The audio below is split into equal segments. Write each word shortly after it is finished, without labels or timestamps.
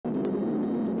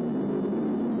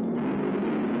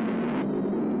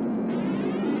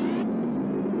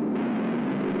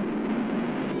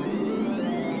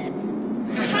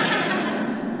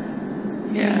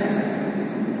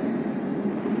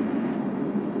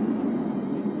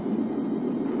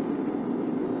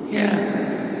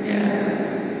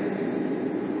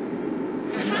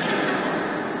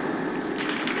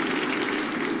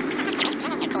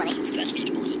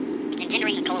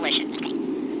Engendering a coalition. Okay.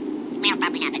 Well,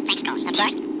 probably not, but thanks for calling. I'm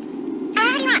sorry? What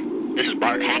do you want? This is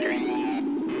Bart Hacker.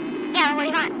 Yeah, what do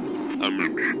you want? I'm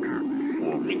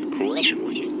forming a coalition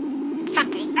with you. Fuck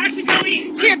me. Action,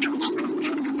 Colleen! Shit!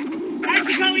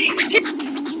 Action, Colleen! Shit!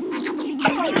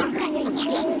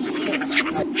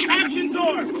 Action,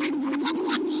 Zor!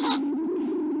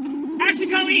 Action,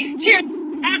 Colleen! Shit!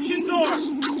 Action, Zor!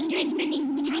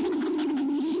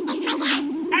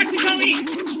 Action, Colleen!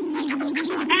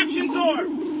 Action, Zor!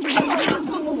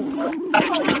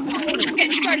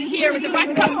 Get started here with the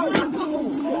right cup.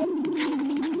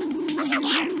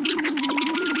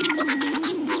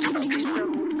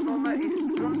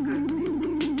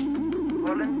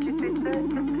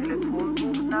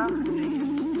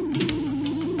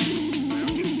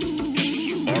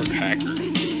 Bart Hacker.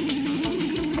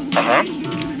 Uh-huh.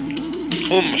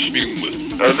 Who am I speaking with?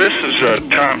 This is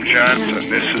Tom Johnson.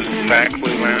 This is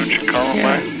Faculty Lounge at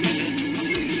Columbine.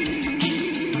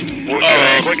 What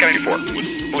can I do for?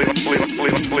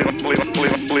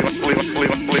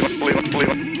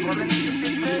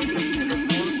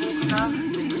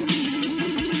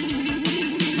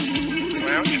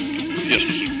 Lounge? Yes,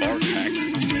 this is Bart Hacker.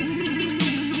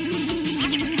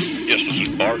 Yes, this is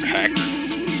Bart Hacker.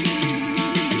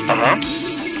 Uh-huh.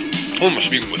 Who am I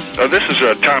speaking with? This is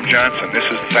Tom Johnson. This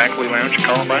is the Faculty Lounge at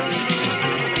Columbine.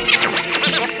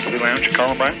 Faculty Lounge at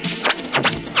Columbine.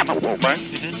 Columbine?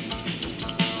 Mm-hmm.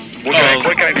 What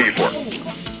can I do you for?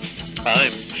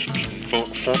 I'm for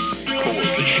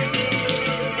coalition.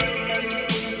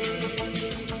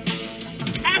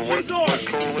 What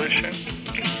coalition?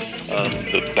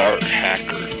 The Bart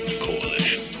Hacker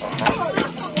Coalition.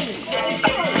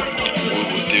 We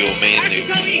would deal mainly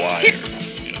with wire,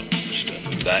 you know, stuff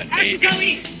of that nature.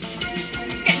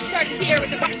 Getting started here with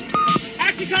the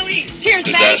Action, Colleen! Cheers,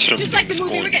 Is man! that some Just like the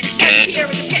movie, we're getting started here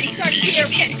with the getting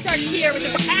started here with the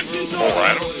Action, Zor! All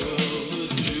right.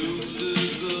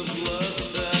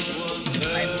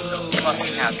 I'm so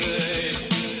fucking happy.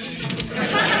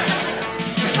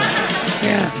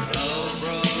 Yeah.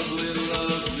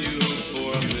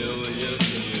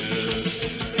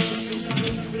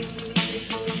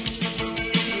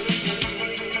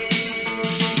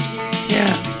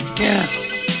 Yeah.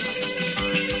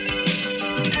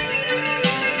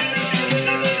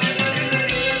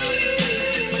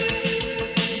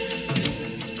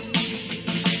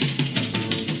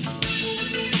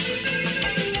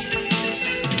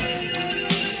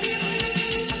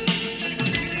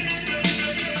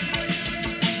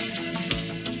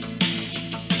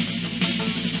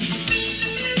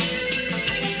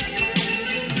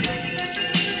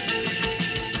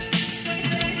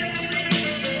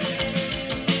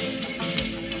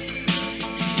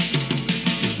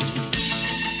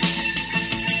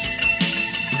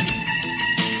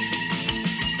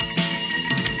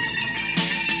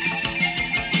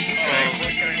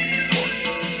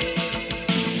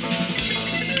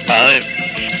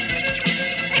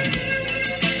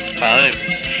 I'm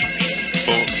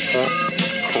for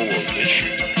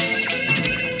coalition.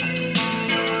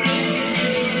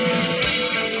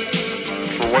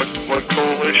 For what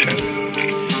coalition?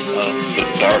 The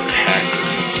Bart Hacker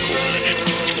Coalition.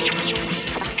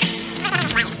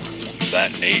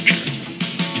 That nature.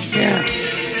 Yeah.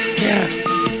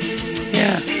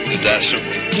 Is that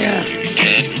something you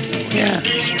can do? Yeah.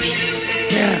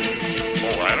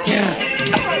 Oh, I don't Yeah. know.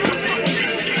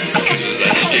 As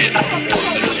I stated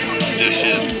before, this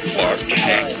is Bart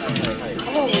Hacker.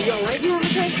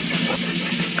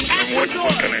 And what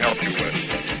can I help you with?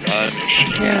 I'm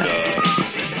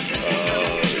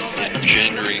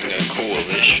engendering a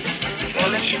coalition.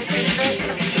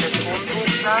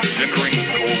 Engendering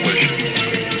coalition.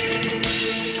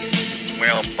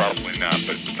 Well, probably not,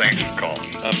 but thanks for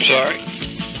calling. I'm sorry?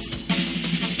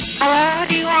 What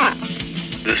do you want?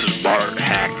 This is Bart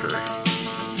Hacker.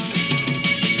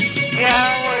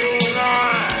 Yeah, what do you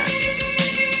want?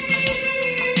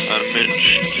 I'm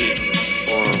interested in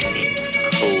forming a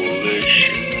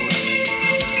coalition.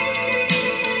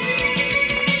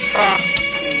 Fuck.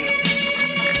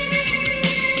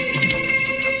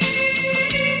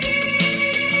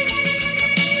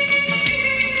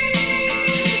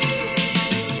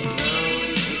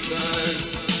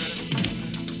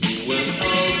 When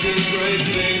all good great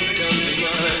things come to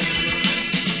mind,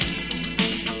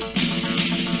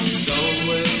 don't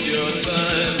waste your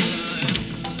time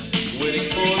waiting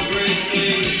for great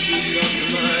things to come to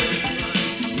mind.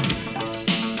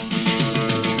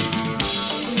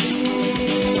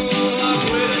 I'm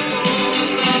waiting for the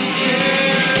love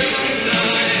years.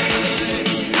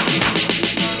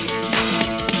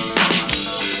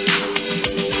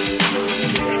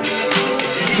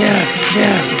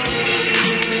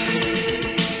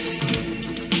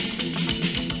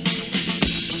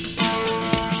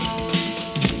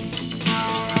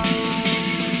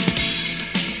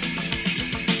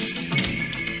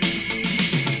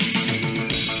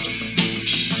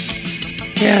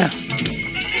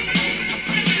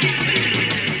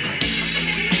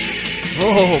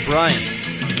 Oh, Brian.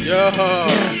 Yo.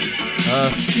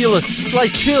 Feel a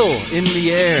slight chill in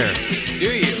the air.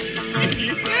 Do you?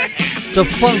 The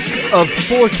funk of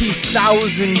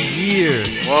 40,000 years.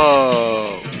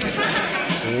 Whoa.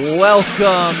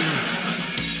 Welcome.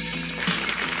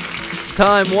 It's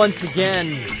time once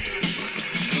again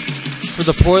for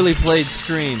the Poorly Played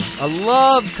stream. I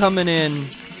love coming in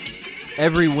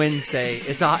every Wednesday.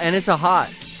 It's a hot.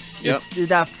 Yep. It's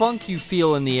that funk you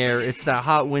feel in the air. It's that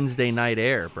hot Wednesday night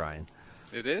air, Brian.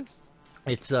 It is?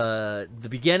 It's the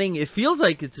beginning. It feels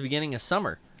like it's the beginning of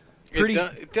summer.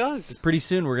 It does. Pretty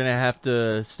soon we're gonna have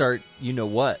to start. You know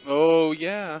what? Oh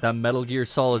yeah. That Metal Gear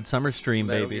Solid Summer stream,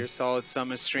 Metal baby. Gear Solid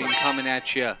Summer stream coming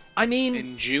at you. I mean,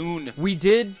 in June. We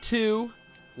did 2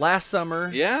 last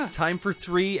summer. Yeah. It's time for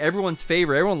 3. Everyone's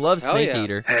favorite. Everyone loves Hell Snake yeah.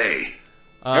 Eater. Hey.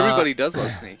 Everybody does love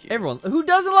Snake Eater. Everyone. Who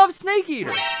doesn't love Snake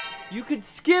Eater? You could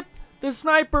skip the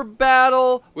sniper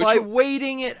battle by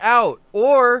waiting it out,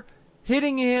 or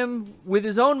hitting him with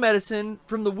his own medicine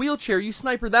from the wheelchair. You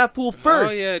sniper that fool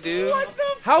first. Oh yeah, dude.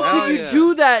 How Hell could you yeah.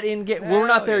 do that in get? We're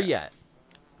not Hell there yeah. yet.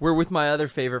 We're with my other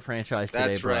favorite franchise today,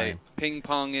 That's Brian. right. Ping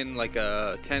ponging like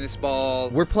a tennis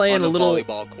ball. We're playing on a little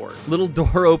volleyball court. little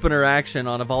door opener action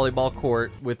on a volleyball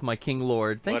court with my King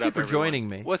Lord. Thank What you up, for everyone? joining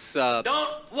me. What's up? Don't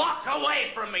walk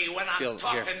away from me when I'm Feel-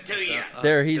 talking here. to you.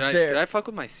 There, he's did there. Did I fuck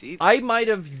with my seat? I might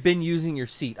have been using your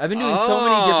seat. I've been doing so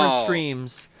many different Oh.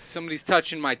 streams. Somebody's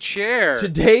touching my chair.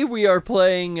 Today we are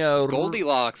playing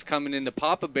Goldilocks coming into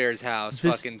Papa Bear's house,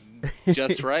 This- fucking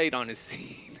just right on his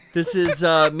seat. This is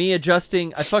me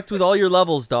adjusting. I fucked with all your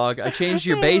levels, dog. I changed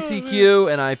your bass EQ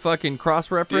and I fucking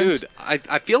cross-referenced. Dude,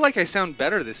 I feel like I sound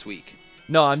better this week.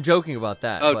 No, I'm joking about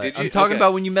that. Oh, but did you? I'm talking Okay.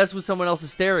 about when you mess with someone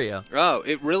else's stereo. Oh,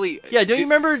 it really. Yeah, don't you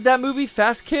remember that movie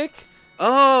Fast Kick?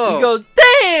 Oh. He goes,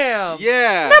 damn!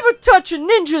 Yeah. Never touch a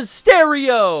ninja's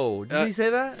stereo! Does he say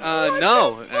that?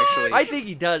 No, actually. I think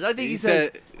he does. I think he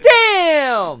says, said-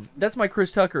 damn! That's my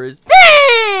Chris Tucker is,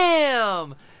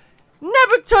 damn!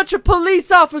 Never touch a police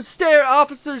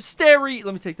officer's stereo.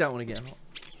 Let me take that one again.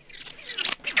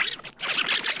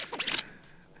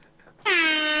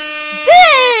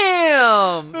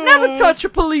 Damn! Never touch a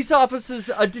police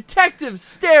a detective's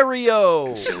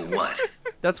stereo. So what?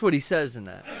 That's what he says in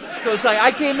that. So it's like,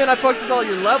 I came in, I fucked with all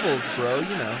your levels, bro, you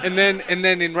know. And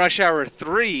then in Rush Hour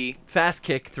 3, Fast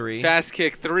Kick 3. Fast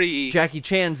Kick 3, Jackie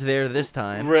Chan's there this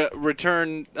time.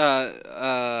 return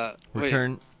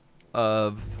Return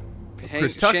of wait,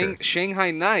 Chris Tucker.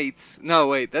 Shanghai Nights. No,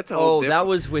 wait, that's a whole Oh, different.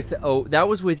 that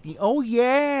was with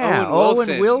yeah.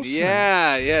 Owen Wilson.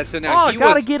 Yeah. So now Oh, I he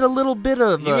gotta was get a little bit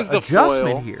of he was the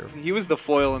adjustment foil. here. He was the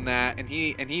foil in that, and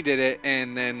he did it.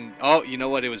 And then you know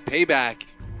what? It was payback,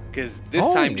 because this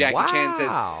time Jackie Chan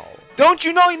says, "Don't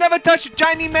you know he never touched a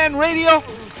Chinese man radio?"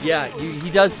 Yeah, he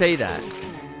does say that,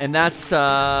 and that's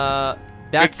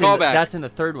in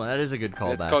the third one. That is a good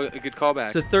That's callback. a good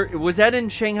callback. So was that in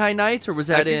Shanghai Nights or was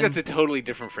I that think in? that's a totally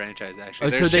different franchise, actually. Oh,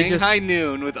 There's so they Shanghai just-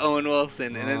 Noon with Owen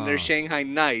Wilson, and then there's Shanghai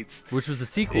Nights. Which was the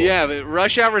sequel? Yeah, but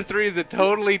Rush Hour 3 is a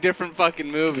totally different fucking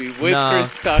movie with No,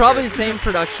 Chris Tucker. probably the same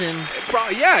production,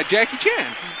 Yeah, Jackie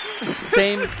Chan.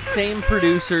 same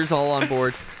producers all on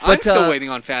board. I'm But, still waiting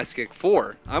on Fast Kick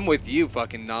 4. I'm with you,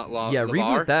 fucking not long. Yeah,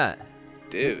 reboot that.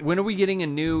 Dude. When are we getting a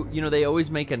new? You know, they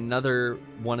always make another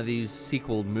one of these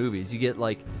sequel movies. You get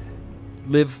like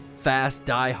Live Fast,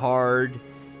 Die Hard.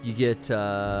 You get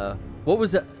what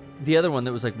was the other one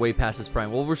that was like way past its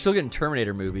prime? Well, we're still getting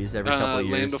Terminator movies every couple of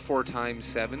years. Land Before Time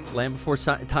 7. Land Before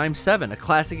Time 7, a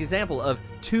classic example of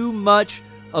too much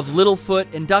of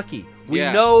Littlefoot and Ducky. We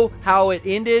Yeah. know how it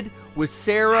ended with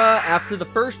Sarah after the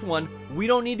first one. We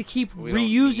don't need to keep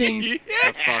reusing.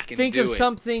 Think of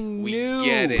something new. We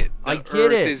get it. I The get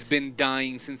Earth it. has been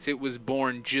dying since it was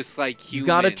born, just like humans. You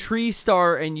got a tree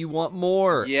star and you want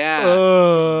more. Yeah.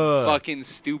 Ugh. Fucking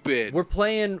stupid. We're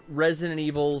playing Resident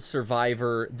Evil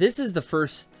Survivor. This is the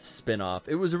first spin-off.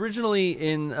 It was originally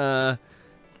in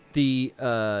the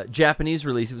Japanese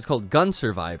release. It was called Gun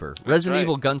Survivor. Resident right.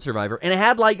 Evil Gun Survivor. And it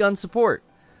had light gun support.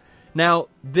 Now,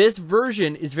 this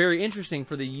version is very interesting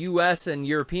for the US and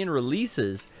European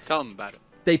releases. Tell them about it.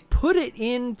 They put it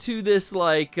into this,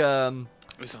 like, It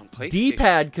was on PlayStation.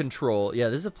 D-pad control. Yeah,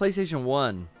 this is a PlayStation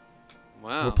 1.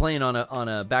 Wow. We're playing on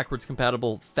a backwards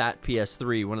compatible fat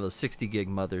PS3, one of those 60 gig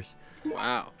mothers.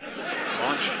 Wow.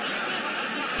 Launch.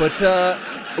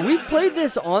 But we've played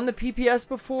this on the PPS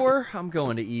before. I'm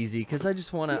going to easy because I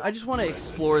just want to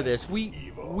explore this.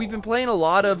 We've been playing a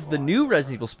lot of the new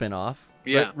Resident Evil spin-off,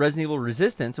 Yeah. Resident Evil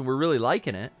Resistance, and we're really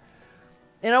liking it.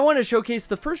 And I want to showcase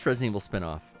the first Resident Evil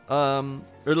spin-off.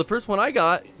 Or the first one I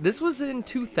got. This was in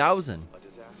 2000.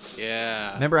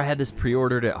 Yeah. Remember I had this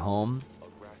pre-ordered at home?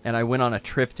 and I went on a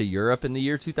trip to Europe in the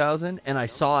year 2000, and I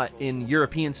saw it in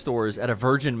European stores at a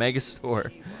Virgin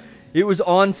Megastore. It was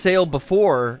on sale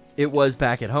before it was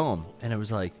back at home, and it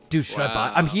was like, dude, should I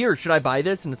buy? I'm here. Should I buy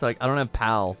this? And it's like, I don't have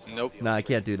PAL. Nope. No, I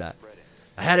can't do that.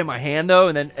 I had it in my hand though,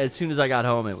 and then as soon as I got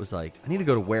home, it was like, I need to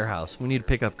go to warehouse. We need to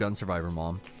pick up Gun Survivor,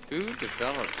 Mom. Who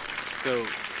developed? So.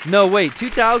 No, wait,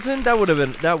 2000? That wouldn't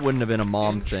have been a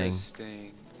mom thing.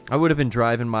 Interesting. I would have been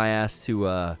driving my ass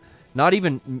to not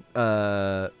even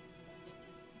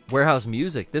Warehouse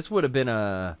Music. This would have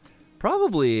been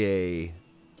probably a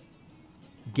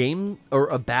game or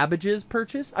a Babbage's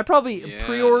purchase. I probably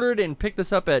pre-ordered and picked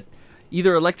this up at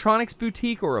either Electronics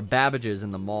Boutique or a Babbage's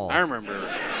in the mall. I remember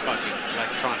fucking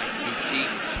Electronics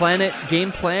Boutique.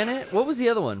 Game Planet? What was the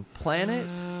other one? Planet?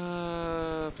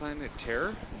 Planet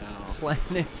Terror? No.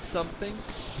 Planet something?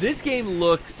 This game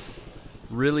looks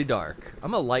really dark.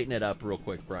 I'm gonna lighten it up real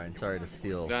quick, Brian. Sorry to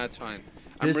steal. No, that's fine.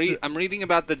 I'm reading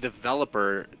about the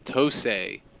developer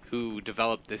Tosei who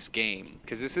developed this game,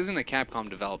 because this isn't a Capcom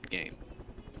developed game.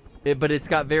 But it's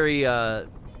got very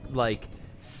like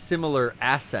similar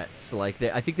assets. Like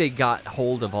I think they got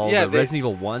hold of all the Resident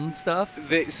Evil 1 stuff.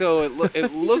 So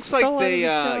it looks like they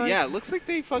it looks like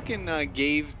they fucking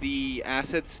gave the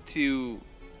assets to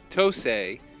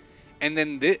Tosei, and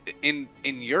then in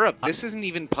Europe this isn't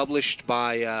even published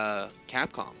by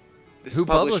Capcom. This is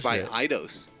published by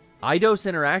Eidos.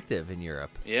 Eidos Interactive in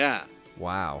Europe. Yeah.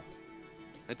 Wow.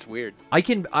 That's weird.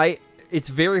 It's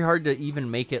very hard to even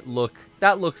make it look.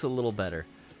 That looks a little better,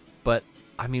 but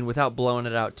I mean, without blowing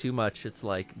it out too much, it's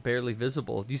like barely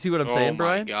visible. Do you see what I'm saying,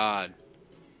 Brian? Oh my god.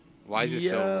 Why is it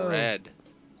so red?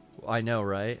 I know,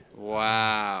 right?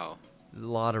 Wow. A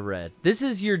lot of red. This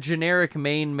is your generic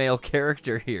main male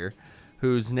character here,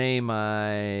 whose name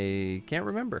I can't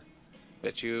remember.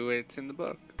 Bet you it's in the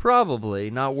book.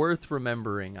 Probably not worth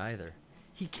remembering either.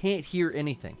 He can't hear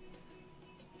anything.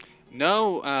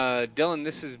 No, Dylan,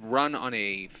 this is run on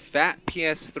a fat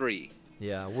PS3.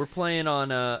 Yeah, we're playing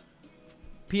on a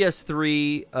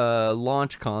PS3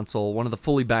 launch console, one of the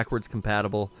fully backwards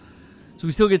compatible. So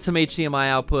we still get some HDMI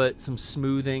output, some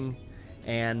smoothing,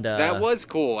 and that was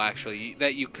cool actually.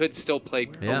 That you could still play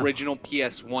original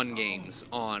PS1 games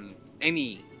on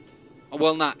any,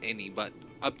 well, not any, but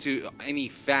up to any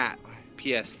fat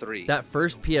PS3. That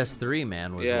first PS3,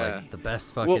 man, was like the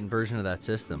best fucking version of that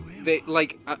system. They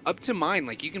like up to mine.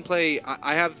 Like you can play.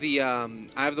 I have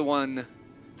the one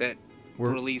that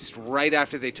released right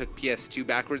after they took PS2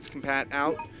 backwards compat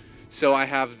out. So I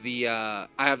have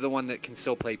the one that can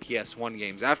still play PS1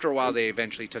 games. After a while, they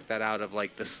eventually took that out of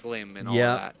like the Slim and all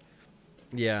that.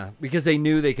 Yeah, because they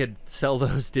knew they could sell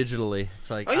those digitally. It's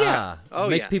like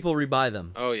make people rebuy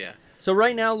them. Oh yeah. So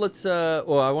right now, let's.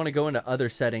 Well, I want to go into other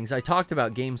settings. I talked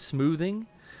about game smoothing,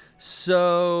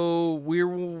 so we're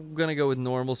gonna go with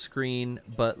normal screen.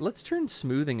 But let's turn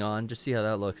smoothing on, just see how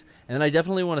that looks. And then I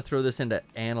definitely want to throw this into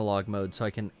analog mode, so I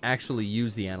can actually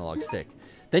use the analog stick.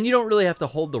 Then you don't really have to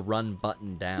hold the run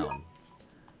button down.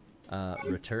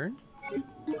 Return.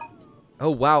 Oh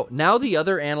wow! Now the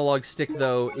other analog stick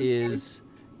though is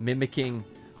mimicking.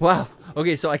 Wow.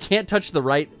 Okay, so I can't touch the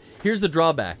right. Here's the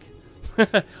drawback.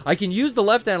 I can use the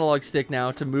left analog stick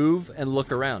now to move and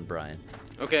look around, Brian.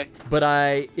 Okay.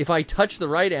 But if I touch the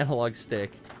right analog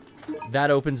stick, that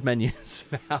opens menus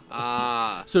now.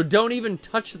 Ah. So don't even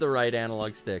touch the right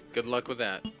analog stick. Good luck with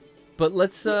that. But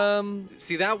let's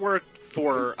see, that worked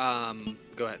for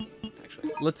go ahead,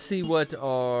 actually. Let's see what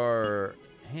our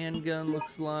handgun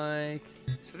looks like.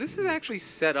 So this is actually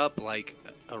set up like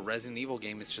a Resident Evil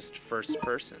game. It's just first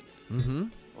person. Mm-hmm.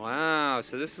 Wow,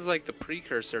 so this is like the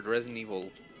precursor to Resident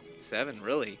Evil 7,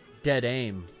 really. Dead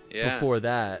Aim. Yeah. Before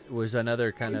that was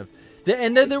another kind of...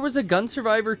 And then there was a Gun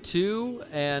Survivor 2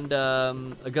 and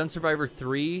a Gun Survivor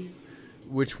 3,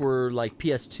 which were like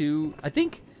PS2. I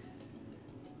think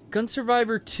Gun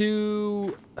Survivor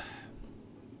 2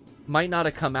 might not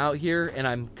have come out here, and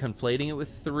I'm conflating it with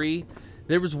 3.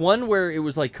 There was one where it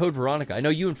was like Code Veronica. I know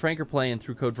you and Frank are playing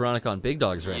through Code Veronica on Big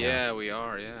Dogs right now. Yeah, we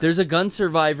are, yeah. There's a Gun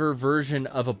Survivor version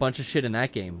of a bunch of shit in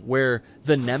that game where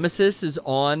the Nemesis is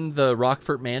on the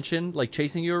Rockfort Mansion, like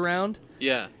chasing you around.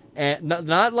 Yeah. And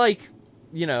not like,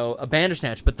 you know, a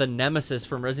Bandersnatch, but the Nemesis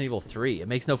from Resident Evil 3. It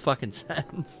makes no fucking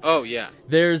sense. Oh, yeah.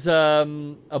 There's a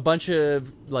bunch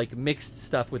of like mixed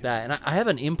stuff with that, and I have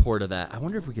an import of that. I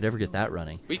wonder if we could ever get that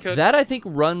running. We could. That, I think,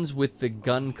 runs with the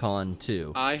GunCon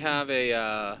too. I have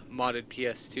a modded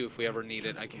PS2. If we ever need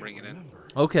it, I can bring it in.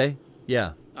 Okay.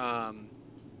 Yeah. And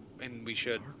we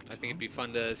should. I think it'd be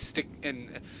fun to stick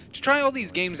and to try all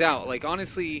these games out. Like,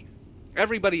 honestly,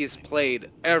 everybody has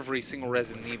played every single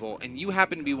Resident Evil, and you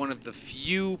happen to be one of the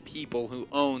few people who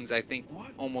owns, I think,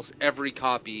 almost every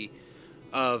copy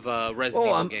of Resident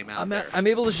Evil game out there. I'm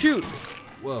able to shoot.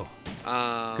 Whoa.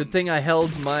 Good thing I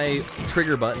held my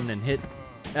trigger button and hit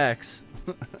X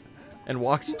and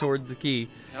walked toward the key.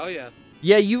 Hell yeah.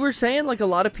 Yeah, you were saying like a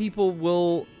lot of people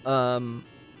will.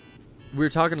 We were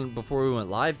talking before we went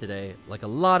live today. Like a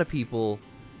lot of people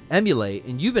emulate,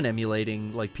 and you've been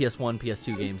emulating like PS1,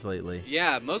 PS2 games lately.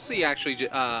 Yeah, mostly actually.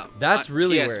 That's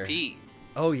really PSP.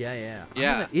 Oh yeah.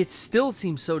 Yeah. It still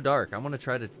seems so dark. I want to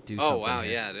try to do something. Oh wow,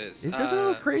 here. yeah, it is. Doesn't it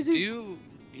look crazy?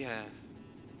 Yeah.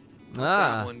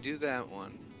 Ah. That one. Do that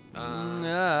one.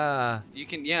 You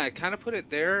can, kind of put it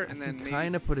there, and then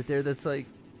kind of put it there. That's like.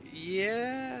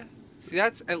 Yeah. See,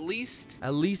 that's at least.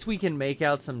 At least we can make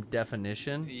out some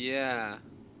definition. Yeah.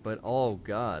 But oh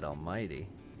God Almighty.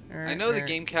 I know the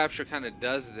game capture kind of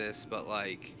does this, but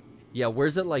like. Yeah,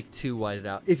 where's it like too whited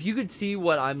out? If you could see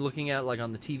what I'm looking at like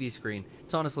on the TV screen,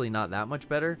 it's honestly not that much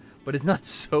better, but it's not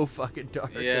so fucking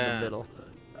dark in the middle.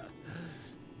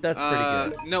 That's pretty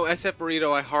good. No, SF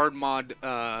Burrito, I hard mod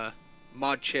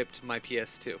chipped my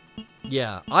PS2.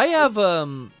 Yeah, I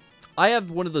have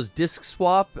one of those disc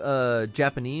swap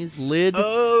Japanese lid.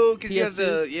 Oh, because you have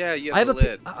the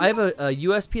lid. I have a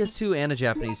US PS2 and a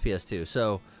Japanese PS2,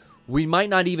 so we might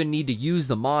not even need to use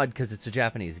the mod because it's a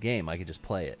Japanese game. I could just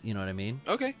play it. You know what I mean?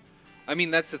 Okay. I mean,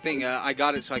 that's the thing. I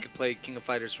got it so I could play King of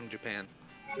Fighters from Japan.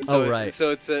 So right. So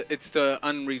it's the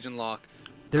unregion lock.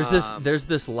 There's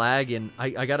this lag, and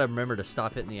I gotta remember to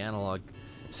stop hitting the analog,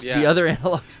 the other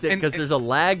analog stick, because there's a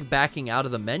lag backing out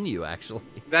of the menu. Actually,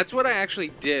 that's what I actually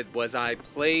did. Was I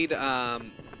played I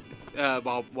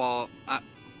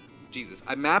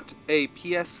mapped a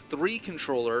PS3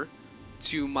 controller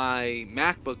to my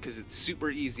MacBook because it's super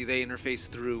easy. They interface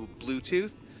through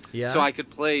Bluetooth, so I could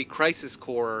play Crisis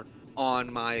Core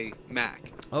on my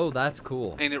Mac. Oh, that's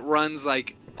cool. And it runs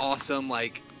like awesome,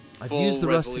 like. Full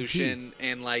resolution,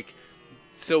 and like,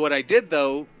 so what I did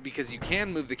though, because you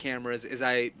can move the cameras, is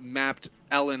I mapped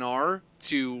L and R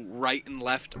to right and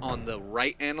left on the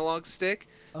right analog stick,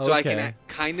 so I can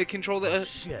kind of control the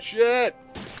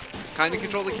kind of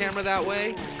control the camera that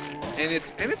way, and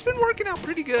it's been working out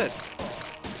pretty good.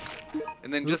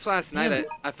 And then just last night,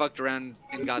 I fucked around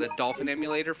and got a Dolphin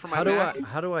emulator for my Mac.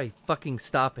 How do I fucking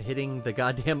stop hitting the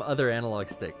goddamn other analog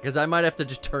stick? Because I might have to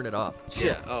just turn it off. Shit.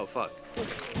 Yeah. Oh fuck.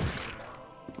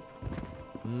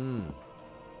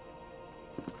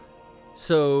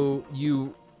 So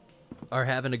you are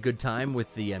having a good time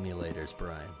with the emulators,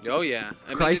 Brian? Oh yeah.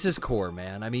 Crisis Core,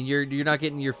 man. I mean, you're not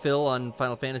getting your fill on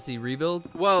Final Fantasy Rebuild.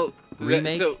 Well,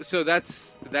 remake. So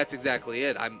that's exactly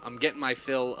it. I'm getting my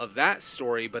fill of that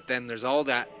story, but then there's all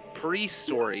that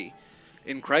pre-story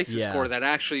in Crisis Core that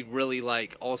actually really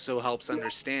like also helps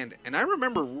understand. And I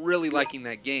remember really liking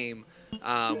that game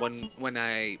when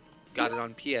I got it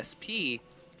on PSP.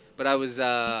 But I was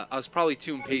probably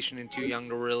too impatient and too young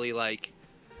to really like.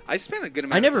 I spent a good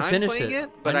amount of time playing it,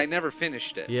 but I never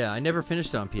finished it. Yeah, I never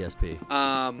finished it on PSP.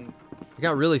 I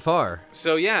got really far.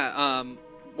 So yeah,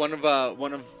 one of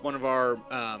our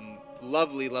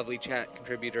lovely chat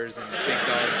contributors and big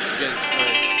dogs,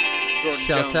 Jordan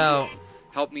Shouts Jones, out.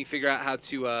 Helped me figure out how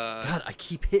to. God, I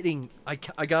keep hitting. I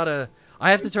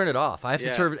have to turn it off. I have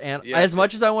to turn as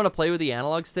much as I want to play with the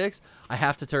analog sticks. I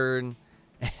have to turn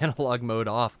analog mode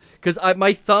off because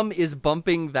my thumb is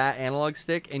bumping that analog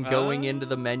stick and going into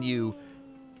the menu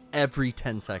every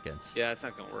 10 seconds. Yeah, it's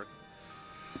not gonna work.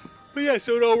 But yeah,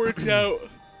 so it all works out.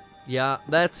 Yeah,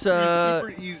 that's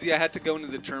super easy. I had to go into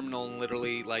the terminal and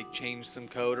literally like change some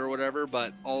code or whatever,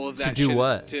 but all of that to do shit,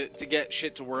 what? To get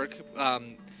shit to work.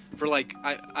 For like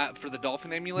for the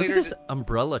Dolphin emulator. Look at this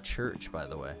Umbrella Church, by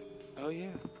the way. Oh yeah.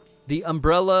 The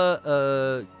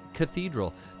Umbrella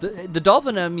Cathedral. The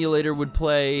Dolphin emulator would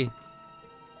play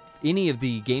any of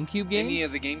the GameCube games? Any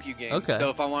of the GameCube games. Okay. So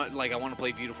if I want to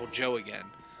play Beautiful Joe again.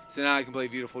 So now I can play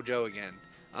Beautiful Joe again.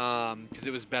 Because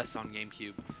it was best on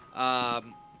GameCube.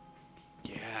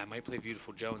 Yeah, I might play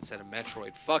Beautiful Joe instead of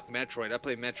Metroid. Fuck Metroid. I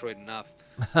played Metroid enough.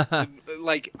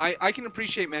 Like, I can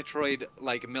appreciate Metroid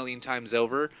like a million times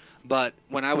over, but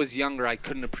when I was younger, I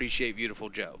couldn't appreciate Beautiful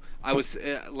Joe. I was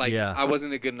I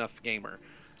wasn't a good enough gamer.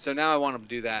 So now I want to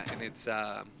do that, and it's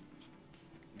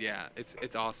yeah,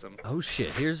 it's awesome. Oh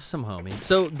shit, here's some homies.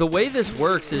 So the way this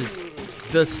works is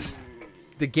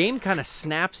the game kind of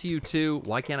snaps you to,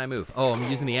 why can't I move? Oh, I'm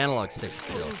using the analog sticks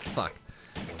still. Fuck.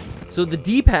 So the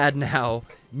D-pad now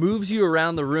moves you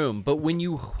around the room, but when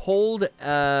you hold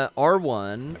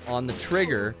R1 on the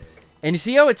trigger, and you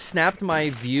see how it snapped my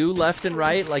view left and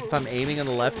right, like if I'm aiming on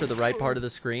the left or the right part of the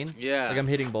screen? Yeah. Like I'm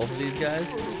hitting both of these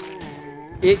guys?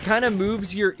 It kind of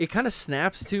moves your. It kind of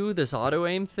snaps to this auto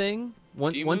aim thing.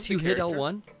 Once you hit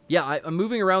L1. Yeah, I'm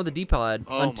moving around with the D-pad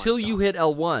until you hit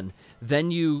L1.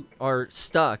 Then you are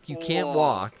stuck. You can't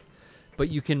walk, but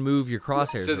you can move your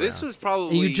crosshairs So this around. was probably...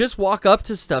 And you just walk up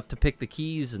to stuff to pick the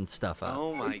keys and stuff up.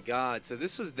 Oh my god. So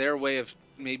this was their way of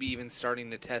maybe even starting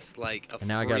to test like a And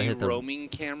now I gotta free hit the roaming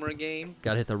camera game.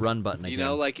 Gotta hit the run button again. You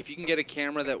know, like if you can get a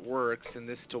camera that works and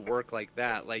this to work like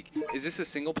that, like, is this a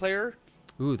single player?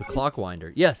 Ooh, the clock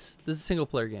winder. Yes, this is a single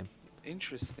player game.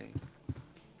 Interesting.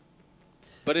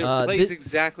 But it plays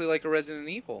exactly like a Resident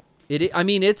Evil. I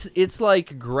mean, it's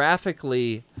like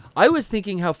graphically. I was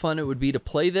thinking how fun it would be to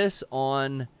play this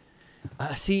on.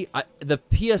 The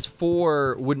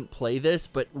PS4 wouldn't play this,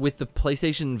 but with the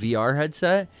PlayStation VR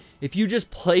headset, if you just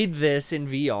played this in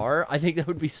VR, I think that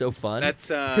would be so fun. That's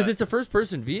because it's a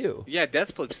first-person view. Yeah,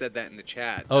 Deathflip said that in the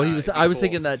chat. Oh, he was. I was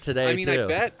thinking that today. I mean, too.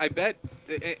 I bet,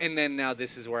 and then now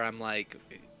this is where I'm like,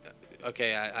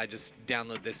 okay, I just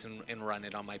download this and run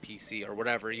it on my PC or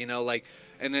whatever, you know, like,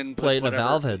 and then play it in a whatever,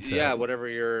 Valve headset. Yeah, whatever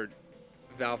your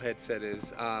Valve headset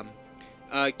is.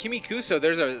 Kimi Kuso,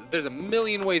 there's a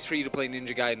million ways for you to play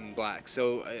Ninja Gaiden Black.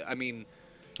 So I mean.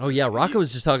 Oh yeah, Rocco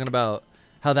was just talking about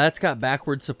how that's got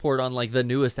backward support on like the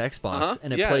newest Xbox,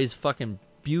 and it plays fucking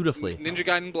beautifully. Ninja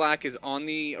Gaiden Black is on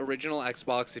the original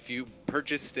Xbox. If you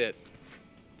purchased it,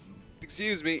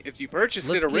 excuse me, if you purchased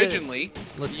it originally,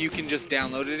 you can just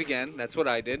download it again. That's what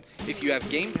I did. If you have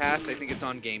Game Pass, I think it's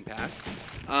on Game Pass.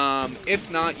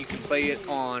 If not, you can play it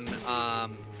on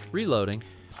reloading.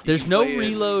 There's no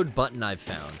reload button I've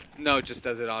found. No, it just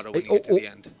does it auto when you get to the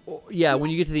end. Yeah,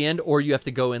 when you get to the end, or you have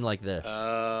to go in like this.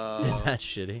 Oh. Is that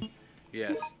shitty?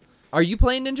 Yes. Are you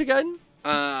playing Ninja Gaiden?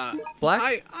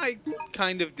 Black? I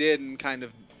kind of did and kind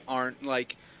of aren't.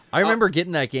 Like, I remember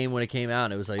getting that game when it came out,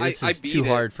 and it was like, this is too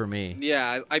hard for me.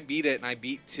 Yeah, I beat it, and I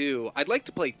beat 2. I'd like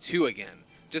to play 2 again.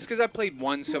 Just because I played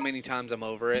 1 so many times, I'm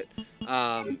over it.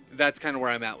 That's kind of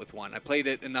where I'm at with 1. I played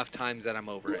it enough times that I'm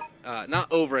over it. Not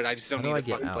over it, I just don't need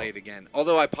to fucking play it again.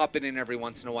 Although I pop it in every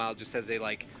once in a while just as a,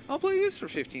 like, I'll play this for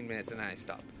 15 minutes, and then I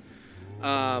stop.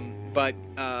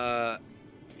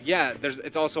 Yeah,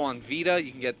 it's also on Vita.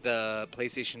 You can get the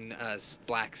PlayStation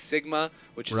Black Sigma,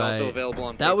 which is also available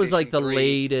on PlayStation 3. That was like the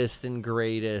latest and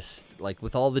greatest, like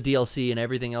with all the DLC and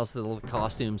everything else, the little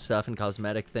costume stuff and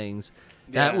cosmetic things.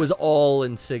 That was all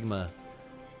in Sigma.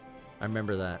 I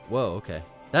remember that. Whoa, okay.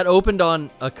 That opened on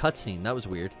a cutscene. That was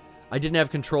weird. I didn't have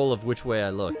control of which way I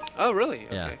looked. Oh, really?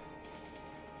 Okay. Yeah.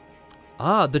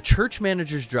 Ah, the church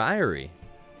manager's diary.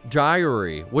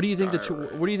 What do you think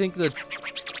the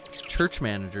church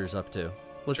manager's up to?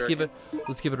 Let's give it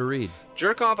a read.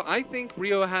 Jerkoff, I think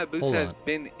Ryo Hayabusa has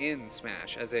been in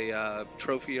Smash as a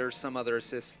trophy or some other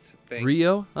assist thing.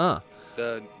 Ryo?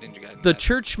 The Ninja Gaiden. The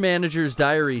church manager's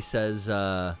diary says,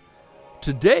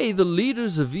 today the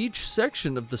leaders of each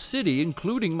section of the city,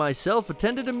 including myself,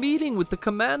 attended a meeting with the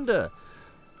commander.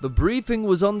 The briefing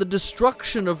was on the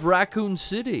destruction of Raccoon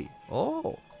City.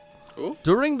 Oh. Ooh.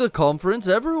 During the conference,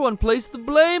 everyone placed the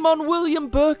blame on William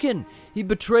Birkin. He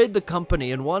betrayed the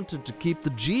company and wanted to keep the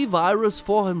G-Virus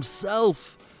for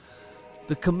himself.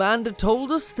 The commander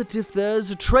told us that if there's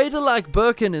a traitor like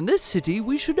Birkin in this city,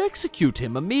 we should execute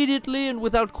him immediately and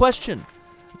without question.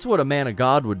 That's what a man of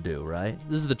God would do, right?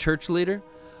 This is the church leader.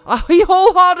 He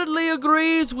wholeheartedly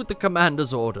agrees with the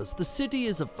commander's orders. The city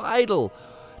is vital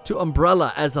to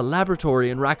Umbrella as a laboratory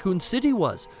in Raccoon City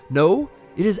was. No,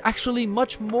 it is actually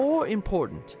much more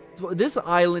important. This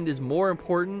island is more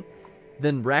important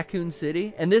than Raccoon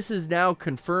City, and this is now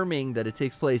confirming that it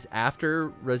takes place after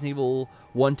Resident Evil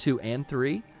 1, 2, and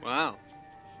 3. Wow.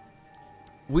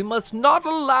 We must not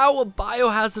allow a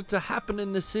biohazard to happen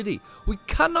in the city. We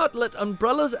cannot let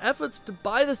Umbrella's efforts to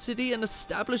buy the city and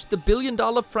establish the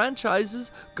billion-dollar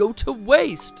franchises go to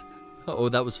waste. Oh,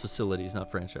 that was facilities, not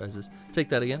franchises. Take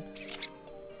that again.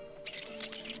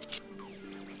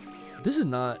 This is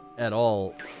not at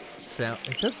all sound.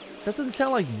 That doesn't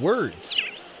sound like words.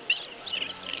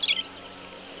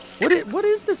 What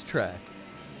is this track?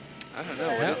 I don't know.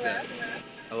 What is that?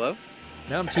 Hello?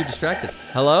 Now I'm too distracted.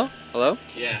 Hello? Hello?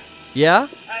 Yeah. Yeah?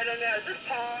 I don't know. Is this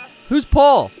Who's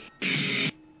Paul?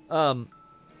 Paul?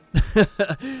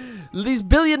 These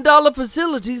billion-dollar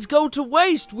facilities go to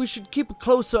waste. We should keep a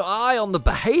closer eye on the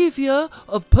behavior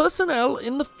of personnel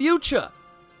in the future.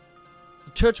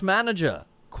 The church manager,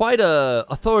 quite a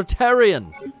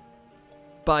authoritarian.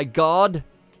 By God,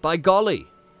 by golly.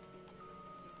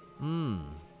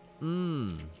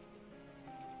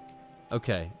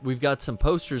 Okay, we've got some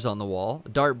posters on the wall, a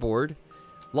dartboard.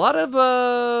 A lot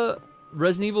of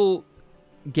Resident Evil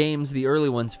games, the early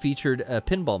ones, featured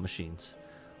pinball machines.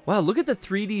 Wow, look at the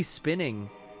 3D spinning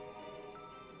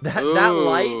That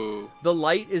Ooh. the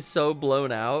light is so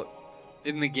blown out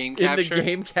In the game capture? in the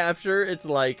game capture. It's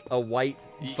like a white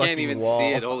You fucking can't even wall. see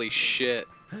it. Holy shit.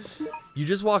 You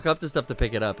just walk up to stuff to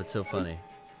pick it up. It's so funny.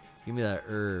 Give me that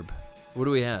herb. What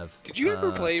do we have? Did you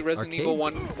ever play Resident arcade? Evil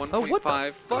 1.5? Oh, what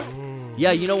the fuck?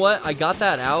 Yeah, you know what? I got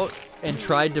that out and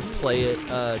tried to play it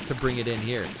to bring it in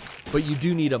here. But you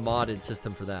do need a modded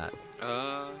system for that.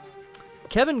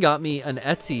 Kevin got me an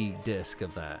Etsy disc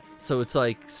of that. So it's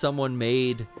like someone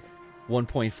made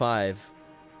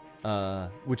 1.5,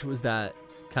 which was that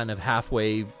kind of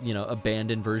halfway,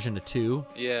 abandoned version of 2.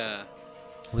 Yeah.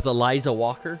 With Eliza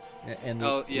Walker and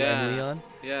Oh, yeah. and Leon.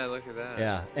 Yeah, look at that.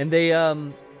 Yeah, and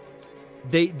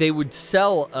they would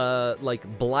sell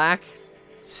like black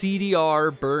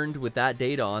CDR burned with that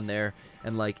data on there,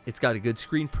 and like it's got a good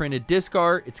screen printed disc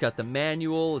art, it's got the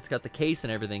manual, it's got the case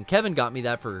and everything. Kevin got me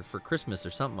that for Christmas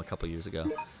or something a couple years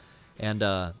ago, and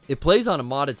it plays on a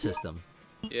modded system.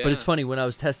 Yeah. But it's funny, when I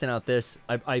was testing out this,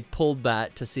 I pulled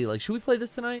that to see like, should we play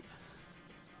this tonight?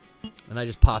 And I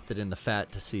just popped it in the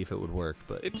FAT to see if it would work,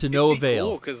 but to no avail.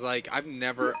 Cool, because like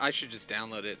I should just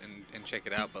download it and check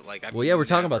it out, but like Well, yeah, we're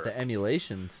talking about the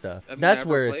emulation stuff. I've That's never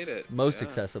where played it's it. most Yeah.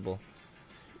 accessible.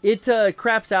 It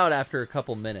craps out after a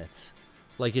couple minutes.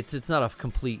 Like it's not a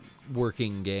complete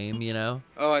working game,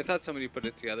 Oh, I thought somebody put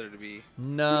it together to be.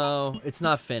 No, it's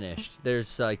not finished.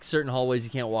 There's like certain hallways you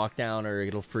can't walk down or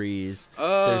it'll freeze.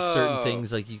 Oh. There's certain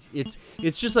things like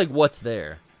it's just like what's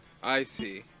there. I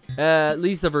see. At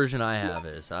least the version I have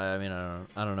is. I mean,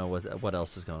 I don't know what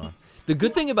else is going on. The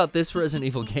good thing about this Resident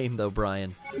Evil game, though,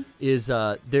 Brian, is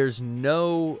there's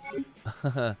no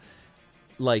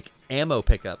like ammo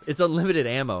pickup. It's unlimited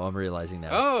ammo. I'm realizing now.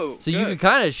 Oh, so you good. can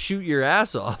kind of shoot your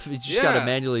ass off. You just gotta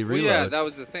manually reload. Well, yeah, that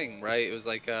was the thing, right? It was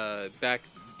like back.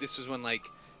 This was when like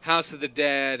House of the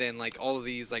Dead and like all of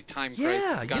these like Time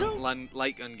Crisis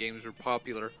light gun games were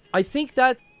popular. I think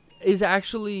that is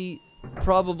actually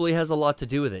probably has a lot to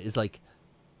do with it. Is like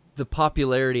the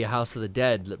popularity of House of the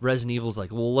Dead. Resident Evil's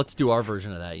like, well, let's do our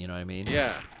version of that. You know what I mean?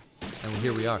 Yeah. And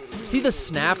here we are. See the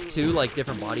snap too, like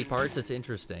different body parts. It's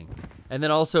interesting. And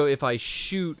then also if I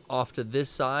shoot off to this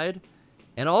side,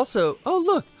 and also, oh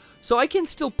look, so I can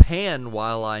still pan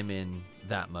while I'm in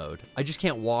that mode. I just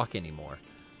can't walk anymore.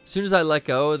 As soon as I let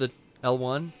go of the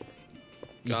L1,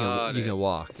 you can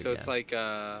walk. So it's like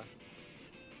Oh,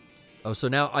 so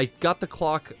now I got the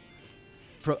clock.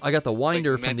 I got the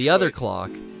winder Like from the other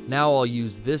clock. Now I'll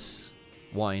use this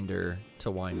winder to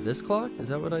wind this clock. Is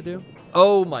that what I do?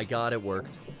 Oh my God, it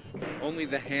worked. Only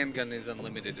the handgun is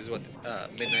unlimited, is what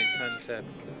Midnight Sun said.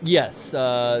 Yes.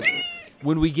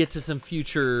 When we get to some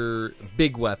future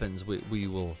big weapons, we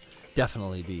will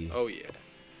definitely be. Oh yeah.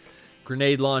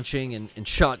 Grenade launching and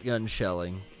shotgun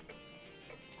shelling.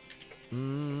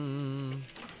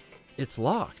 It's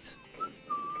locked.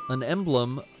 An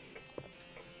emblem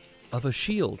of a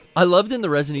shield. I loved in the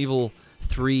Resident Evil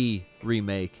 3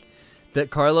 remake that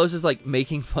Carlos is like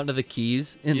making fun of the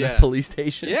keys in the police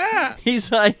station. Yeah.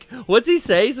 He's like, what's he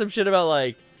say? Some shit about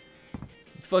like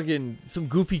fucking some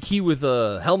goofy key with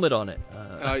a helmet on it.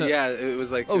 Yeah, it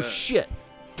was like oh shit.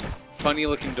 Funny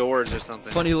looking doors or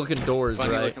something. Funny looking doors,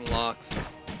 Funny right? looking locks.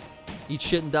 Eat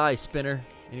shit and die, Spinner.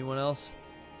 Anyone else?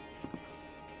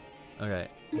 Okay,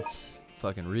 let's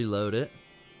fucking reload it.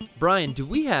 Brian, do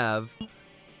we have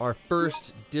our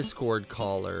first Discord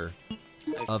caller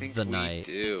of the night?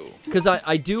 Do. Because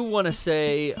I do want to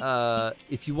say,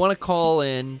 if you want to call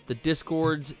in, the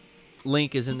Discord's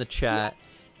link is in the chat.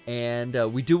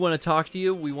 And we do want to talk to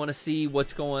you. We want to see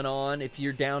what's going on. If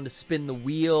you're down to spin the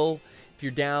wheel, if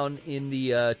you're down in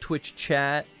the Twitch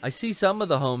chat. I see some of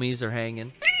the homies are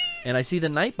hanging. And I see the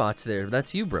Nightbots there.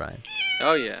 That's you, Brian.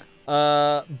 Oh, yeah.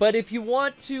 But if you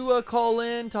want to call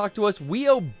in, talk to us.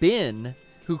 Weo Bin,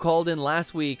 who called in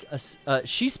last week,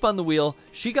 she spun the wheel.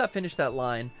 She got finished that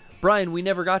line. Brian, we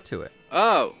never got to it.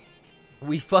 Oh.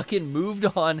 We fucking moved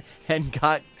on and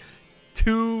got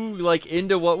too like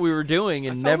into what we were doing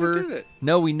and never we did it.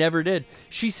 No, we never did.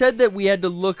 She said that we had to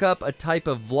look up a type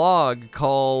of vlog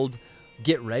called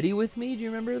Get Ready With Me. Do you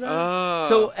remember that?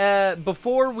 Oh. So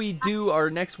before we do our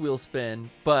next wheel spin,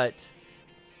 but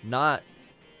not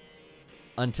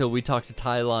until we talk to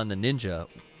Tylon the Ninja,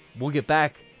 we'll get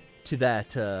back to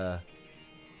that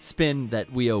spin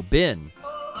that we owe Ben.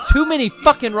 Too many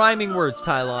fucking rhyming words,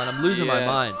 Tylon. I'm losing my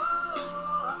mind.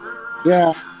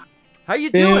 Yeah. How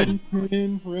you doing?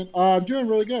 I'm doing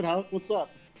really good. What's up?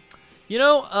 You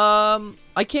know,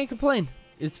 I can't complain.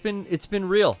 It's been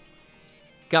real.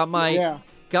 Got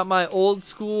my old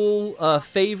school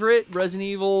favorite Resident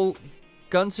Evil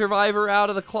Gun Survivor out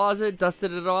of the closet,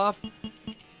 dusted it off.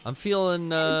 I'm feeling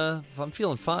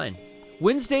fine.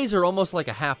 Wednesdays are almost like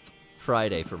a half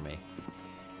Friday for me.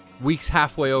 Week's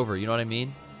halfway over, you know what I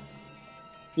mean?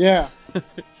 Yeah.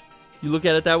 You look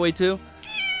at it that way too?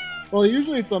 Well,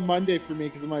 usually it's a Monday for me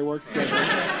because of my work schedule.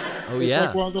 Oh, it's yeah.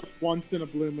 like one of those once in a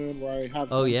blue moon where I have.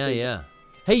 Oh, yeah, Wednesdays. yeah.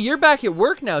 Hey, you're back at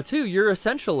work now too. You're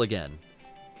essential again.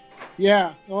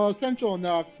 Yeah, well, essential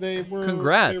enough.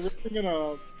 Congrats. They were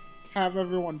gonna have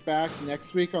everyone back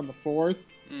next week on the 4th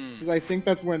because I think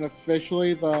that's when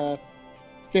officially the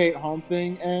stay-at-home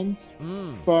thing ends.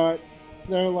 But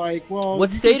they're like, well,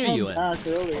 what state are you in? Back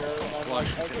earlier. And I'm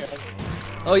like, okay.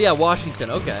 Oh yeah, Washington.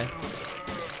 Okay.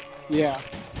 Yeah.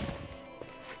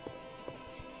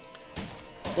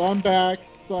 So I'm back.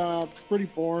 It's pretty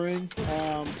boring.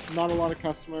 Not a lot of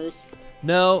customers.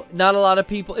 No, not a lot of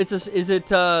people. Is it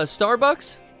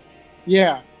Starbucks?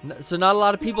 Yeah. So not a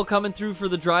lot of people coming through for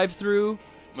the drive-through.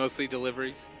 Mostly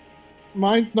deliveries.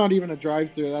 Mine's not even a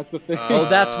drive-through. That's the thing. Oh,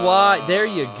 that's why. There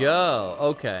you go.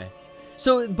 Okay.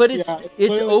 So, but it's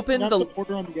open. You have to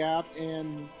order on the app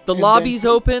and the lobby's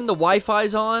open. The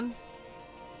Wi-Fi's on.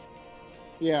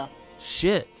 Yeah.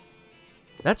 Shit.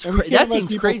 That And we can't that let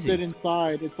seems people crazy. Sit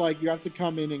inside. It's like you have to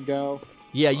come in and go.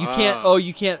 Yeah, you can't. Oh,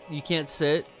 you can't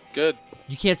sit. Good.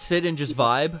 You can't sit and just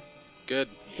vibe. Good.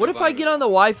 What if I get on the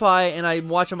Wi-Fi and I'm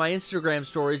watching my Instagram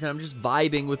stories and I'm just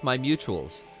vibing with my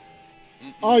mutuals?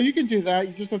 Oh, you can do that.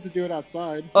 You just have to do it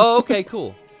outside. Oh, okay,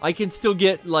 cool. I can still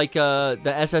get like the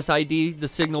SSID, the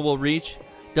signal will reach,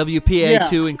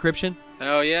 WPA2 encryption.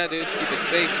 Oh yeah, dude, keep it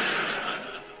safe.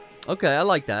 Okay, I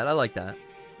like that. I like that.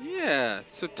 Yeah.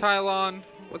 So Tylon,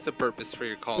 what's the purpose for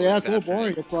your call? Yeah, this it's a little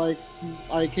afternoon? boring. It's like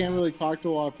I can't really talk to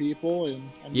a lot of people, and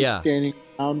I'm Yeah. just standing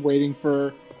around waiting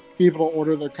for people to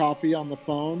order their coffee on the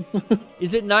phone.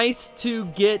 Is it nice to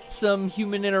get some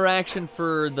human interaction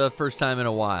for the first time in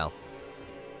a while?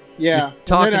 Yeah, You're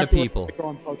talking to afterwards, people. I go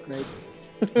on Postmates.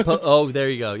 Oh, there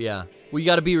you go. Yeah. Well, you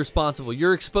got to be responsible.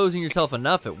 You're exposing yourself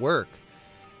enough at work.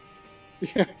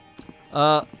 Yeah.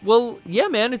 Well, yeah,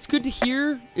 man. It's good to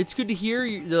hear. It's good to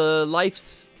hear the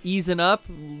life's easing up.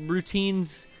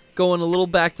 Routine's going a little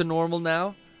back to normal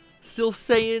now. Still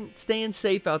staying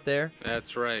safe out there.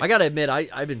 That's right. I gotta admit,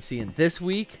 I've been seeing this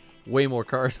week way more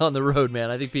cars on the road,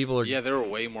 man. I think people are. Yeah, there were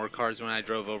way more cars when I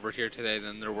drove over here today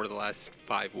than there were the last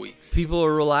 5 weeks. People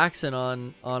are relaxing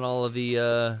on all of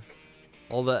the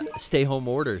stay home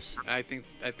orders. I think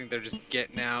they're just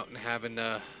getting out and having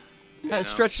to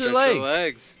Stretch their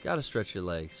legs. Gotta stretch your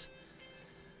legs.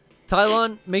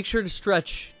 Tylon, make sure to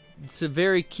stretch. It's a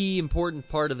very key, important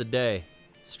part of the day.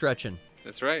 Stretching.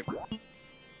 That's right.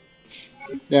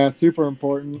 Yeah, super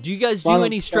important. Do you guys do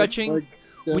any stretching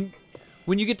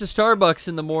when you get to Starbucks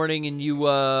in the morning and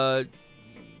you're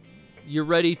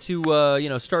ready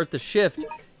to start the shift?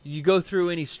 You go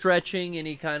through any stretching,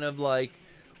 any kind of like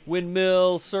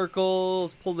windmill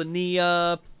circles, pull the knee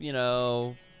up,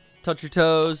 touch your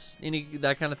toes, any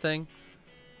that kind of thing?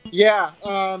 Yeah,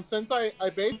 since I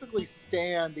basically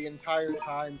stand the entire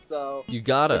time, so you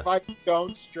gotta. If I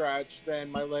don't stretch,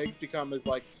 then my legs become as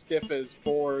like stiff as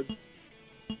boards.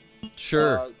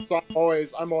 Sure. So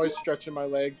I'm always stretching my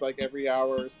legs like every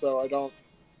hour, so I don't.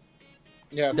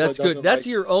 Yeah, that's good. That's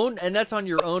your own, and that's on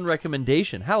your own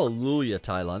recommendation. Hallelujah,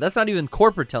 Tylon. That's not even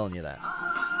corporate telling you that.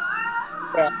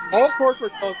 Yeah, all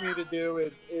corporate tells me to do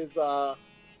is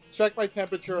check my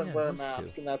temperature and wear a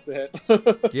mask, and that's it.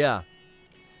 Yeah.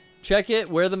 Check it,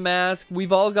 wear the mask.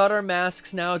 We've all got our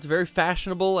masks now. It's very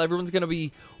fashionable. We're going to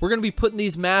be putting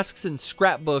these masks in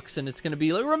scrapbooks, and it's going to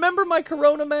be like, remember my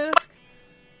Corona mask?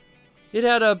 It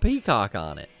had a peacock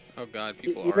on it. Oh God,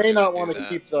 people you are may not want to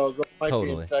keep those. They might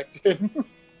be infected.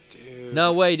 Dude.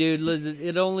 No way, dude.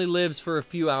 It only lives for a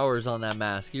few hours on that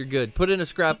mask. You're good. Put it in a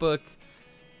scrapbook.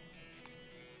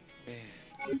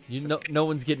 Man. No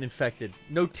one's getting infected.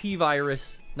 No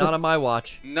T-virus. Not on my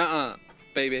watch. Nuh-uh,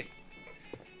 baby.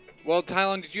 Well,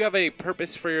 Tylon, did you have a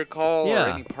purpose for your call or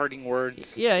any parting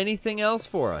words? Yeah, anything else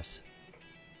for us?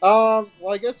 Well,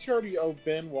 I guess you already owe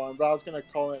Ben one, but I was gonna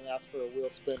call in and ask for a wheel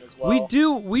spin as well.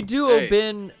 We do owe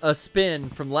Ben a spin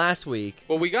from last week.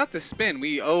 Well, we got the spin.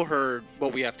 We owe her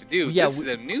what we have to do. Yeah, this is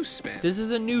a new spin. This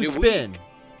is a new spin. Week.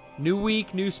 New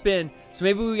week, new spin. So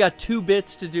maybe we got 2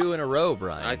 bits to do in a row,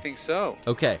 Brian. I think so.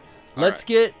 Okay, let's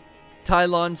get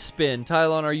Tylon's spin.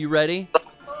 Tylon, are you ready?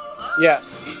 Yes.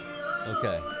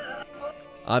 Okay.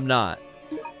 I'm not.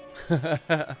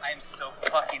 I'm so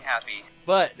fucking happy.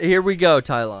 But here we go,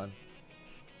 Tylon.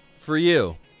 For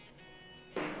you.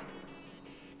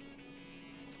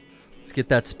 Let's get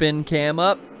that spin cam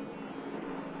up.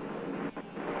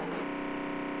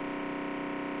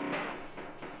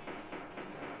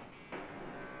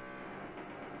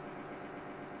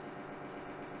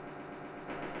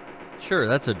 Sure,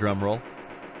 that's a drum roll.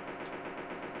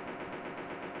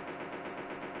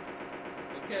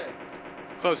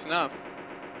 close enough.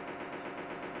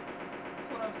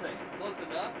 That's what I'm saying. Close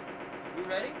enough. We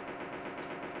ready?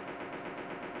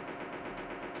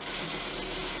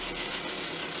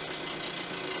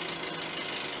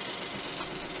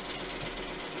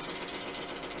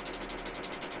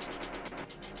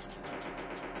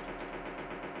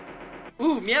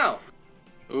 Ooh, meow.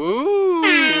 Ooh,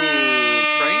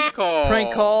 prank call.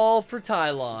 Prank call for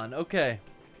Tylon. Okay.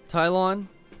 Tylon,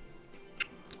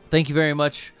 thank you very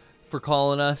much for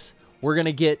calling us. We're going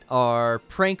to get our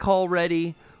prank call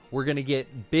ready. We're going to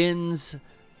get Bin's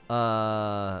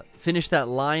finish that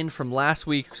line from last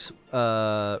week's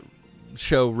show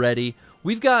ready.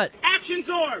 We've got Action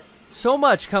sword! so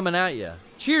much coming at you.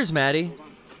 Cheers, Maddie.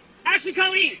 Action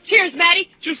Colleen! Cheers, Maddie!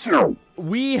 Just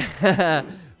We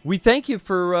we thank you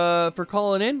for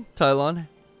calling in, Tylon.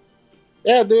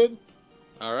 Yeah, dude.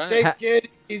 All right. Take it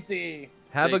easy.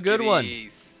 Have a Take good it one.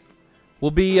 easy.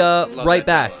 We'll be right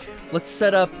back. Let's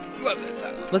set up. Love that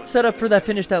sound. Let's set up for that.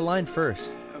 Finish that line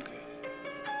first. Okay.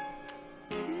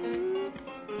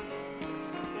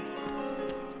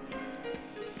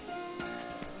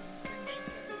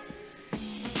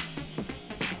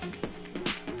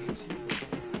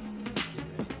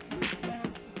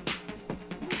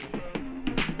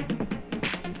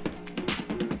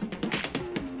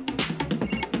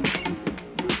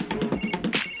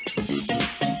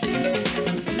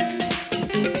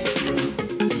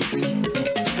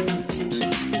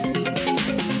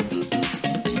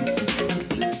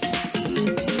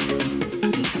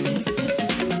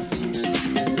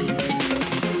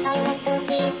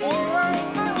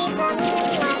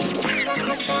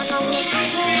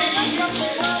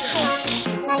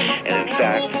 And in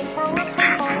fact,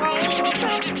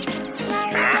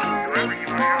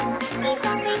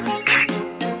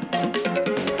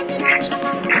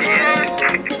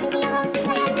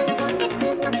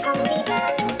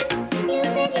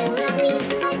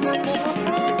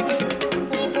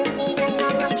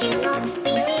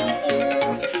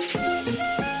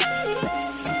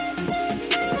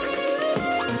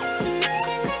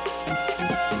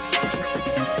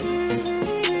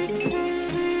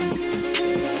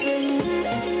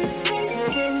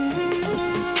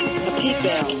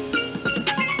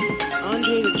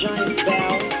 Andre the Giant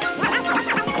bow.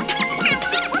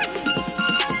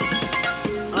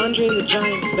 Andre the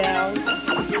Giant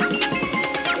bow.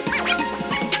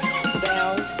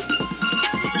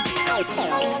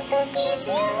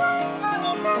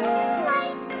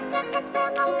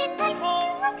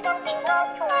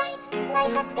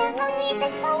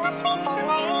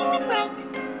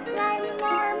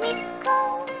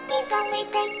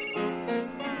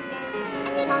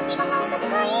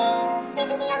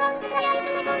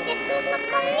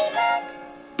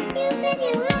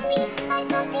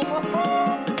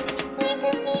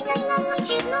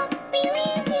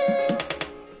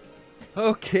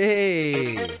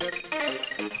 Okay.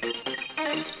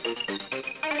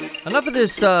 Enough of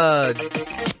this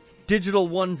digital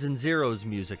ones and zeros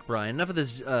music, Brian. Enough of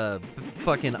this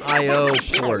fucking I/O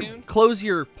port. Close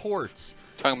your ports.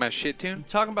 Talking about shit tune? I'm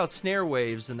talking about snare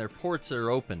waves and their ports are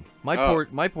open. My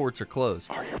ports are closed.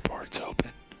 Are your ports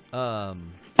open?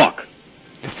 fuck.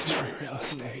 This is free real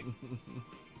estate.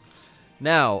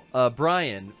 Now,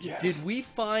 Brian, Yes. did we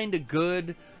find a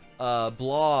good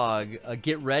blog, a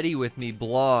Get Ready With Me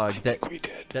blog that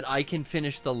I can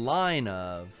finish the line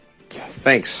of? Yes.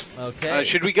 Thanks. Okay.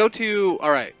 Should we go to? All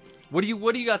right. What do you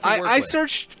got to work I with?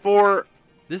 searched for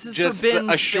This is just for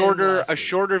Ben's a spin shorter last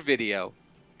week. video.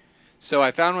 So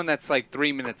I found one that's like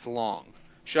 3 minutes long.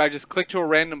 Should I just click to a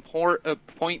random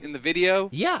point in the video?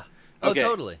 Yeah. Oh, Okay.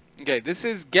 totally. Okay, this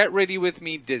is Get Ready With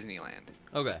Me Disneyland.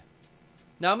 Okay.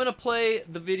 Now I'm going to play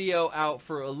the video out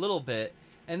for a little bit,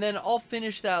 and then I'll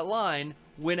finish that line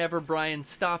whenever Brian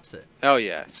stops it. Oh,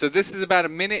 yeah. So this is about a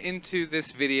minute into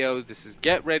this video. This is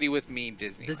Get Ready With Me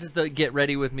Disneyland. This is the Get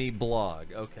Ready With Me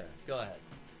blog. Okay, go ahead.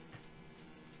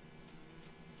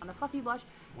 On a fluffy brush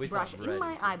Wait till I'm in ready.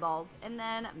 my eyeballs, and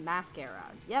then mascara.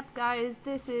 Yep, guys,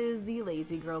 this is the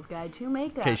Lazy Girl's Guide to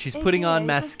Makeup. Okay, she's putting on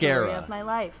aka the story mascara. of my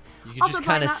life. You can Also just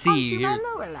kind of applying that see onto my here.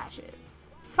 lower lashes.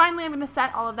 Finally, I'm going to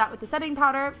set all of that with the setting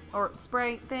powder, or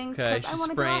spray thing, Okay, because I she's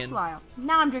want it to last spraying. a while.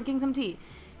 Now I'm drinking some tea,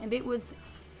 and it was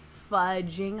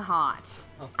fudging hot.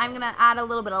 I'm going to add a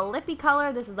little bit of lippy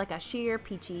color. This is like a sheer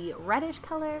peachy reddish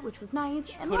color, which was nice.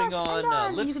 And putting look, on,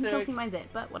 I'm done. You can still lipstick. see my zit,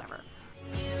 but whatever.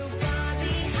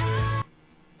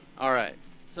 All right.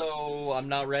 So I'm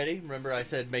not ready. Remember I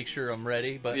said make sure I'm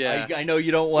ready, but Yeah. I know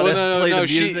you don't want to Well, no, play no,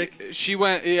 the music. She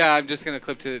went. Yeah, I'm just gonna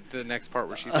clip to the next part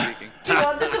where she's speaking. She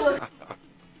wants it to look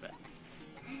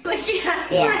like she has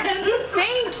friends.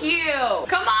 Thank you.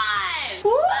 Come on.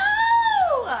 Woo!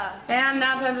 And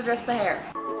now time to dress the hair.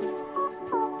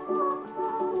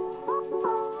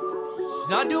 She's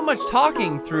not doing much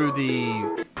talking through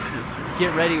the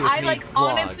get ready with me vlog.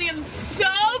 Honestly am so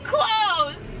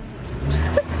close.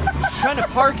 She's trying to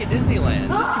park at Disneyland.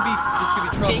 This could be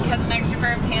trouble. Jake has an extra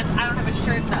pair of pants. I don't have a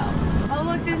shirt though. Oh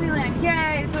look, Disneyland!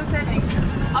 Yay! So exciting.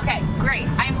 Okay, great.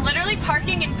 I'm literally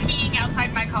parking and peeing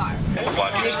outside my car.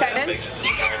 Are you excited?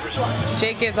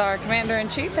 Jake is our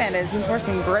commander-in-chief and is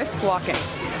enforcing brisk walking.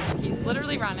 He's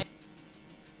literally running.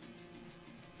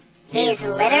 He's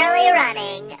literally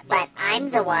running, but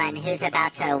I'm the one who's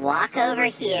about to walk over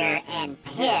here and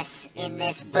piss in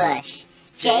this bush.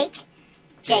 Jake,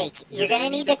 you're gonna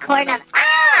need to cordon up.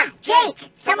 Ah! Jake!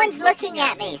 Someone's looking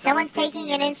at me. Someone's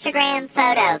taking an Instagram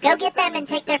photo. Go get them and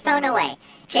take their phone away.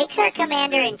 Jake's our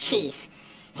commander-in-chief.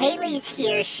 Haley's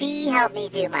here. She helped me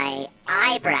do my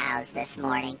eyebrows this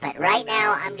morning, but right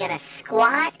now I'm gonna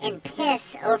squat and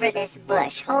piss over this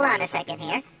bush. Hold on a second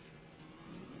here.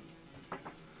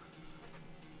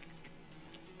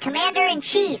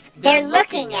 Commander-in-Chief, they're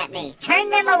looking at me.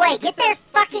 Turn them away. Get their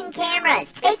fucking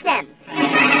cameras. Take them.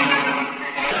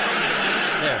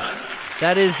 There.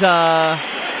 That is,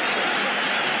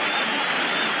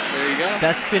 There you go.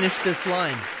 That's finished this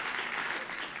line.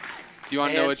 Do you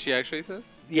want to know what she actually says?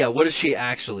 Yeah, what does she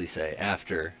actually say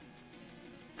after?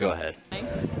 Go ahead.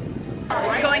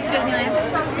 We're going to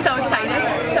Disneyland. So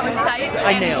excited. So excited.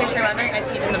 I nailed it. In case you're wondering, I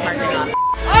peed in the parking lot.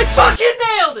 I fucking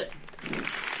nailed it!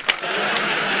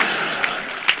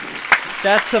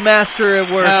 That's a master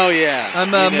at work. Oh yeah.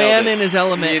 I'm a man in his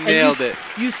element. You nailed it.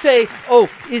 You say, oh,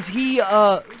 is he,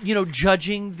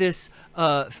 judging this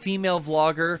female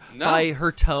vlogger by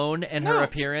her tone and her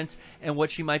appearance and what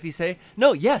she might be saying?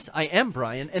 No, yes, I am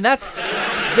Brian. And that's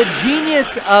the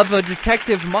genius of a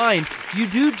detective mind. You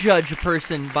do judge a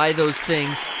person by those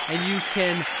things, and you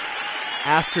can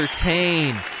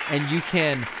ascertain and you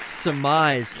can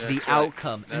surmise the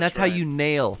outcome. And that's how you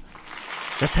nail.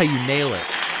 That's how you nail it.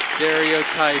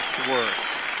 Stereotypes work.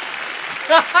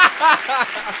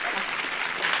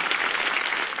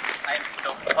 I am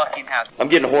so fucking happy. I'm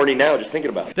getting horny now just thinking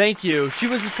about it. Thank you. She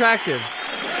was attractive.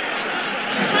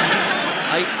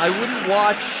 I wouldn't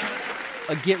watch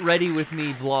a Get Ready With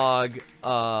Me vlog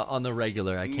on the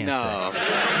regular, I can't say.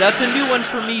 That's a new one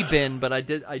for me, Ben, but I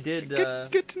did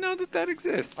Good to know that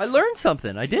exists. I learned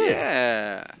something. I did.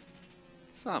 Yeah.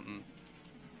 Something.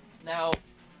 Now,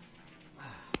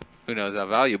 who knows how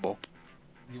valuable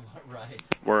you are right.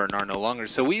 Were and are no longer.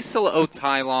 So we still owe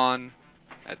Tylon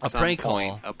at some prank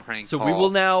point call. a prank so call. we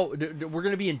will now. We're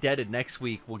going to be indebted next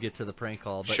week. We'll get to the prank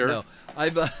call. But Sure. no,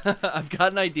 I've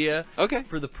got an idea. Okay.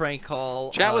 For the prank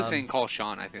call. Chat was saying call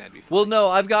Sean. I think that'd be fun. Well, no,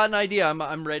 I've got an idea.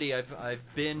 I'm ready. I've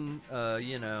been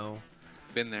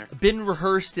been there. Been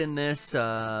rehearsed in this.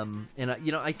 And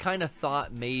I kind of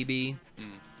thought maybe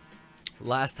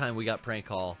last time we got prank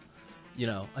call.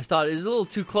 I thought it was a little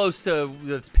too close to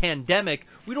this pandemic.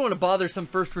 We don't want to bother some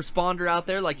first responder out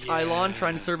there like Tylon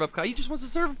trying to serve up coffee. He just wants to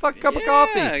serve a fucking cup of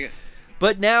coffee.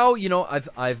 But now, I've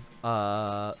got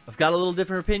a little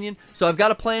different opinion. So I've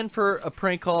got a plan for a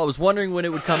prank call. I was wondering when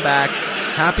it would come back.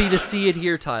 Happy to see it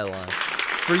here, Tylon.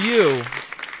 For you,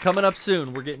 coming up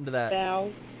soon. We're getting to that.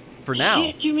 Bow. For now.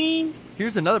 Shit, you mean?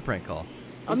 Here's another prank call.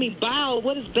 I mean, bow.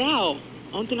 What is bow?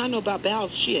 Only thing I know about bow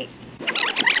is shit.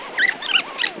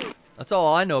 That's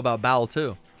all I know about Bowel,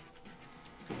 too.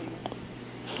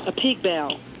 A pig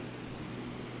bow.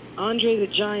 Andre the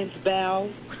Giant's bow.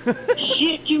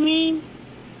 Shit, you mean?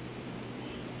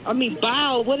 I mean,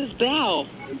 bow. What is bow?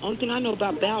 Only thing I know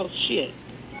about bow is shit.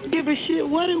 Give a shit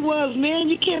what it was, man.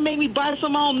 You can't make me buy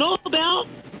something I don't know about.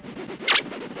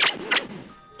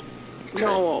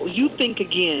 No, you think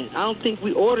again. I don't think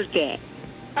we ordered that.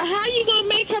 How you gonna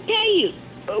make her pay you?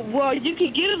 Well, you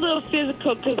can get a little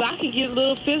physical, because I can get a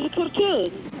little physical,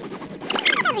 too.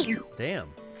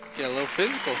 Damn. Get a little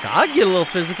physical. I'll get a little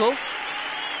physical.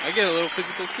 I get a little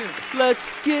physical, too.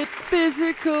 Let's get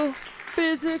physical.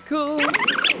 Physical.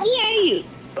 Yeah.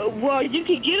 Well, you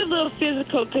can get a little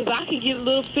physical, because I can get a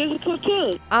little physical,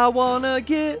 too. I want to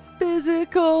get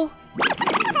physical.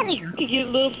 You can get a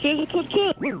little physical,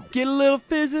 too. Get a little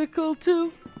physical,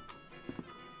 too.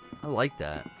 I like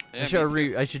that. Yeah,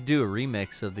 I should do a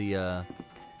remix of the,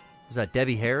 was that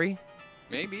Debbie Harry?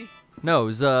 Maybe. No, it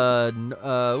was, what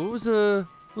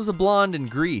was a blonde in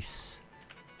Greece?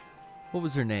 What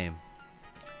was her name?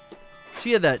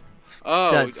 She had that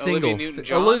single. Olivia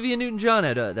Newton-John? Olivia Newton-John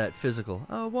had that physical.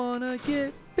 I wanna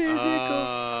get physical.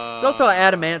 There's also an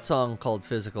Adam Ant song called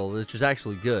Physical, which is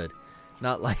actually good.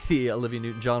 Not like the Olivia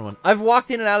Newton-John one. I've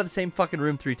walked in and out of the same fucking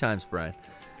room 3 times, Brian.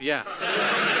 Yeah.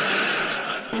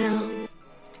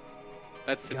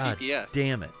 That's the God PPS.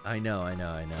 damn it. I know.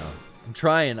 I'm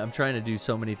trying to do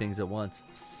so many things at once.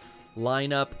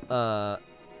 Line up.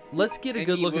 Let's get a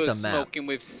good look at the map. Smoking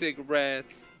with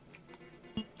cigarettes.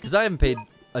 Because I haven't paid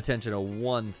attention to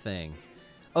one thing.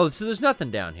 Oh, so there's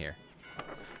nothing down here.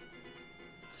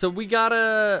 So we got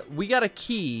a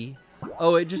key.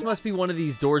 Oh, it just must be one of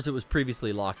these doors that was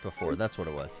previously locked before. That's what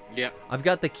it was. Yeah. I've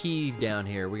got the key down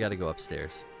here. We got to go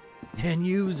upstairs and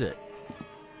use it.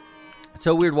 It's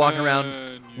so weird walking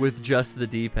around with just the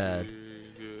D-pad.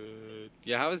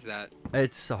 Yeah, how is that?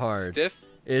 It's hard. Stiff?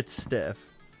 It's stiff.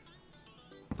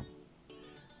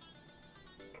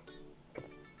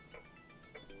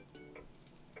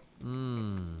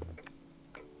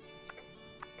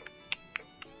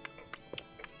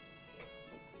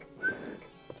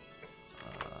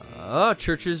 Oh,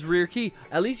 church's rear key.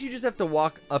 At least you just have to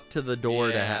walk up to the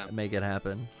door to make it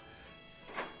happen.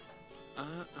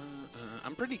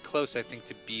 I'm pretty close, I think,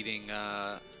 to beating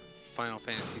Final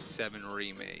Fantasy VII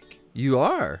Remake. You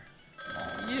are?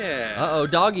 Yeah. Uh-oh,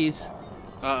 doggies.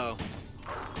 Uh-oh.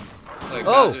 Like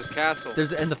Bowser's Castle.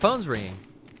 And the phone's ringing.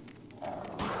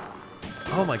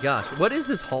 Oh my gosh, what is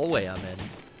this hallway I'm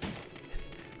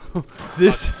in?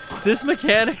 This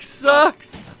mechanic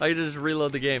sucks. I can just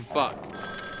reload the game. Fuck.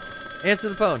 Answer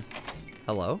the phone.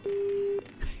 Hello?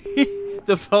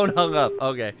 The phone hung up.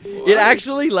 Okay. What? It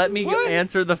actually let me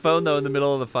answer the phone, though, in the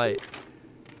middle of the fight.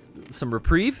 Some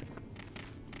reprieve?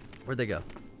 Where'd they go?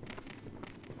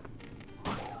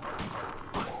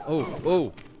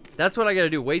 Oh. That's what I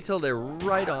gotta do. Wait till they're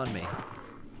right on me.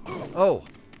 Oh,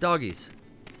 doggies.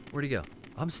 Where'd he go?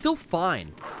 I'm still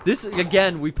fine. This,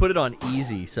 again, we put it on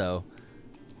easy, so...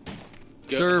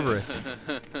 Cerberus.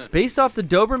 Based off the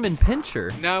Doberman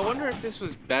Pinscher. Now, I wonder if this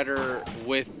was better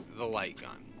with the light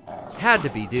gun. Had to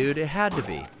be, dude. It had to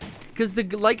be. Because the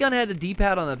light gun had a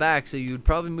D-pad on the back, so you would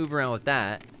probably move around with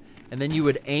that. And then you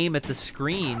would aim at the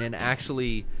screen and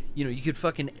actually, you know, you could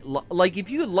fucking... Like, if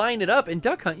you could line it up in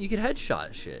Duck Hunt, you could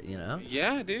headshot shit, you know?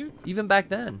 Yeah, dude. Even back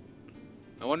then.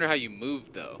 I wonder how you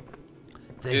moved, though.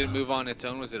 Did it move on its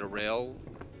own? Was it a rail?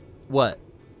 What?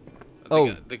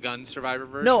 The gun survivor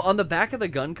version? No, on the back of the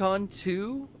GunCon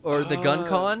 2, or the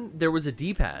GunCon, there was a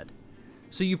D-pad.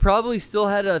 So you probably still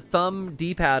had a thumb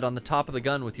D-pad on the top of the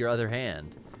gun with your other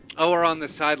hand. Oh, or on the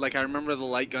side. Like, I remember the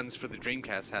light guns for the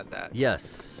Dreamcast had that. Yes.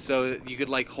 So you could,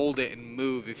 like, hold it and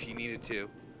move if you needed to.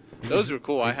 Those were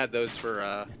cool. I had those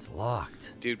for... It's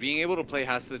locked. Dude, being able to play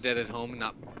House of the Dead at home and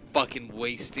not fucking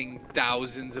wasting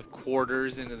thousands of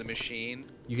quarters into the machine.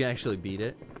 You can actually beat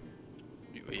it?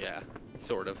 Yeah,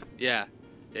 sort of. Yeah,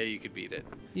 you could beat it.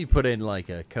 You put in, like,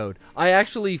 a code. I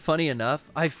actually, funny enough,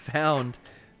 I found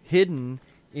hidden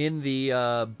in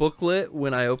the booklet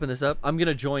when I open this up. I'm going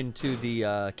to join to the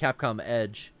Capcom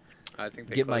Edge. I think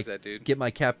they closed that, dude. Get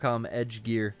my Capcom Edge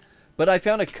gear. But I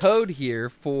found a code here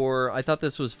for, I thought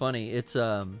this was funny. It's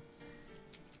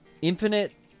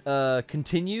infinite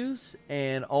continues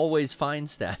and always fine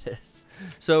status.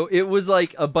 So it was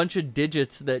like a bunch of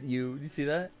digits that you see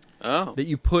that? Oh. That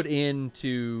you put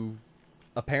into,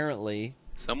 apparently.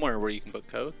 Somewhere where you can put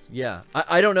codes? Yeah.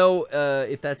 I don't know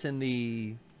if that's in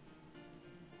the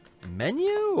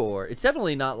menu or, it's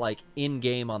definitely not like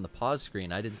in-game on the pause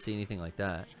screen. I didn't see anything like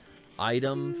that.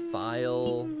 Item,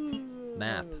 file,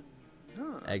 map.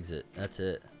 Exit. That's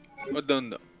it.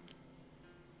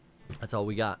 That's all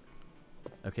we got.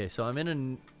 Okay, so I'm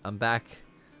back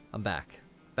in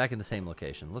the same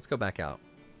location. Let's go back out.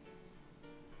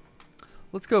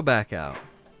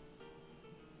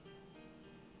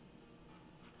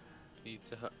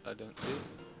 Pizza Hut, I don't do.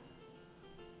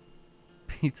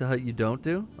 Pizza Hut, you don't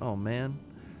do? Oh man.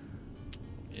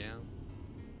 Yeah.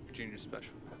 Junior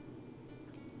special.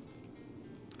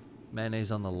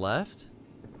 Mayonnaise on the left.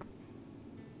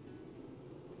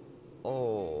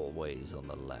 Always on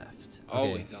the left. Okay.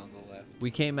 Always on the left. We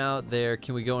came out there.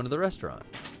 Can we go into the restaurant?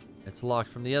 It's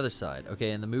locked from the other side. Okay,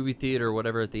 and the movie theater or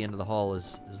whatever at the end of the hall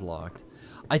is locked.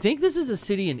 I think this is a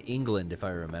city in England, if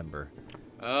I remember.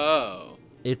 Oh.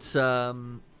 It's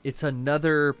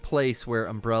another place where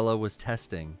Umbrella was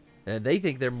testing. And they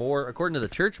think they're more, according to the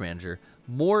church manager,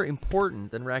 more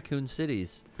important than Raccoon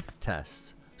City's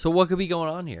tests. So what could be going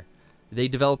on here? Are they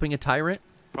developing a tyrant?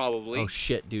 Probably. Oh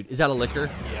shit, dude. Is that a liquor?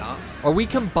 Yeah. Are we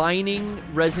combining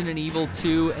Resident Evil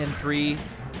 2 and 3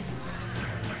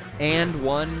 and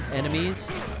 1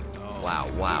 enemies? Oh. Wow.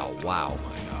 Oh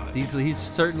my God. He's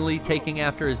certainly taking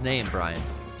after his name, Brian.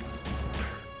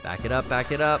 Back it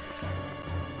up.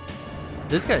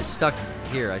 This guy's stuck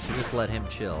here. I should just let him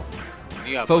chill.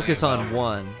 Focus on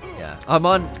one. Yeah.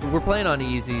 We're playing on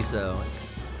easy, so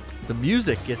the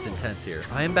music gets intense here.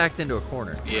 I am backed into a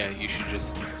corner. Yeah, you should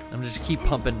just I'm just keep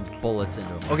pumping bullets into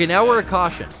him. Okay, now we're a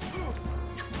caution.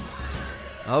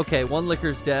 Okay, one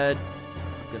licker's dead.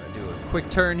 I'm gonna do a quick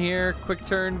turn here. Quick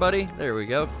turn, buddy. There we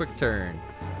go. Quick turn.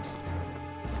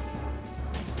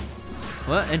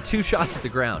 What? And 2 shots at the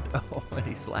ground. Oh, and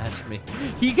he slashed me.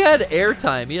 He had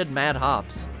airtime. He had mad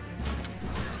hops.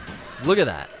 Look at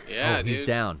that. Yeah, oh, he's dude.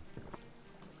 down.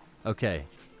 Okay.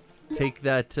 Take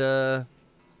that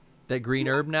that green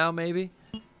herb now, maybe?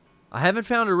 I haven't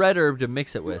found a red herb to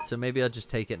mix it with, so maybe I'll just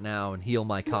take it now and heal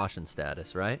my caution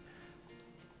status, right?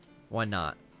 Why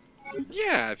not?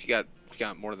 Yeah, if you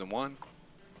got more than one.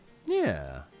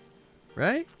 Yeah.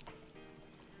 Right?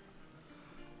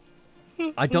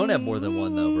 I don't have more than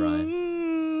one, though,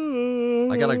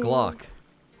 Brian. I got a Glock.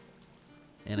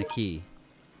 And a key.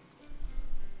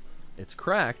 It's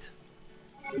cracked.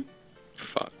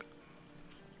 Fuck.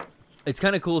 It's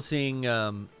kind of cool seeing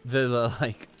the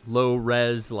like,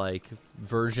 low-res, like,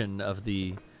 version of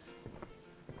the...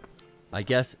 I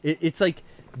guess. It's like...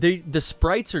 The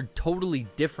sprites are totally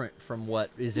different from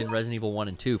what is in Resident Evil 1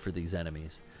 and 2 for these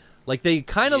enemies. Like, they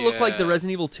kind of look like the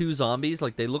Resident Evil 2 zombies.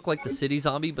 Like, they look like the city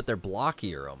zombie, but they're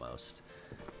blockier almost.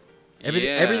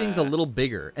 Everything's a little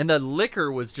bigger. And the liquor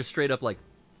was just straight up, like,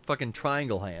 fucking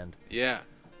triangle hand. Yeah.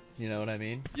 You know what I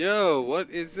mean? Yo, what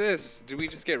is this? Did we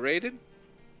just get raided?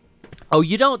 Oh,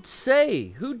 you don't say.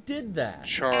 Who did that?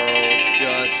 Charles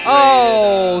just raided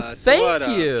us. Thank What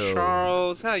you. Up,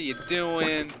 Charles, how you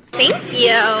doing? Thank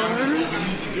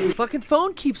you. The fucking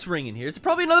phone keeps ringing here. It's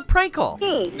probably another prank call.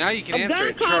 Now you can answer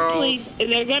it, call, Charles. please,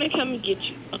 and they're gonna come and get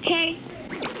you. Okay?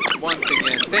 Once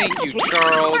again, thank you,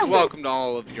 Charles. Welcome to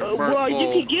all of your mirthful, well,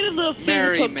 you can get a little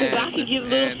physical, because I can get a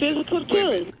little physical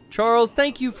too. Charles,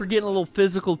 thank you for getting a little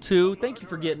physical too. Thank you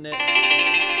for getting it.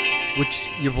 Which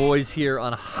your boys here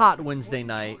on a hot Wednesday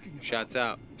night. Shouts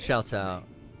out. Shouts out.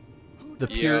 The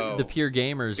Yo. pure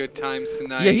gamers. Good times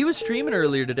tonight. Yeah, he was streaming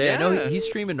earlier today. Yeah. I know he's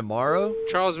streaming tomorrow.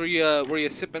 Charles, were you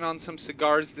sipping on some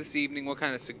cigars this evening? What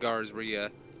kind of cigars were you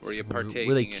partaking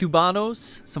Were they in?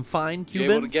 Cubanos? Some fine Cubans?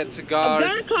 You able to get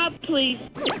cigars? A call, please.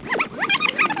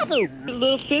 A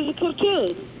little physical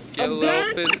too. Get a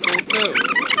little physical too.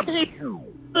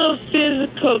 A little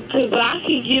physical, because I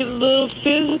can get a little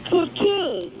physical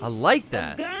too. I like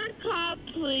that. Call,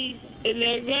 please, and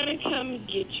they're gonna come and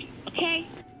get you. Okay?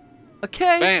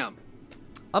 Okay. Bam.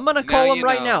 I'm gonna call him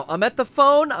right now. I'm at the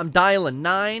phone. I'm dialing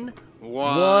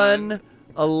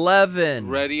 911.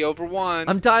 Ready over 1.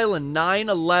 I'm dialing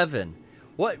 911.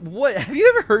 What? Have you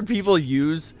ever heard people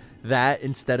use that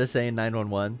instead of saying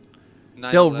 911?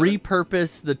 They'll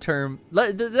repurpose the term.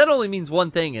 That only means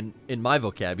one thing in my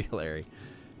vocabulary.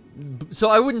 So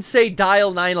I wouldn't say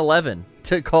dial 911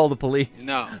 to call the police.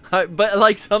 No. But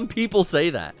like some people say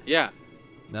that. Yeah.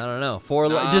 I don't know.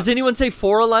 411. Does anyone say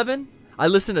 411? I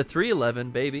listen to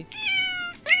 311, baby.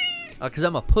 Because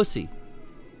I'm a pussy.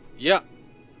 Yeah.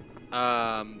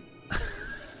 I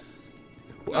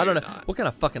don't know. Not. What kind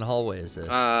of fucking hallway is this?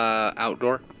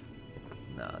 Outdoor.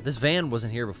 No, this van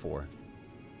wasn't here before.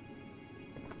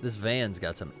 This van's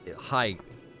got some high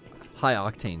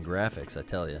octane graphics, I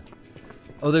tell you.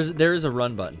 Oh, there is a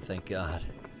run button, thank God.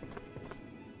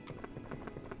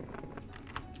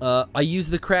 I use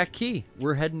the crack key.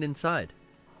 We're heading inside.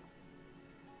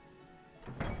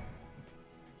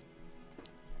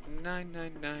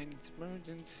 999, it's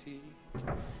emergency.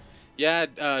 Yeah,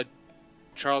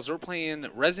 Charles, we're playing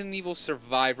Resident Evil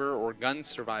Survivor or Gun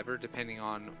Survivor, depending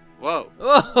on... Whoa.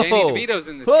 Danny DeVito's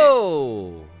in this game.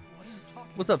 Whoa.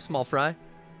 What's up, small fry?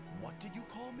 What did you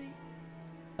call me?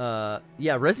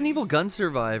 Yeah, Resident Evil Gun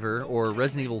Survivor or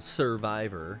Resident Evil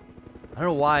Survivor. I don't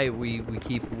know why we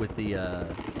keep with the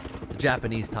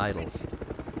Japanese titles.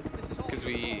 Because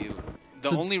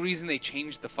the only reason they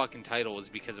changed the fucking title was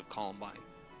because of Columbine.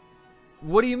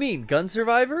 What do you mean, Gun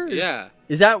Survivor? Yeah.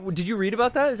 Is that? Did you read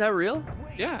about that? Is that real?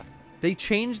 Yeah. They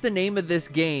changed the name of this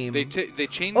game. They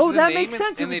changed. Oh, the that name makes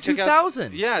sense. And It was they took 2000.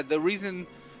 Out, yeah, the reason.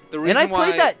 And I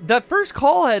played that. That first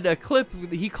call had a clip.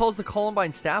 He calls the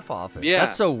Columbine staff office. Yeah.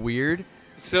 That's so weird.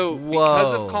 So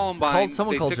because of Whoa. Columbine,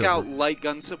 Someone they called took you. out light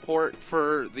gun support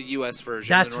for the U.S.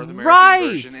 version, That's the North American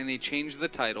right. version, and they changed the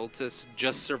title to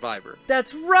just Survivor.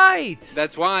 That's right.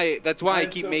 That's why I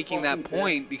keep making that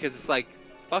point, because it's like,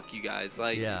 fuck you guys,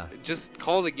 like, just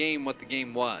call the game what the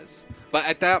game was. But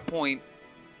at that point,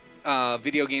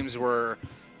 video games were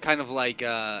kind of like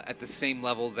at the same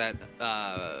level that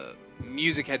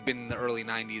music had been in the early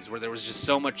 90s, where there was just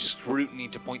so much scrutiny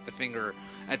to point the finger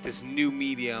at this new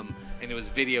medium, and it was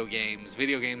video games.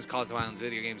 Video games cause violence,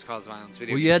 video games cause violence,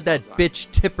 video games Well, you had that cause violence.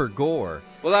 bitch Tipper Gore.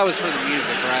 Well, that was for the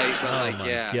music, right? But Oh like, my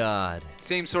yeah. God.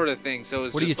 Same sort of thing. So it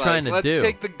was What are just you like, trying to let's do?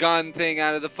 take the gun thing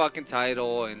out of the fucking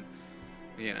title, and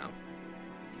you know,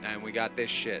 and we got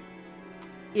this shit.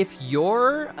 If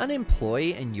you're an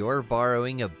employee and you're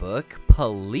borrowing a book,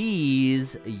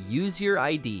 please use your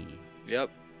ID. Yep.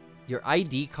 Your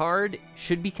ID card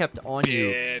should be kept on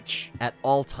you at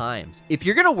all times. If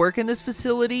you're going to work in this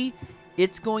facility,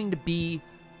 it's going to be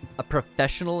a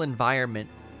professional environment.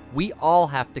 We all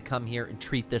have to come here and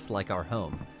treat this like our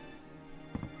home.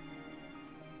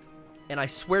 And I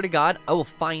swear to God, I will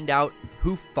find out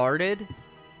who farted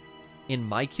in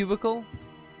my cubicle.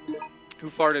 Who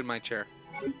farted in my chair?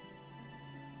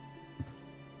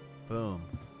 Boom.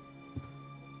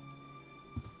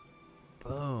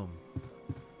 Boom.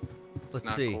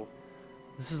 Let's see. Cool.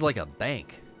 This is like a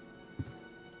bank.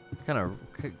 Kind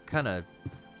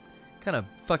of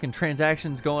fucking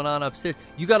transactions going on upstairs.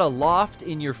 You got a loft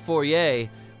in your foyer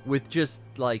with just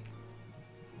like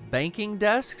banking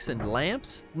desks and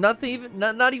lamps. Not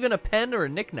even a pen or a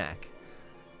knickknack.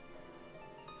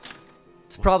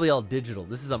 It's probably all digital.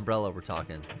 This is Umbrella we're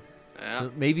talking. Yeah.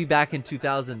 So maybe back in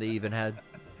 2000 they even had,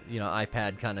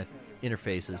 iPad kind of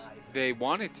interfaces. They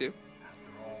wanted to.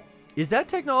 Is that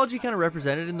technology kind of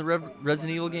represented in the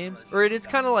Resident Evil games? Or it's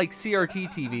kind of like CRT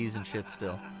TVs and shit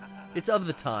still? It's of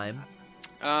the time.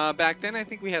 Back then I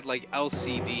think we had like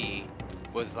LCD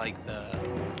was like the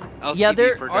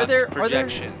LCD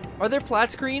projection. Are there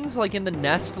flat screens like in the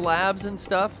Nest labs and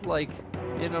stuff like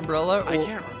in Umbrella? I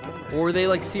can't remember. Or were they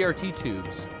like CRT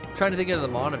tubes? I'm trying to think of the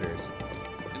monitors.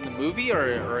 In the movie or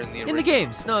in the original? In the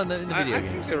games. No, in the video games. I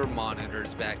think there were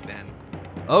monitors back then.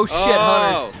 Oh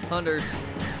shit, Hunters.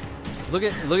 Look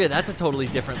at that's a totally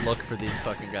different look for these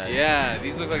fucking guys. Yeah,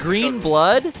 these look like green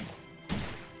blood.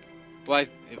 Well,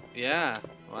 yeah.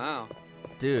 Wow.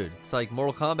 Dude, it's like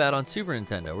Mortal Kombat on Super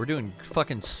Nintendo. We're doing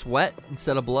fucking sweat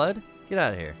instead of blood. Get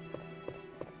out of here.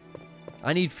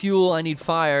 I need fuel. I need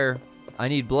fire. I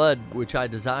need blood, which I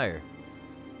desire.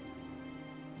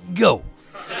 Go.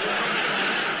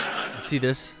 See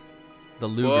this? The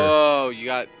Luger. Whoa, you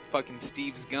got fucking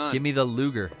Steve's gun. Give me the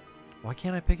Luger. Why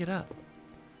can't I pick it up?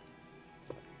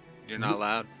 You're not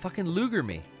allowed. Fucking Luger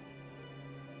me.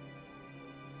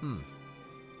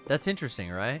 That's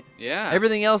interesting, right? Yeah.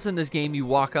 Everything else in this game, you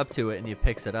walk up to it and it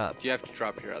picks it up. Do you have to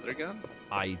drop your other gun?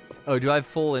 Oh, do I have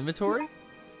full inventory?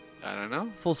 I don't know.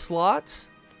 Full slots?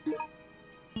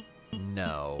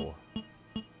 No.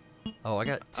 Oh, I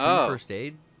got two first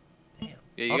aid? Damn.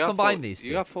 Yeah, I'll combine these two.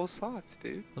 You got full slots,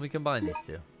 dude. Let me combine these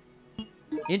two.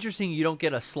 Interesting, you don't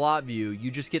get a slot view.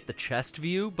 You just get the chest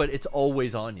view, but it's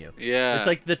always on you. Yeah. It's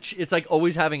like it's like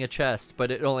always having a chest,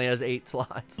 but it only has 8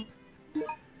 slots.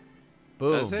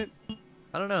 Boom. Does it?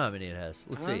 I don't know how many it has.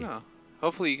 Let's see. I don't know.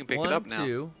 Hopefully you can pick it up now. 1,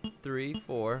 2, 3,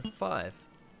 4, 5.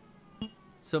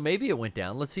 So maybe it went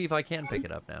down. Let's see if I can pick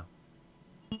it up now.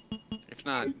 If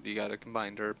not, you got a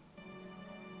combined herb.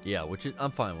 Yeah, which is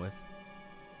I'm fine with.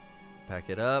 Pack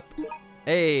it up.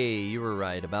 Hey, you were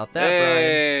right about that,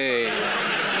 Brian.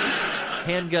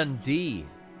 Handgun D.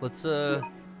 Let's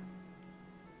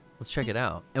check it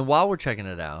out. And while we're checking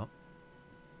it out,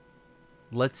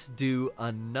 let's do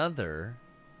another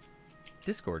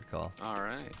Discord call. All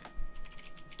right.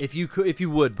 If you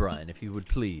would, Brian, if you would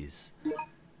please.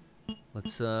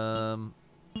 Let's Handgun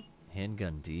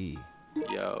D.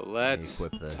 Yo, let's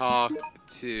talk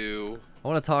to. I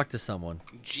want to talk to someone.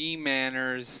 G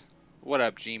Manners. What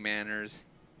up, G Manners?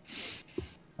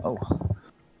 Oh,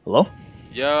 hello.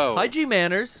 Yo. Hi, G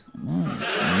Manners.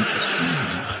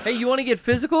 Hey, you want to get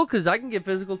physical? Cause I can get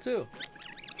physical too.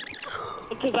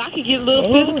 Because I can get a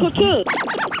little physical too.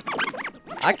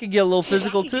 I could get a little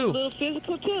physical too. A little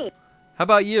physical too. How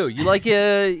about you? You like you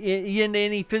into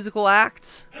any physical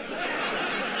acts?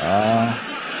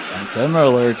 I came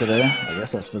earlier today. I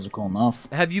guess that's physical enough.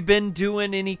 Have you been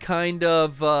doing any kind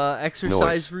of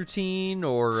exercise routine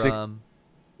or?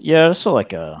 Yeah, just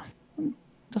like a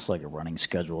running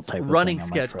schedule type. Running of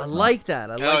thing schedule. I like that.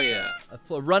 I like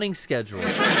a running schedule.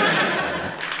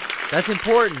 That's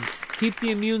important. Keep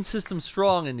the immune system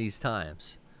strong in these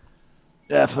times.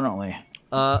 Definitely.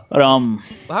 But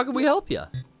how can we help you?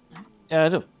 Yeah, I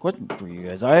have a question for you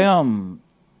guys.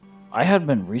 I had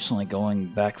been recently going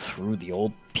back through the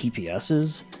old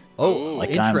PPSs. Oh, like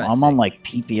interesting. I'm on like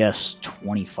PPS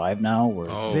 25 now. Where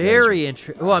very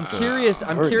interesting. Well, I'm curious.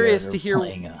 I'm curious to hear.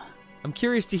 I'm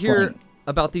curious to hear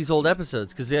about these old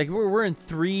episodes because like we're in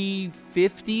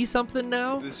 350 something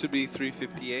now. This would be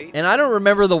 358. And I don't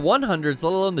remember the 100s,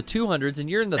 let alone the 200s. And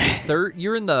you're in the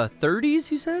you're in the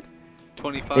 30s. You said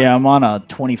 25. Yeah, I'm on a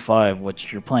 25,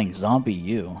 which you're playing Zombie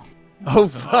U.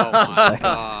 Oh, my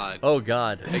God. Oh,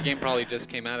 God. That game probably just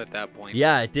came out at that point.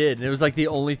 Yeah, it did. And it was like the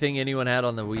only thing anyone had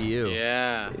on the Wii U.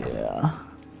 Yeah. Yeah.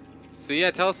 So, yeah,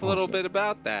 tell us a little bit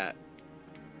about that.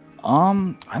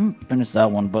 I'm finished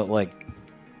that one, but like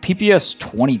PPS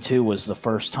 22 was the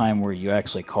first time where you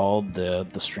actually called the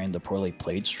stream the poorly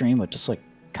played stream. It just like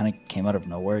kind of came out of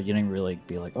nowhere. You didn't really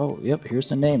be like, oh, yep, here's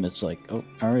the name. It's like, oh,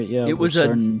 all right, yeah. It was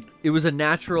a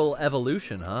natural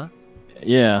evolution, huh?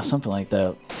 Yeah, something like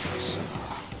that.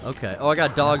 Okay. Oh, I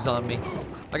got dogs on me.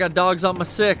 I got dogs on my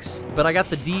 6, but I got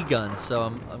the D gun, so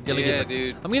I'm gonna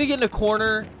I'm gonna get in a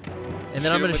corner, and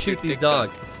then I'm gonna shoot these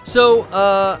dogs. So,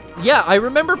 yeah, I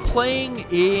remember playing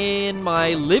in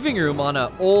my living room on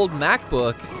an old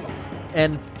MacBook,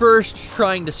 and first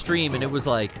trying to stream, and it was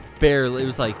like barely. It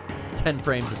was like 10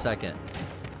 frames a second.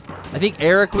 I think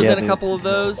Eric was in a couple of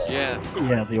those. Yeah.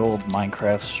 Yeah, the old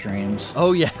Minecraft streams.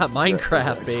 Oh yeah,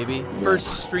 Minecraft, baby. Yeah.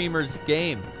 First streamer's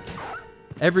game.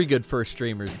 Every good first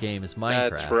streamer's game is Minecraft.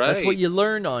 That's right. That's what you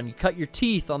learn on. You cut your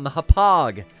teeth on the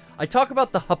Hapog. I talk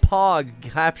about the Hapog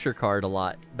capture card a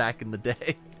lot back in the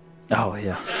day. Oh,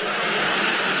 yeah.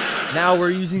 Now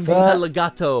we're using the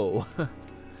Elgato.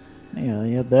 Yeah,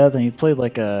 you had that. Then you played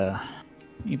like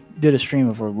you did a stream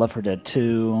of Left 4 Dead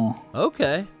 2.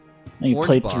 Okay. Then you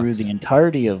played through the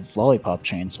entirety of Lollipop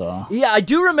Chainsaw. Yeah, I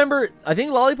do remember. I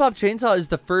think Lollipop Chainsaw is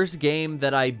the first game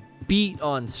that I beat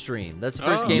on stream. That's the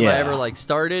first game I ever like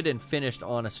started and finished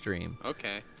on a stream.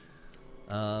 Okay.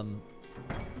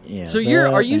 Yeah. So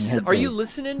are you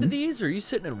listening to these, or are you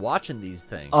sitting and watching these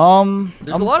things?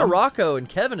 There's a lot of Rocco and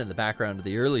Kevin in the background of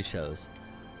the early shows.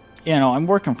 Yeah, no, I'm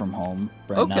working from home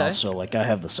right now, so like I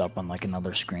have this up on like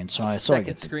another screen, so I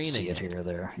get to see it here or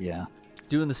there. Yeah.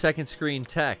 Doing the second screen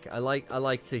tech. I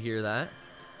like to hear that.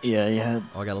 Yeah, yeah.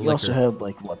 Oh, I got a liquor. You also had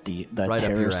like that right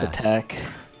terrorist attack.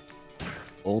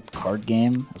 Old card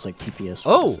game. It was like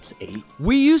TPS 8.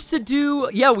 We used to do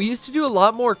a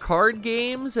lot more card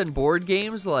games and board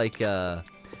games. Like I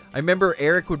remember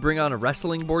Eric would bring on a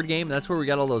wrestling board game. That's where we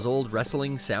got all those old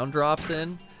wrestling sound drops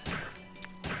in.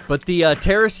 But the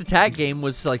terrorist attack game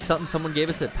was like something someone gave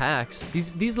us at PAX.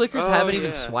 These liquors haven't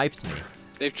even swiped me.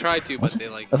 They've tried to, but they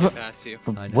like pass you.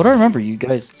 What I remember you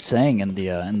guys saying in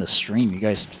the stream, you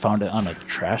guys found it on a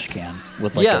trash can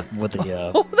with like with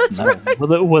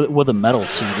a metal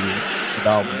CD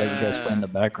album that you guys play in the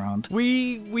background.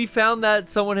 We found that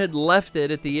someone had left it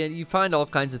at the end. You find all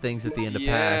kinds of things at the end of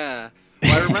PAX.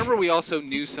 Well, I remember we also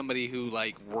knew somebody who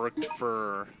like worked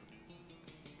for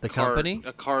the company,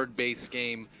 a card-based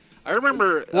game. I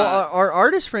remember. Well, our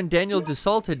artist friend Daniel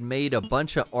Dussault had made a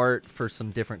bunch of art for some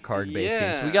different card-based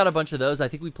games. So we got a bunch of those. I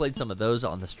think we played some of those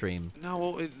on the stream.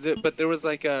 No, but there was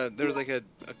like a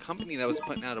company that was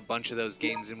putting out a bunch of those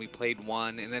games, and we played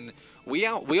one, and then we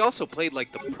also played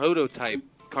like the prototype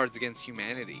Cards Against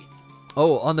Humanity.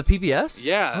 Oh, on the PPS?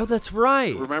 Yeah. Oh, that's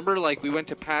right. Remember, like we went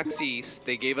to PAX East.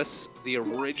 They gave us the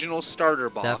original starter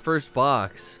box. That first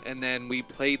box. And then we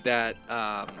played that.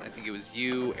 I think it was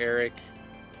you, Eric,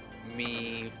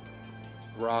 me,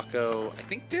 Rocco. I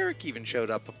think Derek even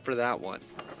showed up for that one.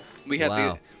 We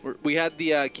had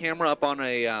the camera up on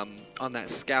on that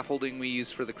scaffolding we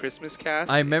used for the Christmas cast.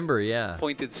 I remember, yeah.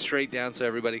 Pointed straight down so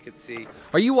everybody could see.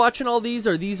 Are you watching all these?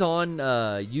 Are these on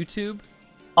YouTube?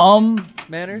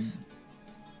 Manners?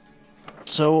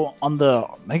 So on the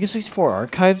Mega 64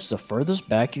 archives, the furthest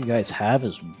back you guys have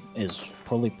is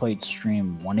Poorly Played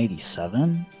Stream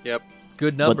 187. Yep.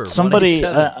 Good number. But somebody,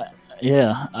 I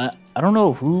don't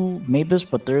know who made this,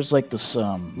 but there's like this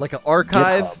like an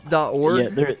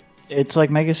archive.org. Yeah, it's like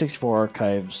Mega 64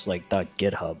 archives like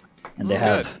 .github, and they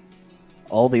have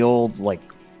all the old like.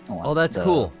 Oh, that's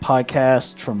cool.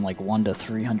 Podcast from like 1 to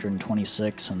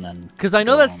 326, and then. Because I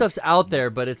know that stuff's out there,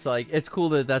 but it's like it's cool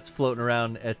that that's floating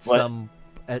around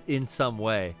in some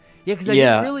way. Yeah, because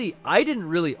I didn't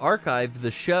really archive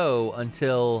the show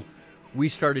until we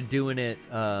started doing it.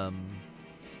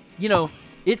 You know,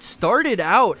 it started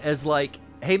out as like,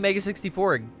 hey, Mega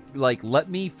 64, like let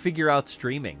me figure out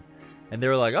streaming, and they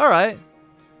were like, all right,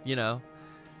 you know,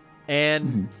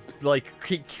 and. Like,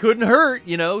 it couldn't hurt,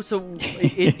 you know, so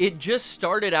it just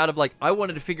started out of, like, I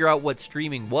wanted to figure out what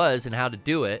streaming was and how to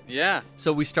do it. Yeah.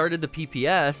 So we started the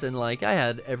PPS, and, like, I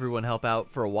had everyone help out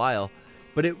for a while,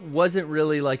 but it wasn't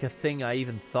really, like, a thing I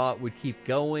even thought would keep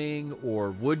going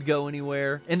or would go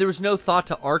anywhere, and there was no thought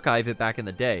to archive it back in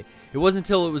the day. It wasn't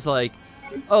until it was like,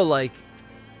 oh, like,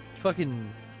 fucking,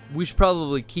 we should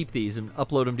probably keep these and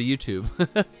upload them to YouTube.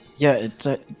 Yeah, it's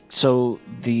so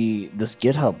this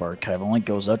GitHub archive only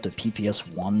goes up to PPS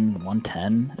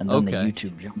 110, and then the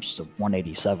YouTube jumps to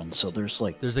 187. So there's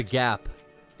a gap.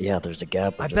 Yeah, there's a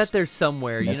gap. I bet there's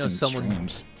somewhere, you know,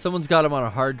 someone's got them on a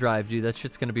hard drive, dude. That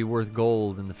shit's gonna be worth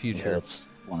gold in the future.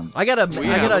 Yeah, I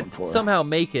gotta somehow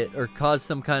make it or cause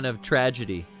some kind of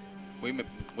tragedy. We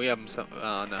have them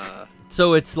on.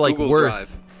 So it's like Google worth.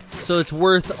 Drive. So it's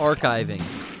worth archiving.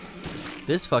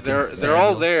 This fucking. They're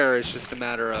all there. It's just a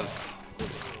matter of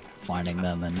finding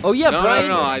them and. Oh yeah, no, Brian.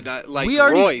 No. Like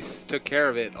Royce took care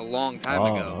of it a long time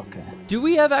ago. Okay. Do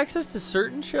we have access to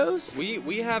certain shows?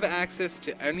 We have access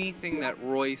to anything that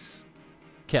Royce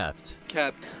kept,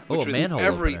 which was manhole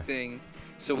everything. Opener.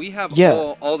 So we have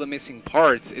Yeah. all the missing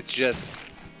parts. It's just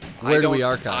Where do we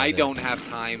archive I it? don't have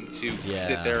time to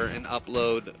sit there and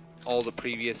upload all the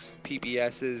previous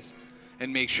PPSs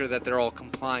and make sure that they're all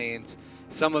compliant.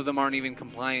 Some of them aren't even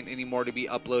compliant anymore to be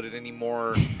uploaded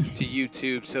anymore to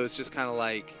YouTube. So it's just kind of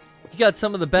like you got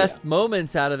some of the best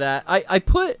moments out of that. I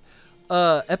put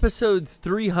episode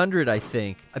 300. I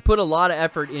think I put a lot of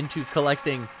effort into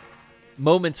collecting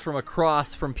moments from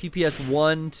across from PPS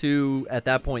 1 to at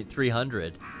that point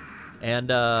 300,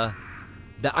 and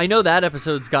I know that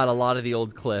episode's got a lot of the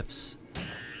old clips.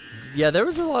 Yeah, there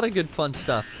was a lot of good fun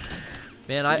stuff.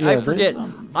 Man, I forget.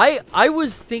 I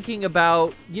was thinking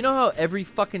about, you know how every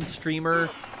fucking streamer,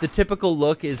 the typical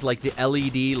look is like the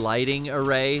LED lighting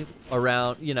array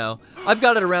around, you know. I've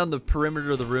got it around the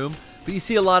perimeter of the room, but you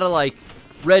see a lot of like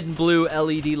red and blue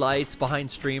LED lights behind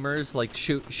streamers, like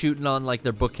shooting on like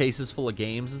their bookcases full of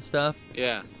games and stuff.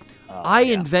 Yeah. I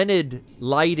invented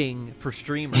lighting for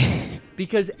streamers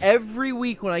because every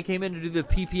week when I came in to do the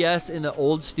PPS in the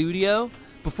old studio,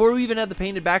 before we even had the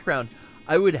painted background,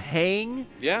 I would hang.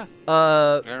 Yeah.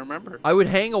 I remember. I would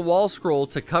hang a wall scroll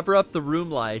to cover up the room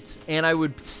lights, and I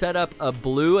would set up a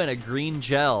blue and a green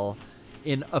gel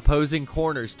in opposing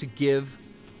corners to give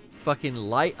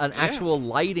fucking actual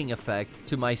lighting effect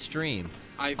to my stream.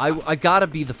 I gotta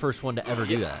be the first one to ever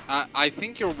do that. I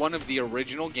think you're one of the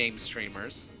original game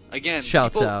streamers. Again,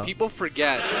 Shouts out. People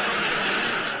forget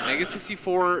Mega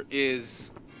 64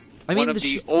 is one of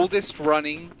the oldest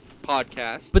running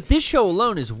podcasts. But this show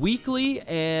alone is weekly,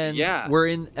 and we're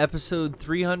in episode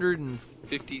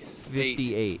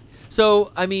 358.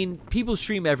 So, I mean, people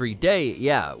stream every day.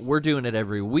 Yeah, we're doing it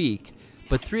every week.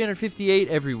 But 358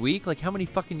 every week? Like, how many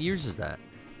fucking years is that?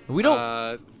 We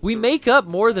don't. We make up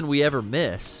more than we ever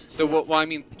miss. So, well, I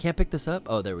mean, I can't pick this up?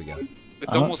 Oh, there we go.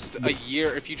 It's almost a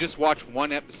year. If you just watch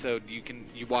one episode,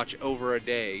 you watch over a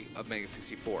day of Mega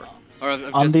 64. Or of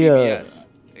just PBS.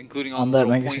 Including all on the that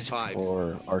little Mega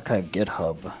 64 archive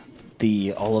GitHub,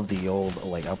 all of the old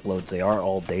like uploads, they are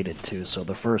all dated too. So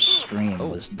the first stream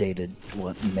was dated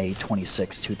May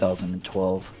 26,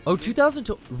 2012. Oh,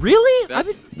 2012. Really?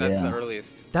 That's the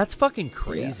earliest. That's fucking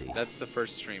crazy. Yeah. That's the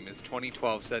first stream is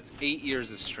 2012. So that's 8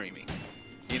 years of streaming.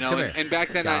 You know, and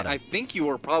back then I think you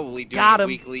were probably doing it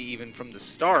weekly even from the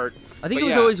start. I think it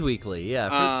was always weekly,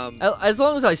 yeah. As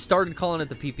long as I started calling it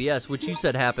the PPS, which you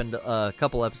said happened a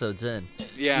couple episodes in.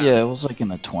 Yeah. Yeah, it was like in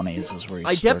the 20s is where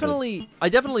you started. I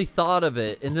definitely thought of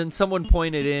it, and then someone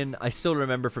pointed in, I still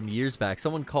remember from years back,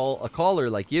 a caller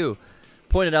like you,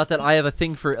 pointed out that I have a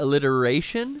thing for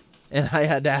alliteration, and I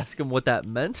had to ask him what that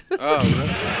meant. Oh,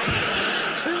 really?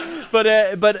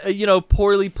 But you know,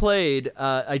 poorly played.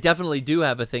 I definitely do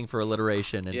have a thing for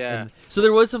alliteration. And so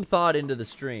there was some thought into the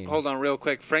stream. Hold on, real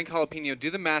quick, Frank Jalapeno,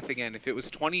 do the math again. If it was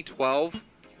 2012,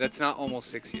 that's not almost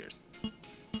 6 years.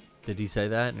 Did he say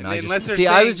that? And I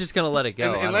was just gonna let it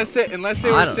go. Unless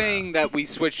they were saying that we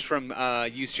switched from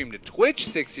Ustream to Twitch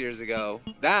 6 years ago,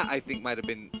 that I think might have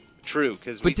been true.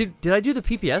 But did I do the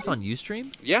PPS on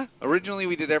Ustream? Yeah, originally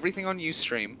we did everything on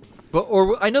Ustream.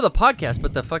 Or I know the podcast,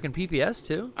 but the fucking PPS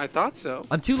too? I thought so.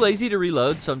 I'm too lazy to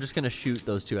reload, so I'm just going to shoot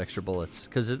those 2 extra bullets,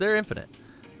 because they're infinite.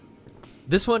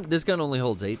 This gun only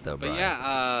holds 8, though, Brian.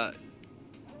 But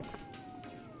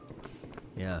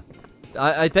yeah,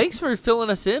 I thanks for filling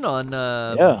us in on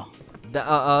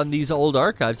on these old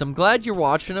archives. I'm glad you're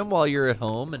watching them while you're at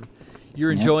home, and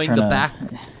you're enjoying the back.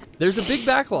 There's a big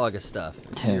backlog of stuff.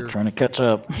 Yeah, trying to catch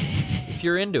up. If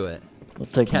you're into it. It'll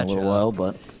take me a little while,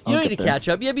 but you don't need to catch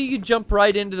up. Yeah, but you can jump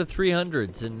right into the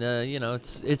 300s, and you know,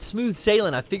 it's smooth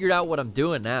sailing. I figured out what I'm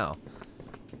doing now.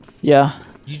 Yeah.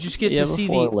 You just get to see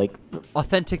the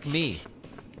authentic me.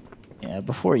 Yeah,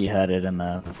 before you had it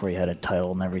before you had a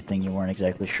title and everything, you weren't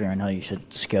exactly sure on how you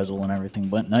should schedule and everything,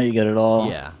 but now you get it all.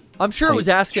 Yeah. I'm sure it was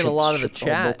asking a lot of the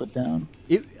chat.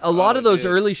 A lot of those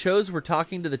early shows were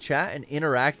talking to the chat and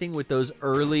interacting with those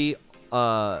early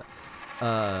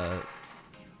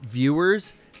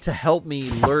viewers to help me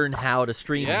learn how to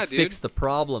stream and fix the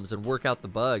problems and work out the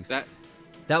bugs.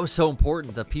 That was so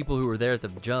important, the people who were there at the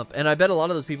jump. And I bet a lot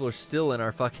of those people are still in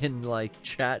our fucking like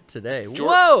chat today.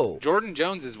 Whoa! Jordan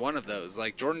Jones is one of those.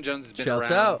 Like, Jordan Jones has been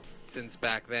around since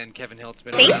back then. Kevin Hilt's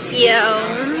been around. Thank you.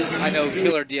 I know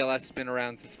Killer DLS has been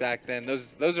around since back then.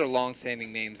 Those are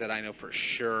long-standing names that I know for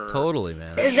sure. Totally,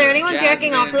 man. Is there anyone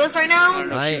jacking off to this right now? I don't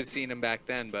know if she was seeing him back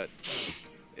then, but...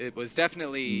 It was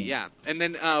definitely yeah. And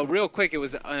then real quick, it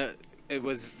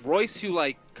was Royce who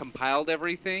like compiled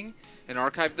everything and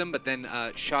archived them, but then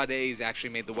Sade's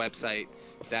actually made the website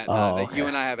that that you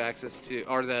and I have access to,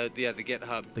 or the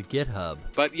GitHub. The GitHub.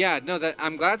 But yeah, no, that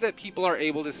I'm glad that people are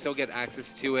able to still get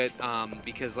access to it,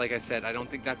 because like I said, I don't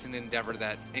think that's an endeavor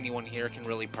that anyone here can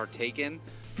really partake in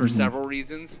for several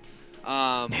reasons.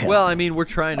 Well, I mean, we're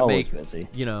trying to make,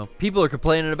 you know, people are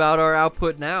complaining about our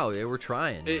output now. Yeah, we're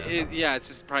trying. Yeah, it's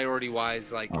just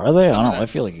priority-wise. Like, are they? I don't know. I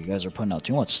feel like you guys are putting out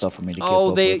too much stuff for me to keep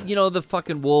up with. You know, the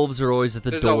fucking wolves are always at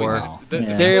the There's door.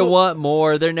 always They want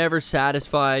more. They're never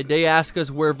satisfied. They ask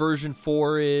us where version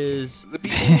 4 is. The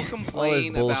people who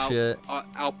complain bullshit. about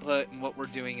output and what we're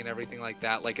doing and everything like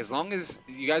that, like, as long as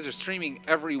you guys are streaming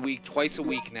every week, twice a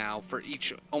week now, for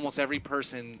almost every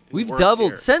person who We've works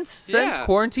doubled here. since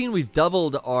quarantine. We've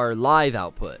doubled our live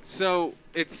output. So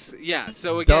it's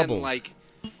so again, Doubled. like,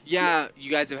 yeah, you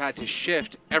guys have had to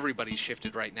shift. Everybody's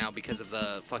shifted right now because of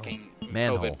the fucking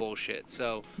manhole. COVID bullshit.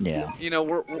 So yeah, you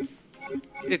know,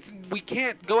 we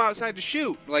can't go outside to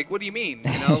shoot. Like, what do you mean?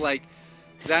 You know, like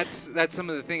that's some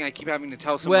of the thing I keep having to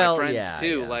tell some of my friends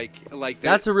too. Yeah. Like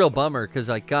That's a real bummer because,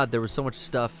 like, God, there was so much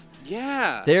stuff.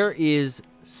 Yeah. There is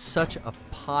such a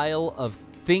pile of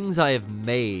things I have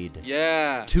made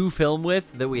to film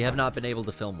with that we have not been able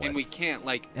to film with. And we can't,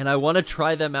 like... And I want to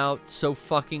try them out so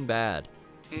fucking bad.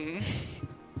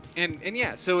 And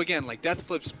yeah, so again, like, Death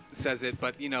Flips says it,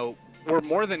 but, you know, we're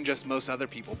more than just most other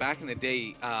people. Back in the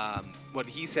day, what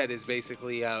he said is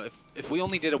basically, if we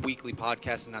only did a weekly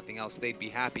podcast and nothing else, they'd be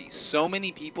happy. So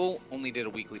many people only did a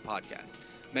weekly podcast.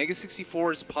 Mega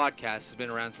 64's podcast has been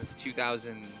around since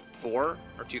 2004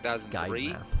 or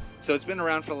 2003. So it's been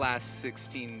around for the last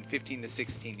 15 to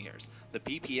 16 years. The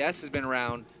PPS has been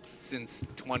around since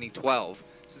 2012. So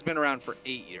it's been around for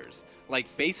 8 years. Like,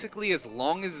 basically, as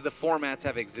long as the formats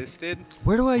have existed.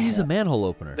 Where do I use a manhole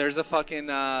opener? There's a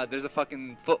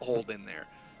fucking foothold in there.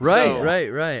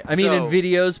 Right. I mean, in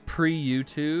videos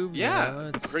pre-YouTube.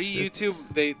 Yeah, pre-YouTube,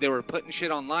 they were putting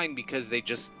shit online because they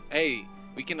just, hey,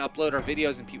 we can upload our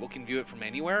videos and people can view it from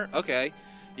anywhere. Okay,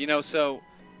 you know, so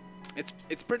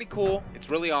it's pretty cool. It's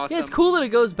really awesome. Yeah, it's cool that it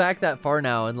goes back that far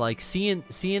now, and like seeing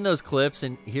those clips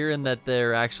and hearing that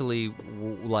they're actually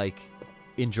like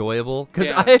enjoyable.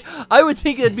 Because I would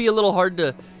think it'd be a little hard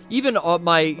to, even on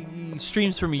my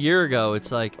streams from a year ago,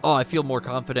 it's like, oh, I feel more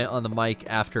confident on the mic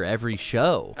after every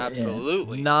show.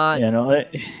 Absolutely. Not. You know,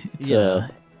 it's a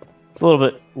little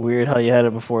bit weird how you had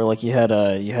it before. Like you had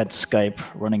Skype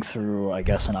running through, I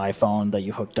guess, an iPhone that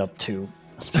you hooked up to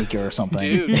a speaker or something.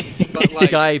 Dude, but like,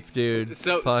 Skype, dude.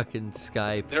 So fucking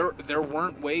Skype. There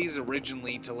weren't ways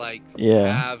originally to like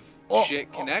have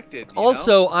shit connected.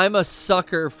 Also, I'm a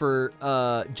sucker for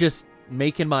just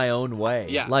making my own way.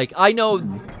 Yeah. Like, I know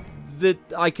that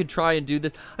I could try and do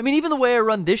this. I mean, even the way I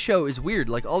run this show is weird.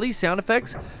 Like, all these sound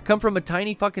effects come from a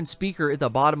tiny fucking speaker at the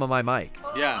bottom of my mic.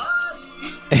 Yeah.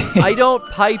 I don't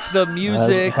pipe the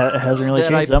music hasn't really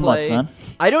that I changed that much, play. man.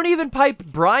 I don't even pipe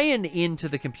Bryan into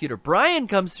the computer. Bryan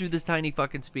comes through this tiny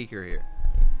fucking speaker here.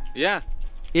 Yeah.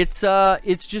 It's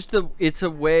just it's a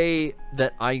way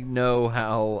that I know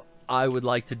how I would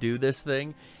like to do this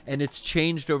thing, and it's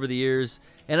changed over the years.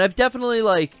 And I've definitely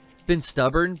like been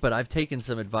stubborn, but I've taken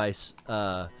some advice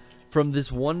from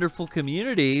this wonderful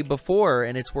community before,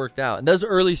 and it's worked out. And those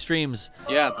early streams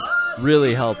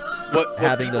really helped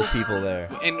having those people there.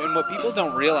 And what people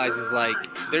don't realize is like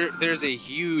there's a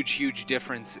huge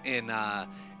difference in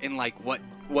like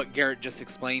what Garrett just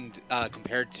explained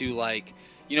compared to, like,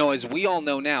 you know, as we all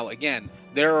know now, again,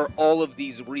 there are all of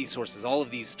these resources, all of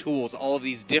these tools, all of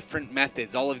these different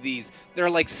methods, there are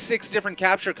like 6 different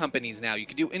capture companies now. You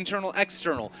could do internal,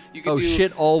 external. You could do,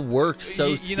 shit all works so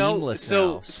you know, seamless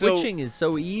now. Switching is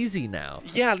so easy now.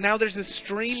 Yeah, now there's a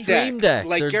Stream Deck.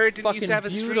 Like, Garrett didn't used to have a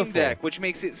beautiful Stream Deck, which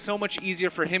makes it so much easier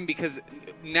for him, because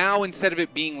now instead of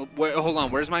it being, hold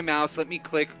on, where's my mouse? Let me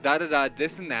click,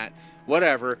 this and that,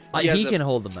 whatever. He can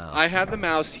hold the mouse. I have the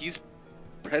mouse. He's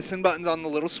pressing buttons on the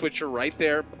little switcher right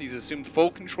there. He's assumed full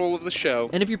control of the show.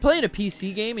 And if you're playing a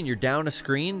PC game and you're down a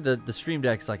screen, the Stream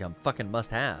Deck's like a fucking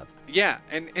must-have. Yeah,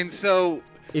 and so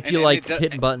if you like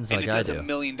hitting buttons like I do, it does a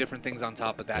million different things on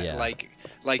top of that. Yeah.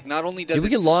 Like not only does we it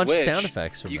can launch switch, sound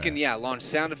effects from you there. can launch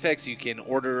sound effects. You can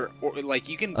order, like,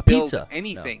 you can a build pizza.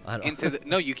 anything No, into the.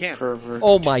 No, you can't.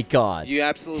 Oh my god! You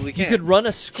absolutely can. You could run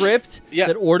a script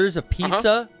that orders a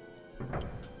pizza.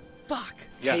 Fuck.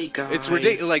 Yeah, hey guys. It's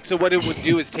ridiculous. Like, so what it would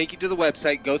do is take you to the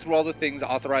website, go through all the things,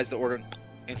 authorize the order,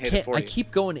 and hit it for you. I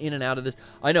keep going in and out of this.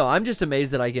 I know. I'm just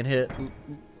amazed that I can hit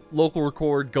local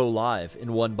record, go live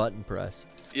in one button press.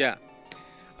 Yeah,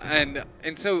 and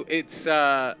so it's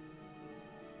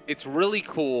it's really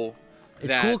cool.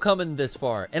 It's cool coming this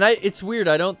far, and it's weird.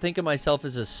 I don't think of myself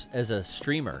as a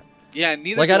streamer. Yeah,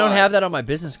 neither. Like I don't have that on my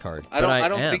business card. I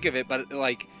don't think of it, but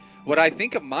like what I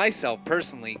think of myself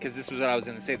personally, because this was what I was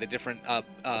going to say, the different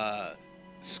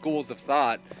schools of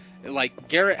thought. Like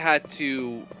Garrett had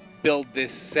to build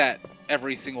this set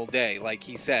every single day, like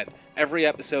he said. Every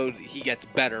episode he gets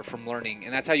better from learning,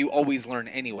 and that's how you always learn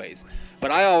anyways.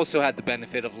 But I also had the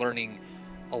benefit of learning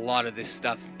a lot of this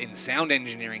stuff in sound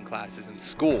engineering classes in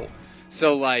school.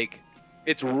 So like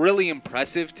it's really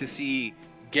impressive to see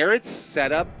Garrett's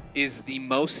setup is the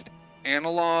most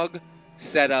analog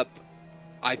setup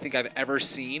I think I've ever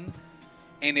seen,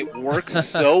 and it works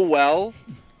so well.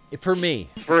 For me.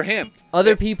 For him.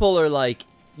 Other people are like,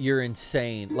 you're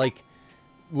insane. Like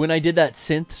when I did that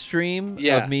synth stream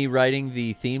of me writing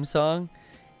the theme song,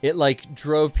 it like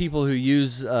drove people who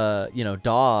use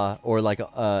DAW or like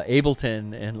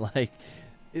Ableton and like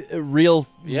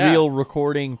real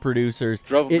recording producers.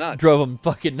 Drove them nuts. Drove them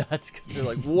fucking nuts because they're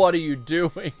like, "What are you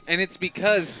doing?" And it's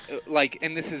because like,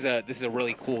 and this is a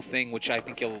really cool thing, which I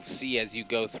think you'll see as you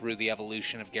go through the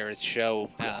evolution of Garrett's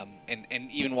show, and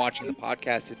even watching the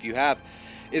podcast if you have,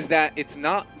 is that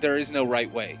there is no right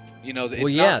way. You know. Well,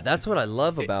 yeah, that's what I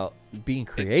love about being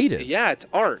creative. It's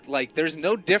art. Like, there's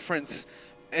no difference.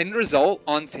 End result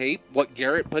on tape, what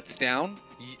Garrett puts down.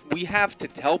 We have to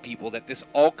tell people that this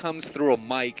all comes through a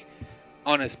mic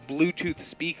on a Bluetooth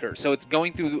speaker. So it's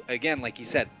going through, again, like you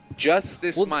said, just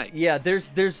this mic. Yeah,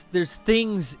 there's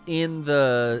things in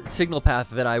the signal path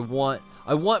that I want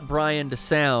Bryan to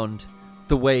sound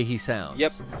the way he sounds.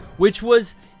 Yep. Which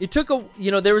was, it took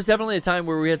there was definitely a time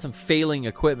where we had some failing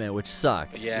equipment, which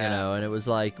sucked. Yeah. And it was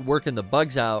like working the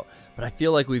bugs out. But I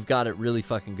feel like we've got it really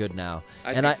fucking good now.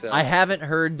 I haven't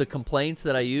heard the complaints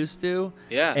that I used to.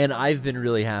 Yeah. And I've been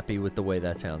really happy with the way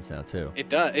that sounds now too. It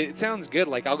does. It sounds good.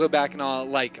 Like I'll go back and I'll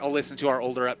listen to our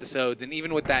older episodes, and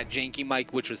even with that janky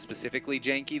mic, which was specifically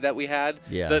janky that we had.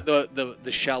 Yeah.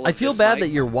 The shell. Of I feel this bad mic. that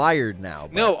you're wired now.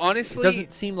 No, honestly, it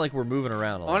doesn't seem like we're moving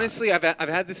around a lot. Honestly, I've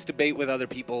had this debate with other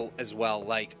people as well.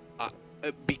 Like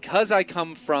because I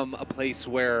come from a place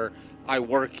where I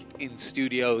work in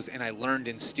studios and I learned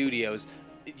in studios.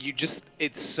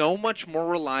 It's so much more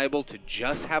reliable to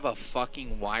just have a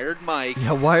fucking wired mic.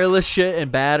 Yeah, wireless shit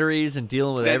and batteries and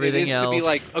dealing with everything else. To be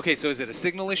like, okay, so is it a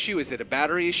signal issue? Is it a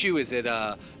battery issue? Is it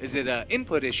a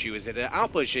input issue? Is it an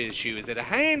output issue? Is it a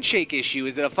handshake issue?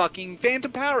 Is it a fucking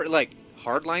phantom power? Like,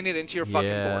 hardline it into your fucking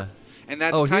board. And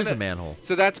that's here's a manhole.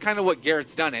 So that's kind of what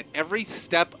Garrett's done. At every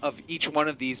step of each one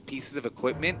of these pieces of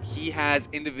equipment, he has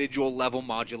individual level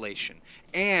modulation.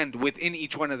 And within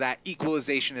each one of that,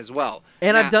 equalization as well.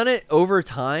 And I've done it over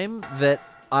time that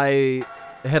I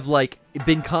have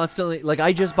been constantly,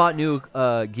 I just bought new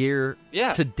gear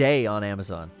today on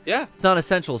Amazon. Yeah. It's not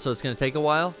essential, so it's going to take a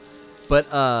while. But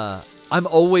I'm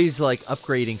always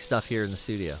upgrading stuff here in the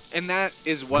studio. And that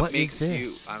is what makes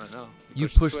you, I don't know. You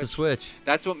push the switch.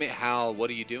 That's what Hal, what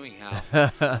are you doing,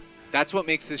 Hal? That's what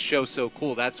makes this show so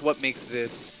cool. That's what makes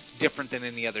this different than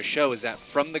any other show, is that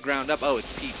from the ground up,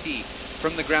 it's PT.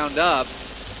 From the ground up,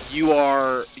 you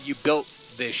built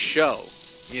this show,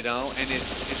 and it's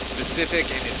specific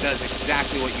and it does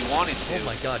exactly what you want it to. Oh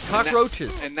my god,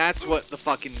 cockroaches. And that's what the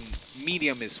fucking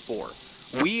medium is for.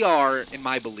 We are, in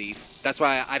my belief, that's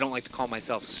why I don't like to call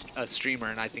myself a streamer,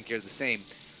 and I think you're the same.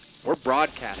 We're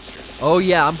broadcasters. Oh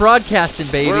yeah, I'm broadcasting,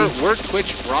 baby. We're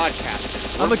Twitch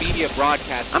broadcasters. We're media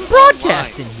broadcasters. I'm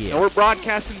broadcasting here. And we're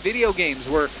broadcasting video games.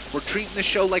 We're treating the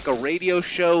show like a radio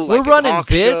show. We're like running a talk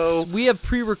bits. Show, we have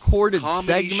pre-recorded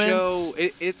comedy segments. Show.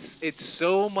 It's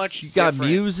so much. You got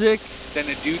music. Than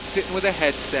a dude sitting with a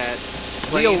headset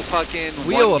playing fucking.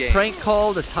 We owe a prank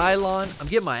call to Tylon. I'm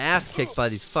getting my ass kicked by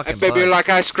these fucking. Hey, baby, like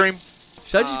ice cream.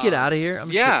 Should I just get out of here?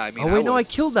 Yeah, I mean. Oh wait, no, I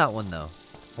killed that one though.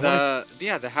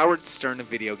 The Howard Stern of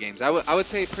video games. I would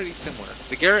say pretty similar.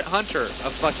 The Garrett Hunter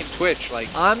of fucking Twitch. Like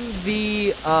I'm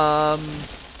the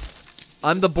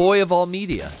boy of all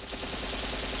media.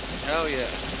 Hell yeah.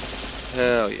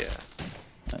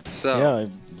 So yeah, I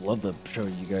love the show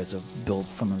you guys have built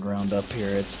from the ground up here.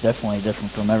 It's definitely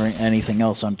different from anything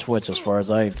else on Twitch, as far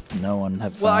as I know and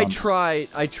have found. Well,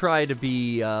 I try to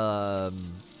be a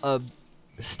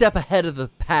step ahead of the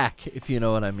pack, if you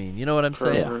know what I mean. You know what I'm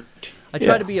saying? I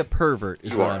try to be a pervert,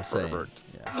 is what I'm saying.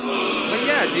 Yeah. But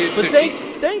yeah, dude. But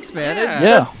thanks, man.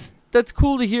 Yeah. That's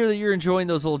cool to hear that you're enjoying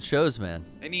those old shows, man.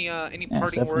 Any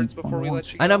parting words before we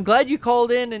let you go? And I'm glad you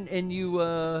called in and you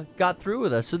got through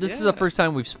with us. So this is the first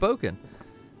time we've spoken.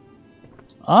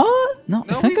 No,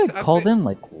 I think I called in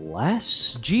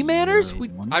last G Manners.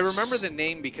 I remember the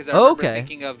name because I remember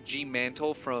thinking of G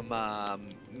Mantle from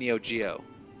Neo Geo.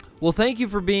 Well, thank you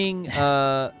for being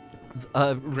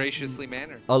Graciously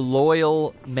mannered. A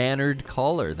loyal, mannered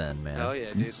caller, then, man. Oh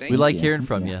yeah, dude. Thank we you. like hearing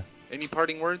from you. Any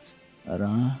parting words? I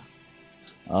don't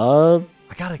know.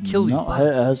 I gotta kill these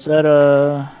bugs.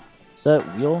 Is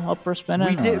that wheel up for spinning?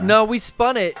 We did. No, we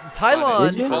spun it.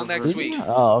 Tylon. Call next week.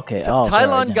 Oh, okay. Oh,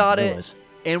 Tylon got it,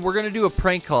 and we're gonna do a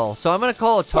prank call. So I'm gonna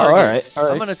call a target. all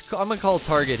right. I'm gonna call a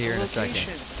target here in a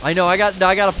second. I know. I got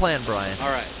a plan, Brian. All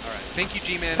right. Thank you,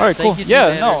 G-Man. All right, cool. Thank you,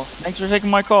 Yeah, G-Manners. no. Thanks for taking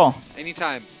my call.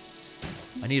 Anytime.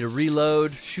 I need a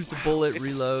reload. Shoot the bullet.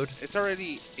 Reload. It's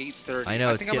already 8:30. I know.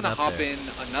 I It's think I'm gonna getting up hop there. in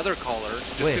another caller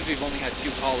just Wait. because we've only had 2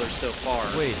 callers so far.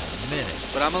 Wait a minute.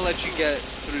 But I'm gonna let you get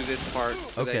through this part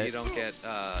so that Okay. you don't get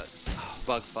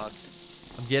bug fucked.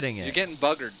 I'm getting it. You're getting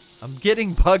buggered. I'm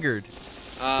getting buggered.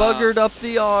 Buggered up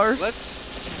the arse. Let's see.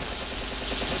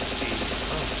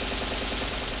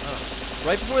 Oh.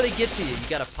 Right before they get to you, you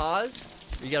gotta pause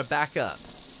or you gotta back up.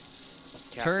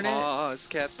 Turn pause, it.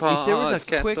 Cat pause, If there was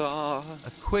cat a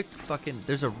pause. quick fucking.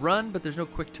 There's a run, but there's no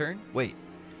quick turn. Wait.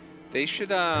 They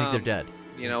should. I think they're dead.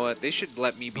 You know what? They should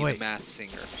let me be Wait. the masked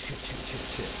singer. Shit.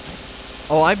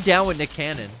 Oh, I'm down with Nick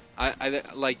Cannon. I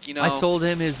like, you know. I sold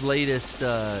him his latest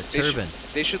turban.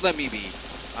 They should let me be.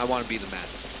 I want to be the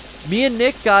masked. Me and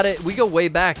Nick got it. We go way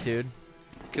back, dude.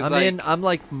 Like, I'm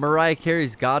like Mariah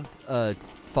Carey's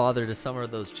godfather to some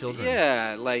of those children.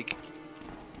 Yeah, like.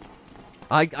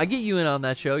 I get you in on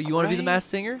that show. You want to be the masked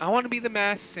singer? I want to be the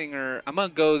masked singer. I'm gonna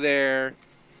go there.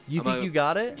 You think you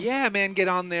got it? Yeah, man, get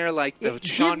on there like the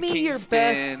Sean Give me Kingston. your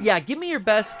best. Yeah, give me your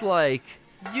best, like.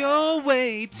 You're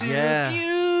way too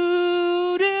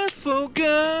beautiful,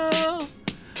 girl.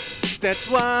 That's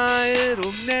why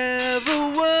it'll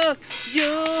never work.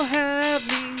 You'll have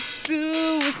me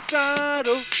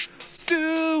suicidal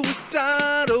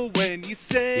when you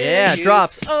say yeah, it's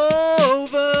drops.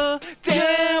 over.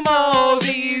 Damn all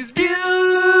these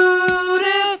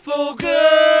beautiful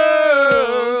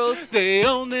girls. They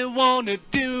only wanna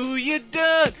do you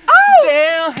dirt. Oh!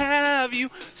 They'll have you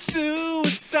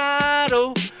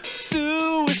suicidal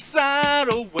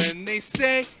when they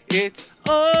say it's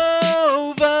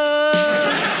over.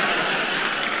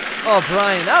 Oh,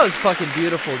 Brian, that was fucking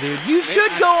beautiful, dude. You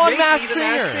should go on Masked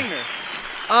Singer.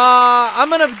 I'm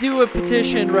gonna do a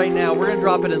petition right now. We're gonna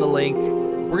drop it in the link.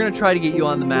 We're gonna try to get you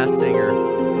on the Masked Singer.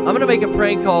 I'm gonna make a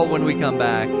prank call when we come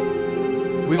back.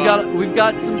 We've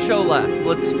got some show left.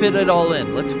 Let's fit it all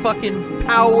in. Let's fucking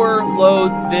power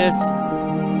load this.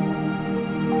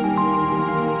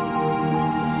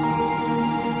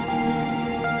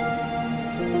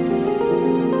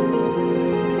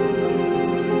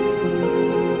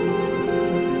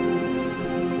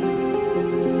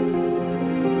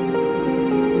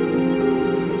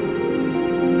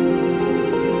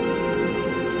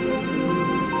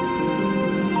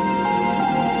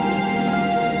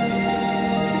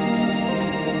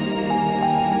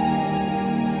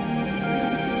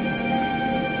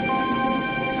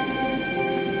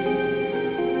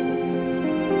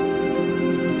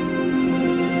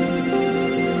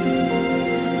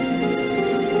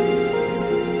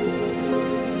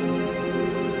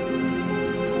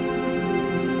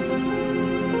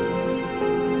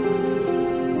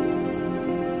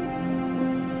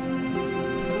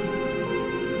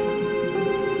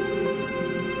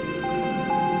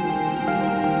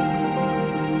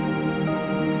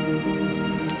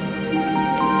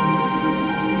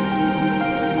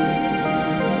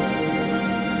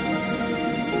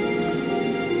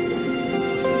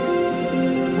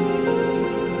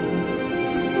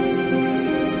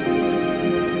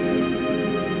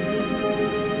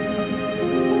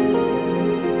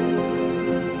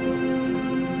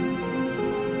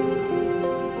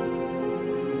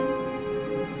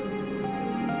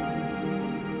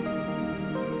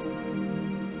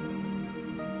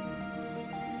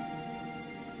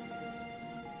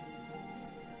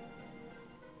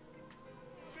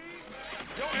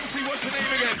 What's the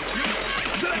name again?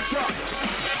 Selector.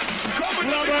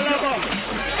 Lava.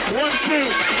 1,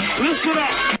 2. Listen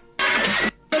up.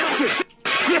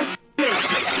 Yes.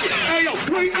 Hey yo,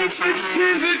 we introduce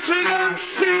it to them.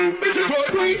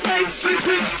 We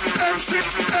introduce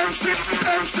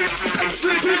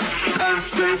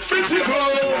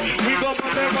we got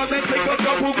my them and then take a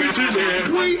couple bitches here.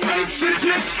 We ain't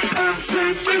bitches and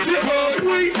say physical.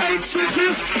 We ain't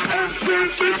bitches and say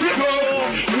physical.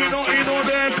 We not in on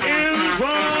them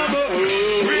informal.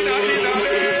 We not in on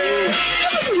them.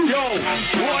 Yo,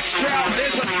 watch out,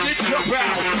 there's a snitch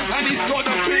about, and he's got a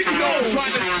big nose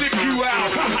trying to slip you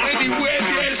out. Anywhere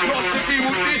there's gossipy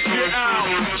will dish you out.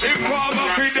 If I'm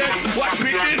up in there, watch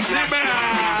me dish him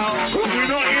out. We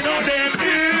not in on them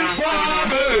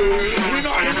informal. We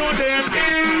not in on them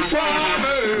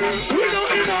informal. We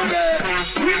not in on them.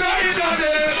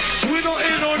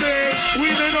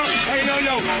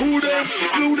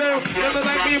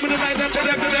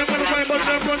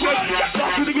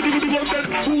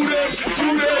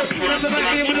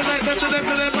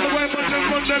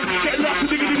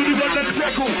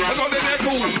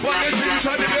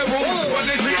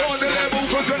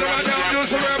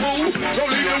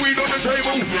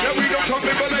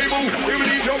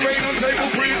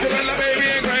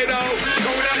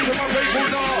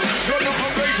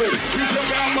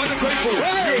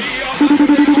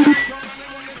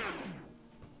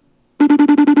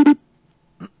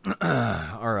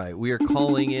 All right, we are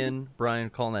calling in. Brian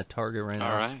calling that target right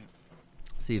now. All right.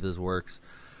 See if this works.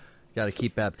 Got to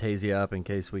keep Baptasia up in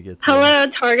case we get to Hello,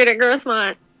 Target at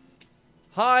Growthmont.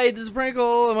 Hi, this is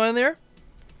Prankle. Am I on there?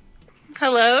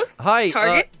 Hello? Hi.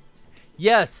 Target?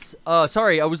 Yes.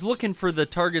 Sorry, I was looking for the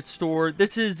Target store.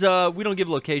 This is, we don't give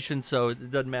location, so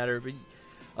it doesn't matter.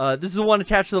 But this is the one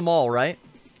attached to the mall, right?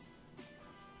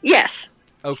 Yes.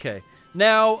 Okay.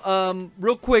 Now,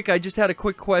 real quick, I just had a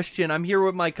quick question. I'm here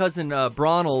with my cousin,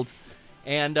 Bronald,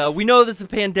 and we know there's a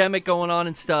pandemic going on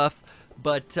and stuff,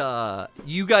 but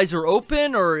you guys are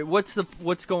open, or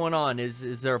what's going on?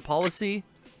 Is there a policy?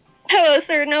 Hello,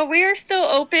 sir. No, we are still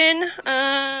open.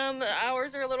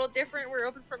 Hours are a little different. We're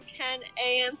open from 10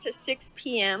 a.m. to 6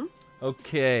 p.m.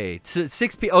 Okay.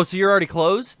 6 p.m. Oh, so you're already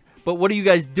closed? But what are you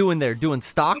guys doing there? Doing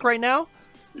stock right now?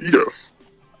 Yeah.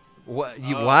 What?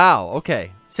 Wow.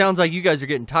 Okay. Sounds like you guys are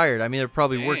getting tired. I mean, they're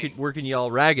probably working you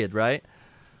all ragged, right?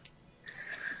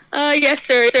 Yes,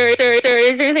 sir. Is there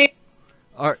anything?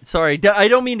 All right, sorry, I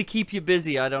don't mean to keep you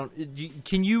busy.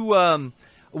 Can you?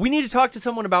 We need to talk to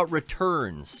someone about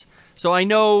returns. So I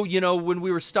know, when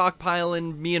we were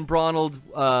stockpiling, me and Bronald,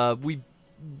 we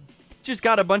just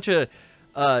got a bunch of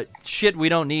shit we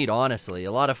don't need. Honestly,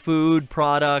 a lot of food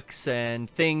products and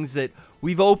things that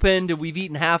we've opened and we've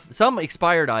eaten some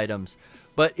expired items.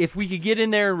 But if we could get in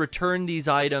there and return these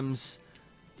items,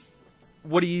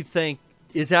 what do you think?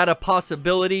 Is that a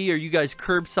possibility? Are you guys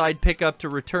curbside pickup to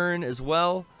return as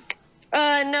well?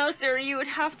 No, sir. You would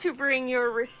have to bring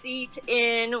your receipt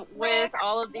in with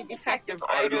all of the defective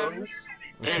items.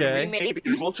 Okay. And we may be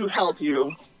able to help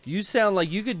you. You sound like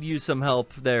you could use some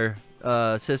help there,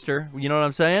 sister. You know what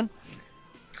I'm saying?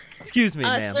 Excuse me,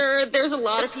 ma'am. Sir, there's a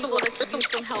lot of people that could use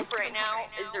some help right now.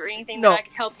 Is there anything that I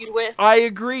could help you with? I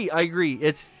agree.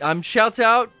 Shouts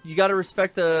out. You got to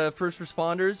respect the first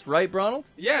responders, right, Bronald?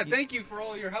 Yeah, thank you for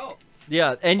all your help.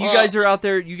 Yeah, and you guys are out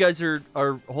there. You guys are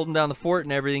holding down the fort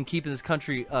and everything, keeping this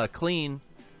country clean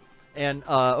and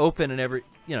open and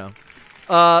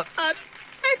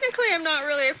Technically, I'm not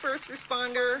really a first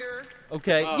responder.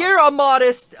 Okay, you're a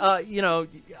modest. I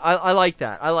like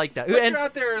that. I like that. But you're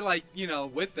out there,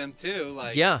 with them too.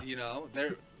 Yeah.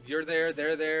 You're there.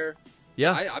 They're there.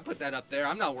 Yeah. I put that up there.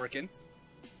 I'm not working.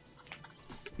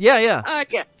 Yeah. Yeah.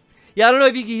 Yeah, I don't know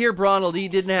if you can hear Bronald. He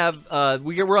didn't have.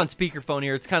 We're on speakerphone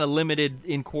here. It's kind of limited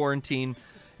in quarantine,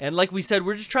 and like we said,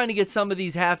 we're just trying to get some of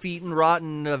these half-eaten,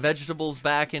 rotten vegetables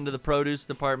back into the produce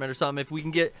department or something. If we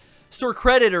can get store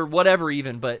credit or whatever,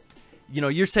 even. But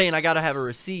you're saying I got to have a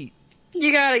receipt.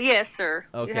 You got it, yes, sir.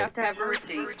 Okay. You have to have a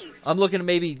receipt. I'm looking to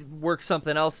maybe work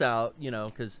something else out,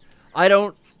 because I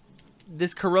don't.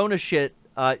 This Corona shit.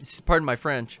 Pardon my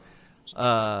French.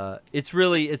 It's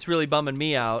really bumming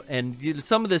me out, and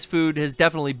some of this food has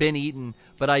definitely been eaten,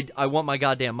 but I want my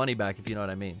goddamn money back, if you know what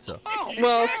I mean. So.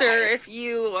 Well, sir, if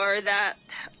you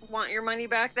want your money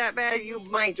back that bad, you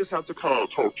might just have to talk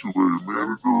to a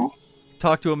manager.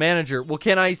 Talk to a manager. Well,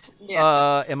 can I?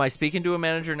 Yeah. Am I speaking to a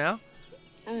manager now?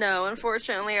 No,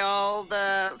 unfortunately, all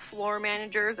the floor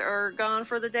managers are gone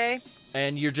for the day.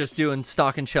 And you're just doing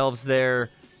stocking shelves there,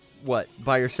 what,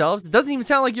 by yourselves? It doesn't even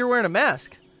sound like you're wearing a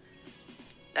mask.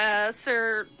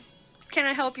 Sir, can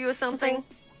I help you with something?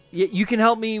 You can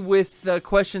help me with the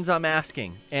questions I'm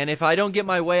asking. And if I don't get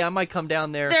my way, I might come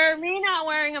down there. Sir, me not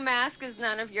wearing a mask is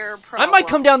none of your problem. I might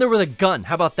come down there with a gun.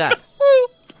 How about that?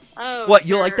 Oh, what,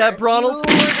 you like that, Bronald?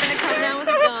 You're gonna come down with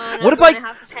a gun. What if I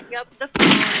have to hang up the phone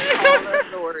and call the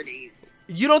authorities?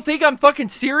 You don't think I'm fucking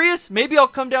serious? Maybe I'll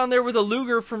come down there with a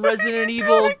Luger from Resident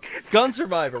Evil Gun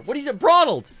Survivor. What do you say,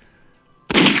 Bronald?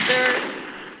 Sir,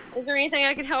 is there anything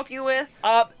I can help you with?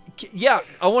 Yeah,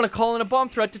 I want to call in a bomb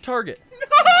threat to Target. No!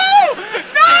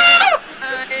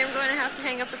 I am going to have to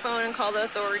hang up the phone and call the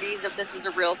authorities if this is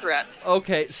a real threat.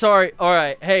 Okay, sorry. All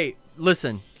right. Hey,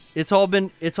 listen. It's all been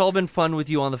fun with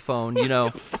you on the phone,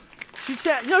 She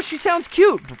sounds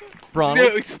cute,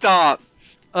 Bronald. No, stop.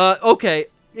 Okay.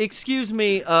 Excuse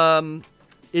me.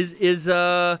 Is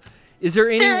Is there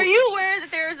any? Sir, are you aware that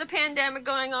there is a pandemic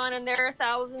going on and there are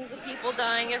thousands of people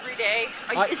dying every day?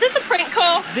 Is this a prank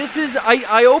call? This is.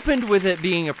 I opened with it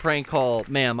being a prank call,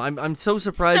 ma'am. I'm so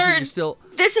surprised Sir, that you're still.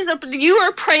 This is you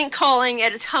are prank calling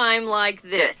at a time like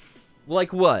this.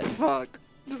 Like what? Fuck.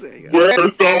 Where are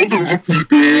thousands of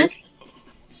people?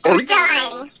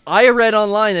 I read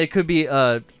online that it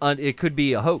could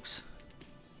be a hoax.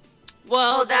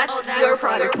 Well, that's your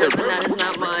product, and that is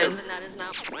not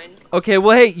mine. Okay,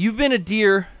 well, hey, you've been a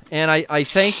dear, and I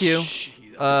thank you.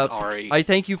 Sorry. I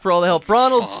thank you for all the help.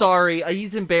 Ronald's sorry.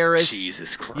 He's embarrassed.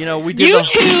 Jesus Christ. You know, we did. You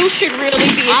two should really be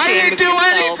ashamed. I didn't do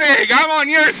anything. I'm on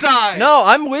your side. No,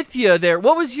 I'm with you there.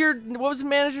 What was the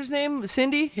manager's name?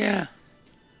 Cindy? Yeah.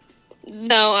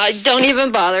 No, don't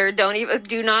even bother.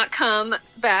 Do not come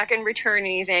back and return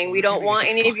anything. We don't want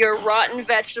any of your rotten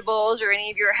vegetables or any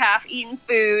of your half-eaten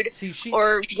food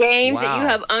or games that you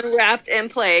have unwrapped and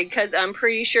played, because I'm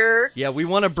pretty sure... Yeah, we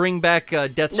want to bring back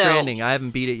Death Stranding. I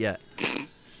haven't beat it yet.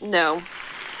 No.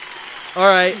 All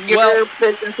right, Your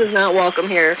business is not welcome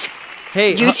here.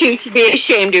 Hey, you two should be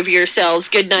ashamed of yourselves.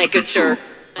 Good night, good sir.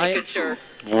 Good sir.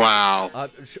 Wow.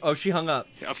 She hung up.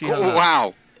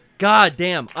 Wow. God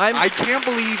damn. I can't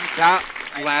believe that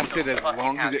lasted as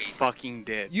long as it fucking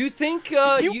did. You think you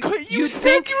said you were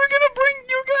gonna go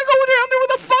down there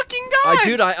with a fucking gun.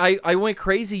 Dude, I went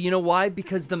crazy. You know why?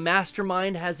 Because the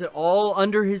mastermind has it all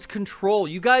under his control.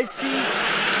 You guys see,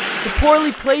 the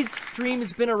Poorly Played stream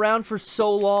has been around for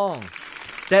so long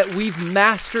that we've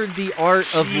mastered the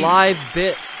art of live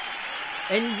bits.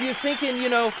 And you're thinking, you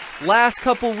know, last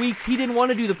couple weeks he didn't want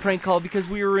to do the prank call because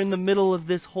we were in the middle of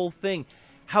this whole thing.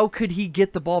 How could he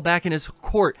get the ball back in his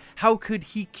court? How could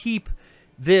he keep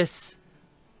this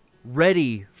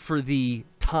ready for the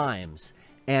times?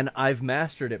 And I've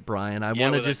mastered it, Brian. I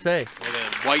want to just say. With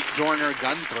a White Dorner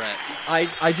gun threat.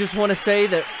 I just want to say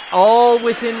that all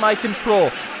within my control.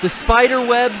 The spider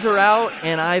webs are out,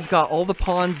 and I've got all the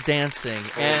pawns dancing.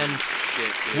 And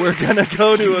we're going to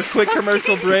go to a quick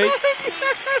commercial break.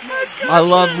 I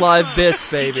love live bits,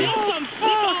 baby.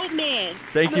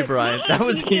 Thank you, Brian. That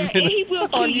was even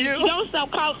on you. Don't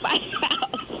stop calling my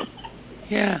house.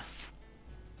 Yeah.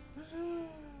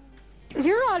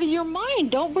 You're out of your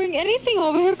mind. Don't bring anything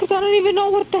over here because I don't even know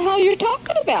what the hell you're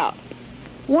talking about.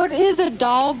 What is a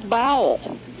dog bowel?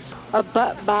 A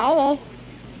butt bowel?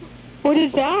 What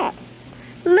is that?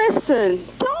 Listen,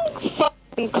 don't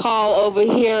fucking call over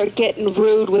here getting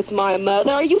rude with my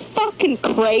mother. Are you fucking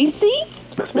crazy?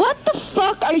 What the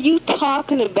fuck are you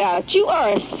talking about? You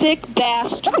are a sick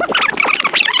bastard.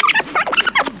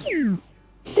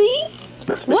 See?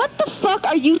 What the fuck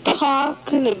are you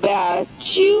talking about?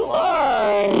 You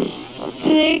are a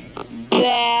sick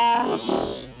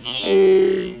bastard.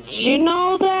 You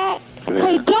know that?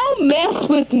 Hey, don't mess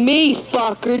with me,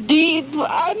 fucker.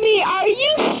 Are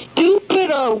you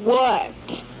stupid or what?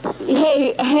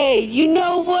 Hey, you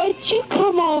know what? You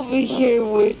come over here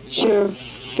with your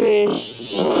fish,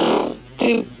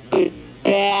 stupid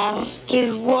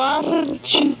bastard. Why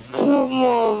don't you come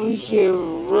over here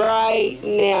right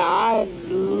now? I'd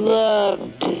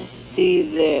love to see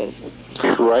this.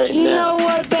 Right you now. know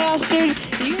what, bastard?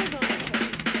 You're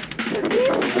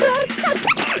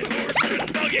Horse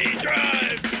and buggy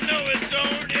drives. No, it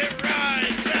don't. It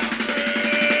rides down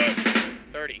road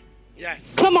 30.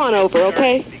 Yes. Come on over,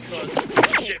 okay? Because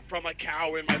it's shit from a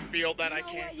cow in my field that I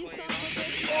can't clean.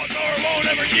 Lawnmower won't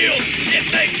ever yield.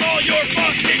 It makes all your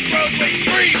fucking roadways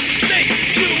green. Stink.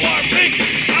 You are pink.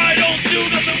 I don't do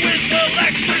nothing with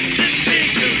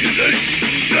electricity. Do you think?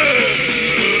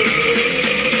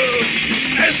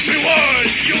 SB1,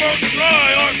 you won't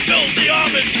try our filthy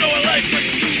Amish. No electric.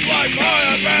 You fly by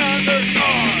abandoned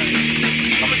cars.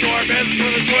 Coming to our beds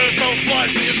with a toilet so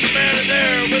flush. It's a man in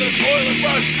there with a toilet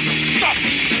brush. Stop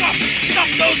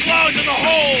those logs in the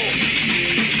hole.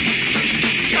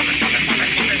 Stop it,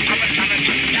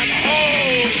 down the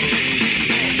hole.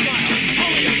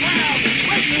 Only a crowd,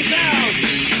 race in town.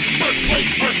 First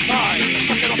place, first prize.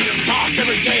 Suck it up your cock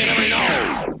every day and every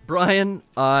night. Brian,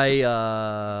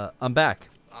 I'm back.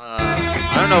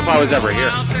 I don't know if I was ever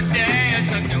here.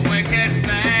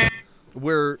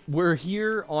 We're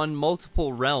here on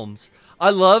multiple realms. I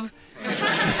love.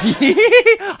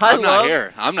 I'm not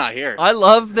here. I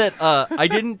love that I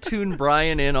didn't tune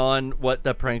Brian in on what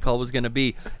the prank call was going to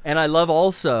be, and I love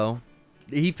also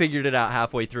he figured it out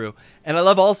halfway through, and I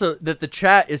love also that the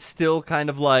chat is still kind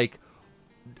of like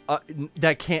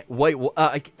that can't wait.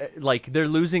 Like they're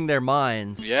losing their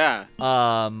minds. Yeah.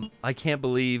 I can't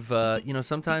believe.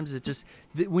 Sometimes it just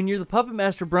when you're the puppet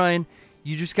master, Brian,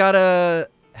 you just gotta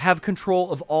have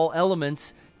control of all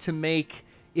elements to make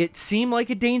it seem like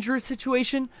a dangerous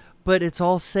situation, but it's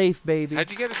all safe, baby.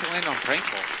 How'd you get it to land on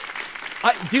Prankle?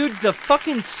 Dude, the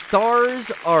fucking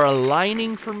stars are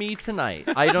aligning for me tonight.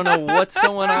 I don't know what's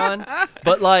going on,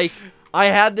 but like, I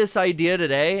had this idea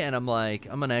today, and I'm like,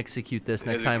 I'm gonna execute this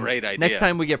next time. Great idea. Next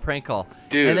time we get prank call,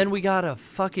 dude. And then we got a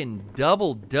fucking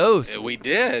double dose. We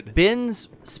did. Ben's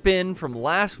spin from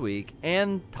last week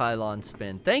and Tylon's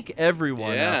spin. Thank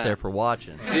everyone out there for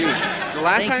watching, dude. The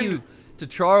last Thank you to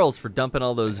Charles for dumping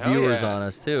all those viewers on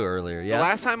us too earlier. Yeah. The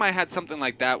last time I had something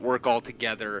like that work all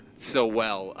together so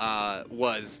well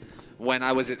was when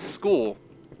I was at school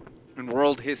in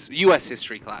U.S.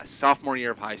 history class, sophomore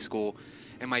year of high school,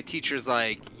 and my teacher's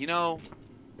like, you know,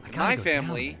 in my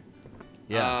family,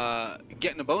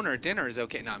 getting a boner at dinner is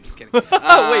okay. No, I'm just kidding. Wait,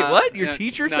 what? Your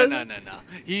teacher said? No.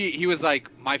 He was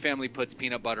like, my family puts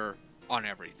peanut butter on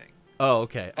everything. Oh,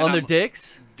 okay. And on their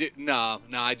dicks? No.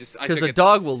 Because a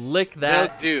dog will lick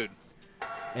that. No, dude.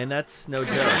 And that's no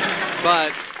joke.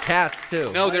 But cats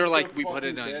too. No, they're like, we put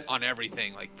it on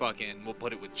everything. Like fucking, we'll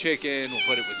put it with chicken. We'll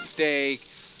put it with steak.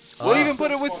 We'll even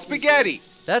put it with spaghetti.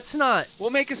 That's not. We'll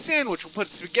make a sandwich. We'll put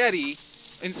spaghetti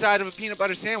inside of a peanut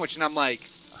butter sandwich, and I'm like,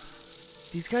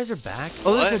 these guys are back.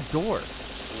 Oh, there's a door.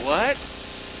 What?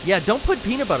 Yeah, don't put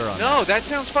peanut butter on. No, that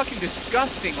sounds fucking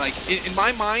disgusting. Like in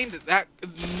my mind, that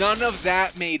none of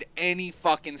that made any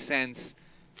fucking sense,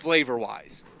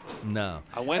 flavor-wise. No.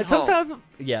 I went home.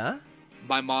 Yeah.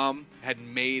 My mom had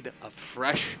made a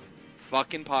fresh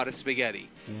fucking pot of spaghetti,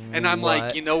 and I'm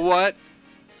like, you know what?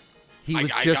 He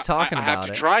was just talking about it. I have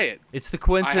to try it. It's the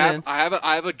coincidence. I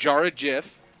have a jar of Jif.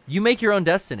 You make your own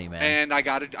destiny, man. And I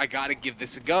gotta give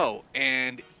this a go,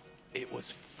 and it was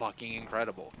fucking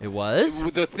incredible. It was?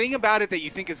 The thing about it that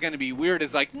you think is gonna be weird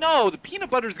is like, no, the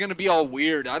peanut butter is gonna be all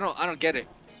weird. I don't get it.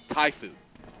 Thai food.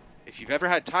 If you've ever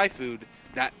had Thai food,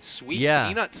 that sweet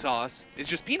peanut sauce is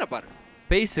just peanut butter.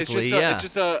 Basically, it's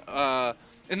just a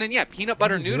and then peanut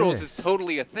butter noodles is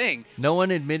totally a thing. No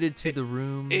one admitted to the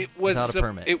room without a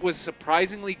permit. It was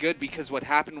surprisingly good because what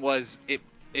happened was it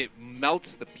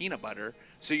melts the peanut butter,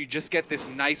 so you just get this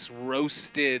nice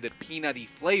roasted peanutty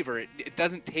flavor. It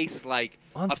doesn't taste like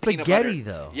on a spaghetti peanut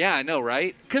butter. though. Yeah, I know,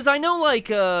 right? Because I know like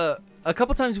a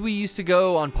couple times we used to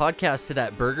go on podcasts to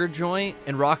that burger joint,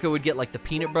 and Rocco would get like the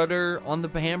peanut butter on the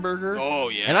hamburger. Oh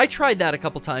yeah. And I tried that a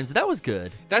couple times. That was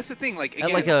good. That's the thing. Like again,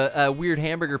 at like a weird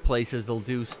hamburger places, they'll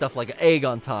do stuff like an egg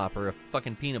on top or a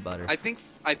fucking peanut butter. I think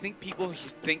people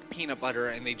think peanut butter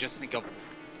and they just think of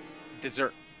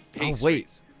dessert pastries. Oh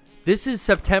wait, this is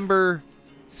September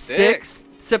 6th.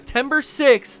 September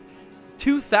 6th,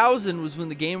 2000 was when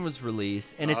the game was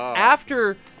released, and it's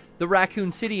after the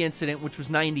Raccoon City incident, which was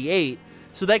 98.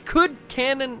 So that could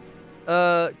canonically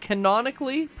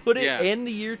put it in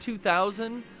the year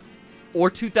 2000 or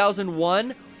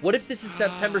 2001. What if this is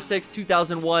September 6th,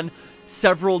 2001,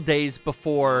 several days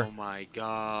before? Oh my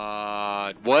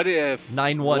God! What if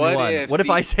 911? What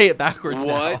if I say it backwards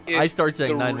now? I start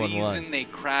saying 911. The reason they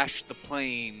crashed the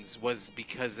planes was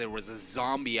because there was a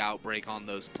zombie outbreak on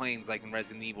those planes, like in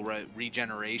Resident Evil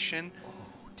Regeneration.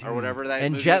 Or whatever that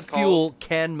and movie jet is called. fuel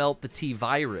can melt the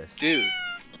T-virus. Dude.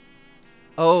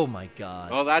 Oh, my God.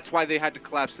 Well, that's why they had to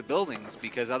collapse the buildings,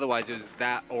 because otherwise it was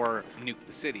that or nuke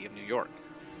the city of New York.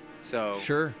 So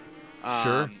Sure.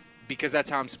 Because that's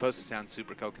how I'm supposed to sound,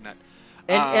 super coconut.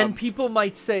 And people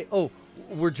might say, oh,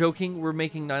 we're joking, we're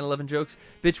making 9/11 jokes.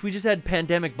 Bitch, we just had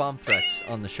pandemic bomb threats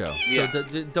on the show. Yeah. So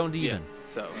don't even. Yeah.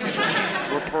 So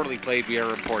we're poorly played, we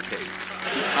are in poor taste.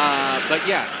 But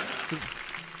yeah.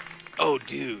 Oh,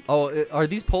 dude. Oh, are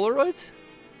these Polaroids?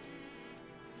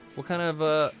 What kind of,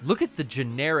 look at the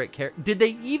generic character. Did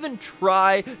they even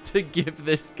try to give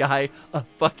this guy a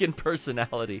fucking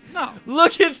personality? No.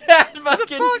 Look at that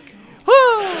fucking. What the fuck?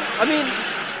 I mean,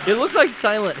 it looks like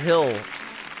Silent Hill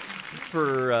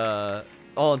for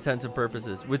all intents and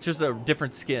purposes, with just a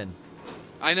different skin.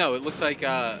 I know, it looks like,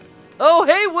 Oh,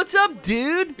 hey, what's up,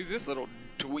 dude? Who's this little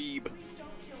dweeb?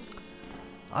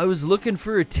 I was looking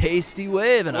for a tasty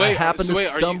wave, and I happened to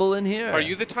stumble in here. Are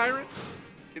you the tyrant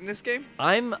in this game?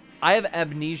 I have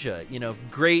amnesia. You know,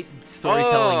 great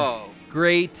storytelling. Oh.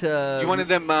 Great. You wanted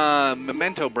them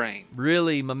memento brain.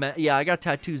 Really, yeah, I got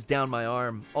tattoos down my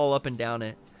arm, all up and down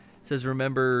it. It says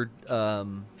remember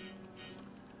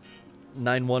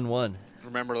 911.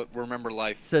 Remember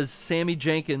life. It says Sammy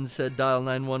Jenkins said dial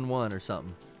 911 or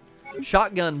something.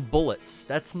 Shotgun bullets.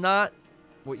 That's not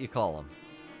what you call them.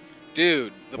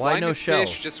 Dude, the Why blinded no shells?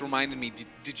 fish just reminded me.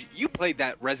 Did you played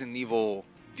that Resident Evil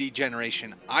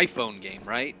Degeneration iPhone game,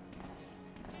 right?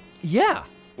 Yeah.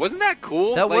 Wasn't that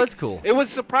cool? That was cool. It was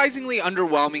surprisingly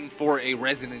underwhelming for a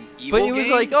Resident Evil But it was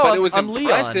game, like, but it was I'm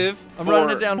impressive. Leon. I'm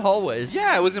running it down hallways.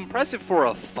 Yeah, it was impressive for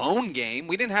a phone game.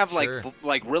 We didn't have Sure.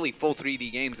 like really full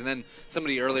 3D games. And then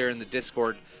somebody earlier in the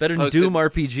Discord Better than posted Doom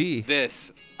RPG.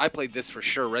 This. I played this for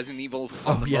sure. Resident Evil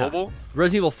on the mobile.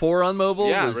 Resident Evil 4 on mobile?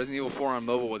 Yeah, was, Resident Evil 4 on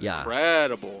mobile was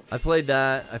incredible. I played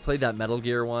that. I played that Metal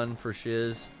Gear one for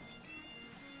shiz.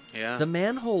 Yeah. The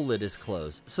manhole lid is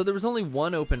closed. So there was only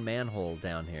one open manhole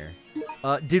down here.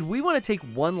 Did we want to take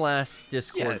one last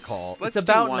Discord call? Let's it's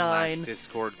about do one 9. last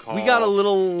Discord call. We got a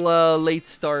little late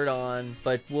start on,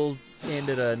 but we'll end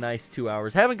it a nice 2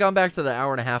 hours. Haven't gone back to the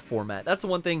hour-and-a-half format. That's the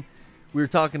one thing we were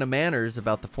talking to Manners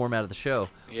about the format of the show.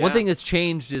 Yeah. One thing that's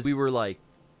changed is we were like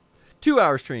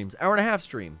 2-hour streams, hour-and-a-half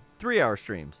stream, 3-hour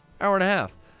streams,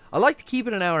 hour-and-a-half. I like to keep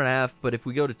it an hour-and-a-half, but if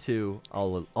we go to 2,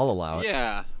 I'll allow it.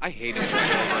 Yeah, I hate it when we go over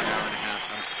an hour and a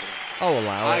half. I'm just kidding. I'll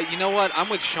allow it. You know what? I'm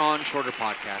with Sean. Shorter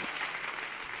podcast.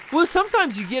 Well,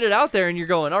 sometimes you get it out there and you're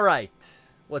going, all right,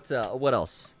 what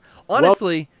else?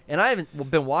 Honestly, and I haven't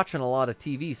been watching a lot of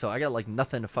TV, so I got like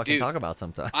nothing to fucking talk about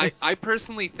sometimes. I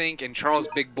personally think, and Charles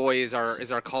Big Boy is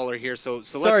our caller here, so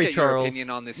Sorry, let's get Charles. your opinion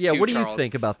on this Yeah, too, what do you Charles.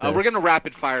 think about this? We're gonna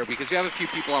rapid fire because we have a few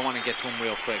people I want to get to them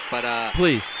real quick, but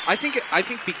please. I think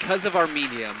because of our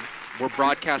medium, we're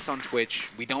broadcast on Twitch.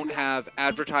 We don't have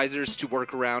advertisers to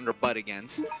work around or butt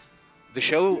against. The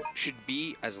show should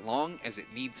be as long as it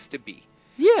needs to be.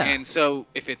 Yeah. And so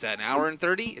if it's an hour and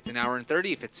 30, it's an hour and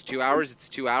 30. If it's 2 hours, it's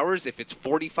 2 hours. If it's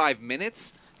 45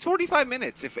 minutes, it's 45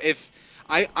 minutes.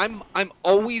 I'm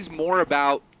always more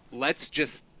about let's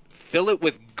just fill it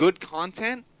with good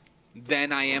content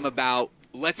than I am about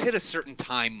let's hit a certain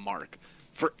time mark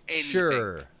for anything.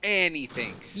 Sure.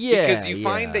 Anything. Yeah. Because you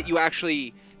find that you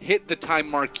actually hit the time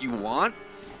mark you want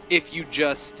if you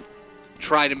just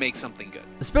try to make something good.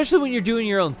 Especially when you're doing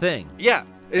your own thing. Yeah.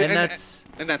 And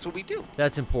that's what we do.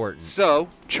 That's important. So,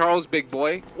 Charles Big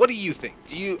Boy, what do you think?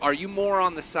 Are you more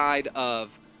on the side of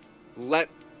let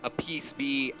a piece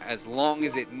be as long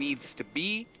as it needs to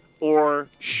be, or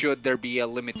should there be a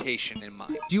limitation in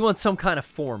mind? Do you want some kind of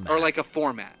format? Or like a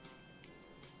format?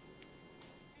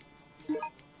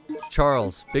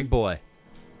 Charles, Big Boy.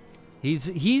 He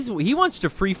wants to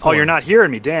freeform. Oh, you're not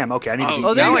hearing me. Damn. Okay, I need to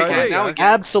be. there you go.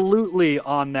 Absolutely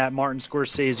on that Martin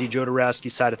Scorsese, Jodorowsky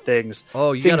side of things.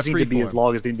 Oh, you things gotta need to be freeform. as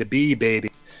long as they need to be,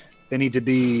 baby. They need to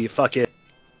be fucking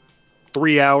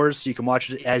 3 hours so you can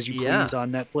watch it as you please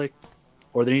on Netflix,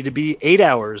 or they need to be 8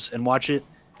 hours and watch it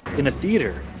in a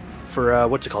theater for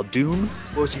what's it called, Dune?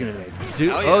 What was he gonna make?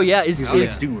 Dune. Oh yeah,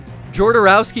 is Dune.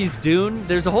 Jodorowsky's Dune?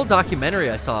 There's a whole documentary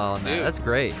I saw on that. Dude. That's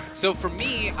great. So for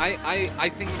me, I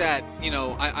think that,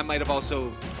 I might have also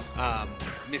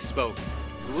misspoke.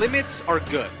 Limits are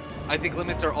good. I think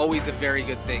limits are always a very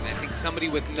good thing. I think somebody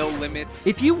with no limits.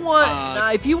 If you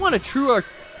want a true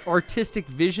artistic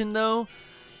vision, though,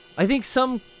 I think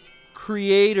some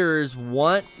creators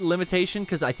want limitation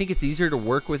because I think it's easier to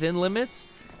work within limits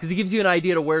because it gives you an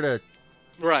idea to where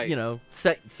to,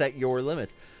 set your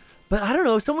limits. But I don't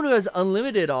know, someone who has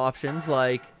unlimited options,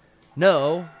 like,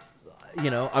 no,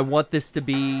 I want this to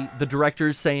be, the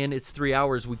director's saying it's 3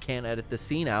 hours, we can't edit the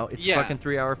scene out. It's a fucking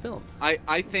 3 hour film.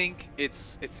 I think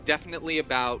it's definitely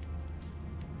about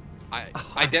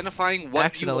identifying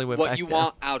what you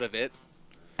want out of it,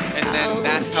 and then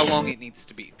that's how long it needs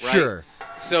to be, right? Sure.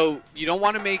 So you don't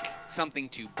want to make something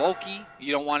too bulky.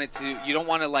 You don't want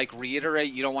to like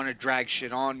reiterate. You don't want to drag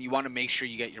shit on. You want to make sure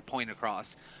you get your point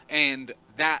across. And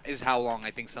that is how long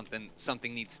I think something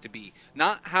needs to be.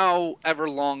 Not however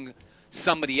long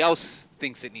somebody else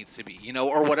thinks it needs to be,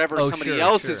 or whatever somebody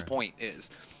else's point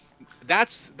is.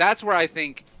 That's where I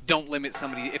think don't limit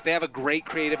somebody. If they have a great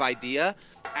creative idea,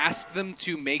 ask them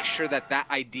to make sure that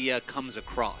idea comes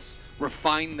across.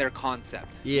 Refine their concept.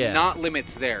 Yeah. Not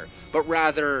limits there, but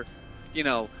rather,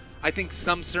 I think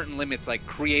some certain limits, like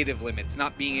creative limits,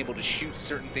 not being able to shoot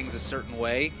certain things a certain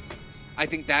way, I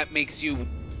think that makes you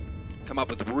come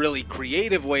up with really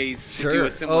creative ways to do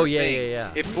a similar thing.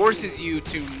 Yeah. It forces you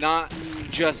to not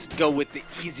just go with the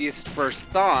easiest first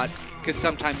thought, because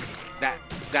sometimes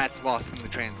that's lost in the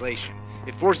translation.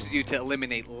 It forces you to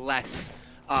eliminate less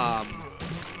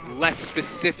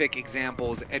specific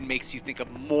examples and makes you think of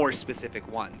more specific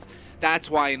ones. That's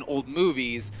why in old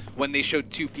movies, when they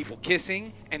showed two people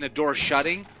kissing and a door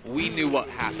shutting, we knew what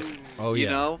happened. Oh, you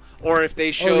know? Or if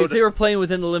they showed... they were playing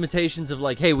within the limitations of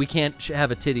like, hey, we can't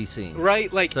have a titty scene.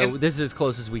 Right? So this is as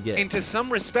close as we get. And to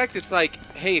some respect, it's like,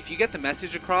 hey, if you get the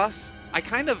message across, I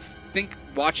kind of think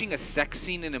watching a sex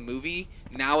scene in a movie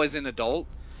now as an adult,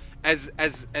 as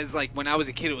like when I was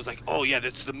a kid, it was like, oh yeah,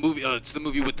 that's the movie. It's the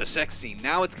movie with the sex scene.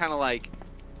 Now it's kind of like,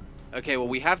 Okay, well,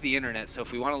 we have the internet, so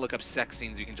if we want to look up sex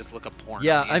scenes, we can just look up porn.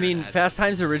 Yeah, on the I mean, internet. Fast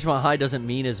Times at Ridgemont High doesn't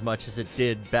mean as much as it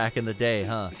did back in the day,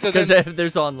 huh? So Because then-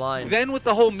 there's online. Then with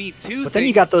the whole Me Too But thing, then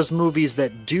you got those movies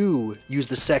that do use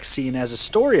the sex scene as a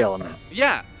story element.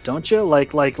 Yeah. Don't you?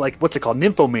 Like what's it called?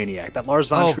 Nymphomaniac, that Lars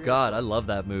von Oh Trier. God, I love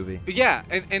that movie. Yeah,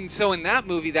 and so in that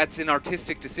movie, that's an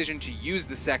artistic decision to use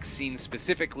the sex scene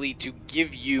specifically to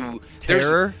give you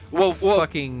Terror. Well,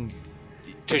 fucking.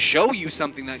 to show you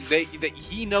something that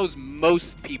he knows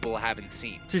most people haven't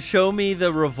seen. To show me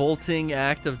the revolting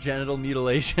act of genital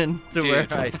mutilation, to where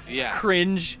Dude, I yeah.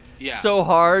 cringe Yeah. so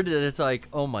hard that it's like,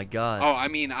 oh my God. Oh, I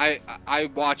mean, I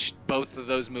watched both of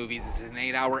those movies. It's an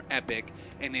 8-hour epic,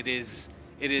 and it is.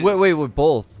 Wait,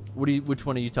 both. Which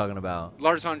one are you talking about?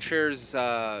 Lars von Trier's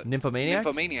Nymphomaniac.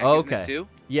 Nymphomaniac, Oh, isn't okay. it too?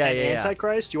 Yeah, And yeah.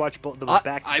 Antichrist? You watch both those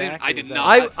back to back? I did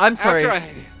not. I'm sorry. After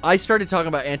I started talking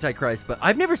about Antichrist, but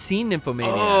I've never seen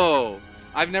Nymphomaniac. Oh,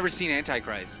 I've never seen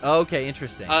Antichrist. Okay,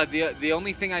 interesting. The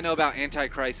only thing I know about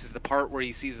Antichrist is the part where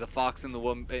he sees the fox in the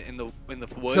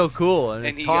woods. So cool, and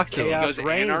it he talks to him. goes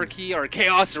anarchy or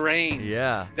chaos reigns.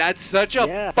 Yeah. That's such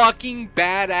a fucking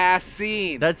badass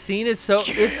scene. That scene is so.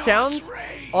 It sounds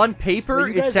on paper. Well,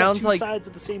 you guys it sounds got two like sides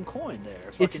of the same coin there.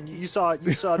 It's- Fucking, you saw Right?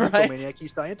 Nymphomaniac, you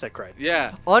saw Antichrist.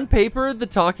 Yeah. on paper the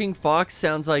talking fox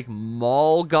sounds like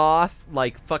mall goth,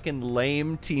 like fucking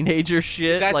lame teenager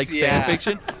shit, That's- like yeah. fan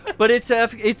fiction. But it's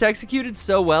executed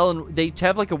so well, and they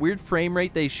have like a weird frame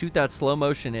rate. They shoot that slow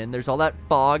motion in. There's all that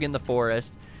fog in the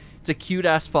forest. It's a cute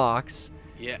ass fox.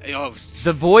 Yeah. Oh,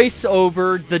 The voice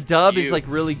over the dub is Cute. like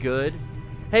really good.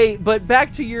 Hey, but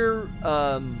back to your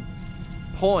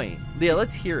point, Leah.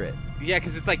 Let's hear it. yeah,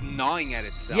 because it's like gnawing at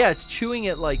itself. Yeah, it's chewing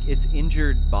at like its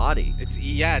injured body. It's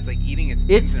like eating its.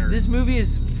 It's innards. this movie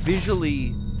is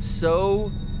visually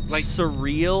so Like-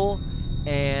 surreal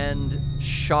and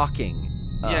shocking.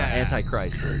 Yeah.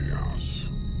 Antichrist is.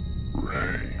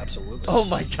 Absolutely. Oh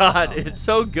my God, it's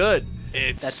so good.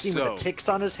 It's That scene so, with the ticks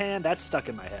on his hand, that stuck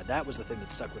in my head. That was the thing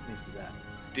that stuck with me through that.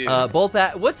 dude. Both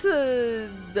that. What's the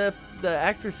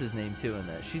actress's name too in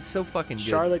that? She's so fucking good.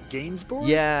 Charlotte Gainsbourg?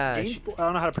 Yeah. Gainsbourg? I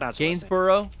don't know how to pronounce her last name.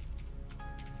 Gainsborough.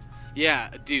 yeah,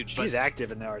 dude. She's but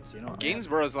active in the arts, you know.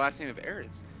 Gainsborough's the last name of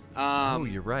Aries. Oh,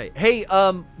 you're right. Hey,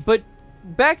 but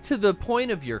back to the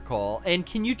point of your call, and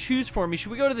can you choose for me?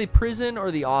 Should we go to the prison or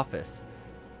the office?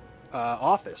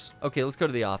 Office. Okay, let's go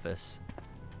to the office.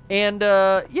 And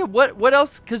yeah, what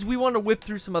else? Because we want to whip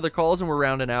through some other calls, and we're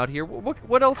rounding out here.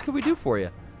 What else can we do for you?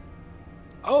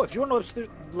 Oh, if you want to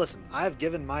listen, I've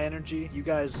given my energy. You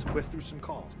guys whiff through some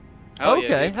calls. Hell Okay,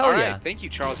 yeah, dude. hell All yeah. right, thank you,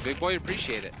 Charles Big Boy.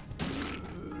 Appreciate it.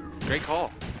 Great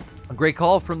call. A great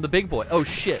call from the big boy. Oh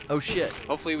shit! Oh shit!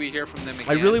 Hopefully we hear from them again.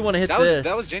 I really want to hit that this.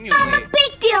 That was genuinely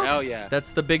Big deal. Hell yeah.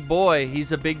 That's the big boy.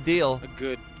 He's a big deal. A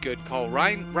good call.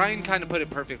 Ryan kind of put it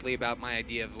perfectly about my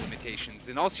idea of limitations.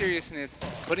 In all seriousness,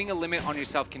 putting a limit on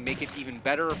yourself can make it even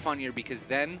better or funnier, because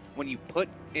then when you put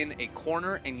in a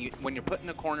corner and when you're put in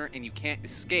a corner and you can't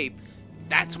escape,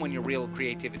 that's when your real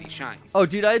creativity shines. Oh,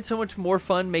 dude, I had so much more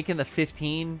fun making the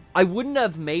 15. I wouldn't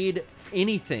have made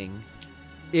anything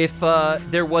if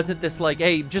there wasn't this like,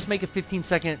 hey, just make a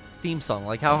 15-second theme song.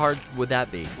 Like, how hard would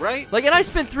that be? Right? Like, and I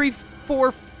spent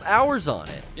 3-4 hours on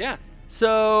it. Yeah.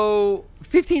 So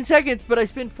 15 seconds, but I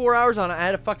spent 4 hours on it. I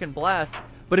had a fucking blast.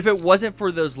 But if it wasn't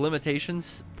for those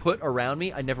limitations put around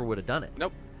me, I never would have done it.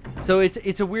 Nope. So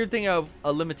it's a weird thing how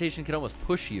a limitation can almost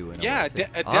push you. In a Yeah, way, too.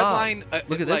 a deadline.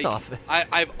 Look at this office.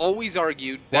 I've always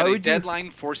argued Why that a would you- deadline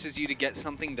forces you to get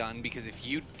something done, because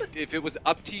if it was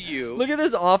up to you, Look at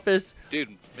this office. dude,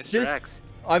 Mr. This- X.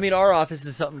 I mean, our office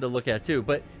is something to look at too,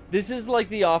 but this is like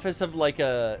the office of like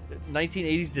a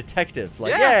 1980s detective.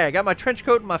 Like, Yeah. yeah, I got my trench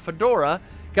coat and my fedora,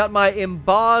 got my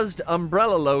embossed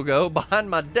umbrella logo behind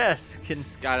my desk, and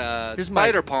It's got a here's my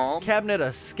spider palm. cabinet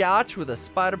of scotch with a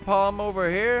spider palm over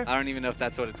here. I don't even know if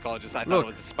that's what it's called. Just I thought Look. it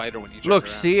was a spider when you turned Look,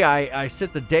 around. see, I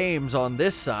sit the dames on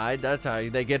this side. That's how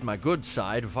they get my good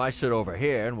side. If I sit over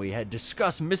here and we had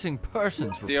discussed missing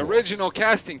persons The reports. original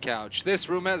casting couch. This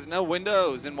room has no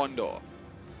windows and one door.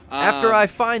 After I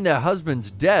find their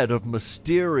husbands dead of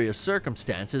mysterious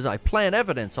circumstances, I plant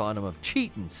evidence on them of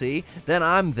cheating, see? Then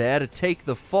I'm there to take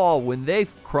the fall when they've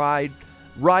cried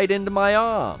right into my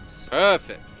arms.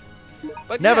 Perfect.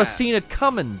 But Never yeah, seen it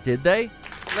coming, did they?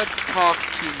 Let's talk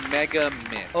to Mega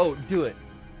Mitt. Oh, do it.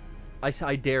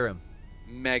 I dare him.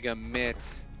 Mega Mitt.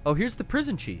 Oh, here's the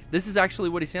prison chief. This is actually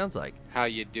what he sounds like. How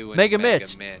you doing, Mega Mega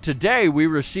Mitch, Mitt? today we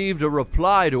received a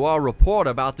reply to our report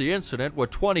about the incident where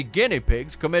 20 guinea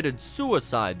pigs committed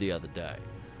suicide the other day.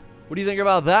 What do you think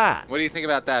about that? What do you think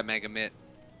about that, Mega Mitt?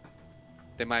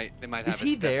 They might have. Is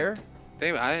he there?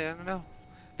 I don't know.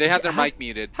 They have their mic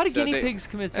muted. How do so guinea pigs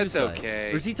commit suicide? That's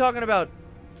okay. Or is he talking about?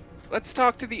 Let's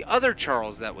talk to the other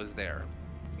Charles that was there.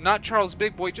 Not Charles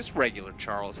Big Boy, just regular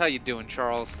Charles. How you doing,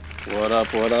 Charles? What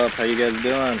up, what up? How you guys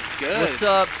doing? Good. What's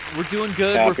up? We're doing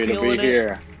good. Happy We're feeling to be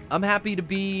here. I'm happy to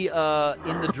be in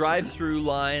the drive-through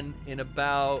line in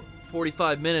about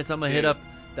 45 minutes. I'm gonna hit up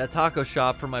that taco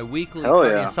shop for my weekly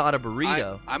carne asada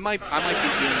burrito. I might be doing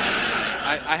that tonight.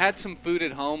 I had some food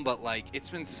at home, but like it's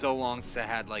been so long since I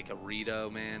had like a Rito,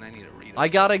 man. I need a Rito. I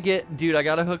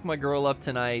gotta hook my girl up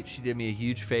tonight. She did me a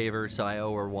huge favor, so I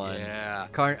owe her one. Yeah.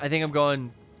 I think I'm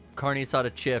going carne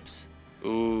asada chips.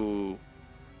 Ooh.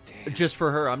 Damn. Just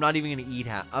for her. I'm not even gonna eat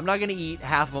half. I'm not gonna eat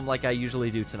half of them like I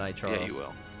usually do tonight, Charles. Yeah, you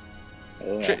will.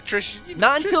 Trish,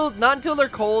 not until they're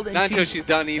cold and until she's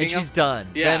done eating and them? she's done.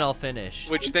 Yeah. Then I'll finish.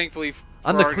 Which thankfully,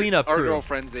 I'm the cleanup Our crew.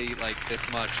 girlfriends, they eat like this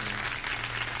much.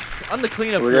 I'm the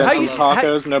cleanup We're crew. gonna have some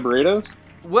tacos, no burritos?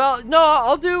 Well, no,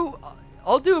 I'll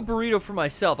do a burrito for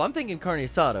myself. I'm thinking carne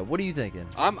asada. What are you thinking?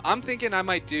 I'm thinking I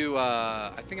might do.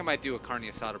 I think I might do a carne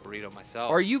asada burrito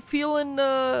myself. Are you feeling?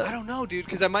 I don't know, dude.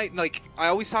 Because I might like. I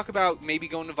always talk about maybe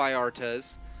going to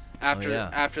Vallarta's.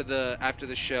 After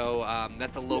the show,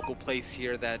 that's a local place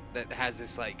here that has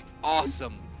this like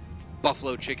awesome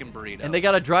buffalo chicken burrito. And they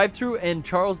got a drive-through, and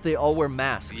Charles, they all wear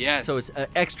masks. Yes. So it's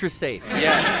extra safe.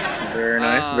 Yes. Very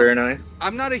nice, very nice.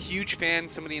 I'm not a huge fan.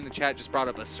 Somebody in the chat just brought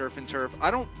up a surf and turf.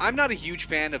 I'm not a huge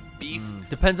fan of beef.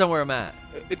 Depends on where I'm at.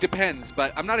 It depends,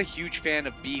 but I'm not a huge fan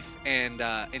of beef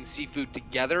and seafood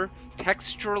together,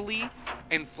 texturally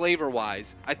and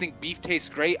flavor-wise. I think beef tastes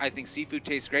great. I think seafood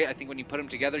tastes great. I think when you put them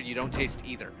together, you don't taste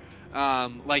either.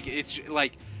 Like it's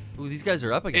like. Ooh, these guys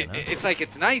are up again. Huh? It's like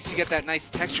it's nice. You get that nice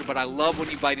texture, but I love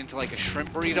when you bite into like a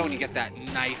shrimp burrito and you get that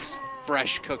nice,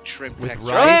 fresh cooked shrimp with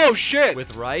texture. Rice? Oh shit!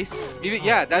 With rice?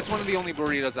 Yeah, that's one of the only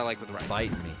burritos I like with rice.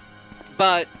 Biting me.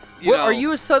 But you know, are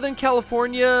you a Southern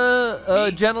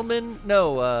California gentleman?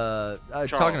 No,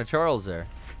 talking to Charles there.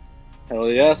 Hell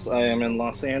yes, I am in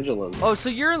Los Angeles. Oh, so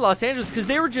you're in Los Angeles, because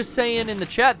they were just saying in the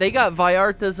chat they got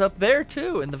Vallarta's up there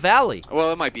too in the valley.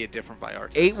 Well, it might be a different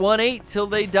Vallarta's. 818 till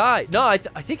they die. No, I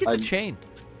think it's a chain.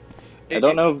 I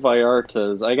don't know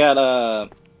Vallarta's. I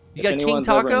got You got King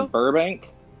Taco? Over in Burbank.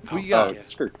 Who you got? Oh,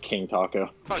 screw King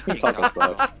Taco. Fuck King Taco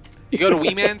sucks. You go to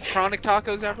Wee Man's Chronic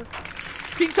Tacos ever?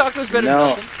 King Taco's better than No,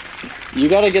 nothing. you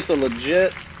gotta get the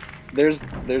legit. There's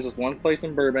this one place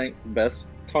in Burbank, best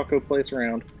taco place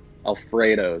around.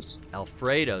 Alfredo's.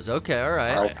 Alfredo's. Okay, all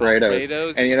right.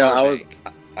 Alfredo's. And you know,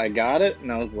 I got it,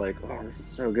 and I was like, oh, this is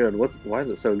so good. Why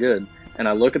is it so good? And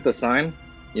I look at the sign.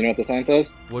 You know what the sign says?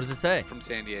 What does it say? From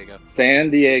San Diego. San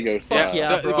Diego style. Fuck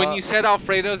yeah, bro. When you said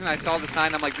Alfredo's and I saw the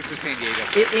sign, I'm like, this is San Diego.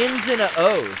 It ends in a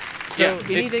O's. So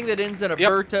Yeah, anything that ends in a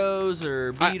Berto's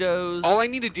or Betos. All I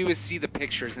need to do is see the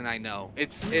pictures, and I know.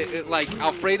 It's like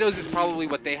Alfredo's is probably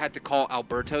what they had to call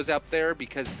Alberto's up there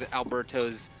because the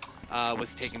Alberto's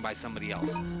was taken by somebody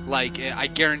else. Like, I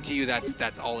guarantee you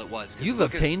that's all it was. You've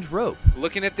obtained rope.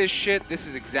 Looking at this shit, this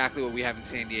is exactly what we have in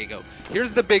San Diego.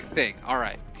 Here's the big thing. All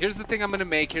right. Here's the thing I'm going to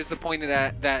make. Here's the point of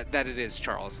that it is,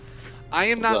 Charles. I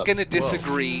am not going to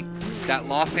disagree that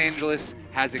Los Angeles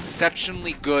has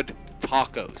exceptionally good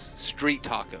tacos, street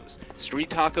tacos. Street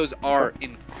tacos are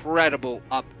incredible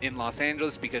up in Los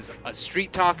Angeles because a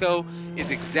street taco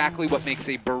is exactly what makes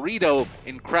a burrito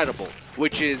incredible,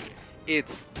 which is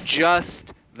it's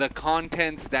just the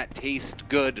contents that taste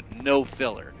good, no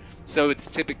filler. So it's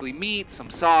typically meat, some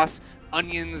sauce,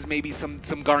 onions, maybe some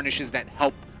garnishes that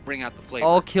help bring out the flavor.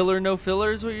 All killer, no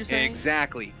filler is what you're saying?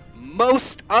 Exactly.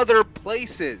 Most other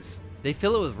places, they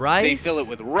fill it with rice. They fill it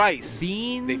with rice.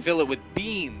 Beans. They fill it with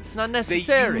beans. It's not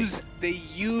necessary. They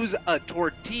use a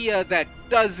tortilla that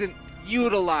doesn't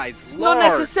utilize it's lard. not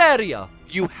necessary.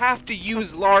 You have to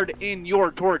use lard in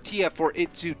your tortilla for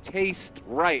it to taste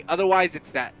right. Otherwise,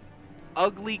 it's that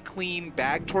ugly, clean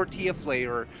bag tortilla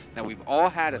flavor that we've all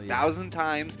had 1,000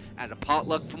 times at a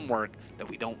potluck from work that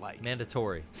we don't like.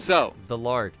 Mandatory. So the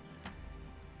lard.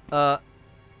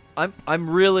 I'm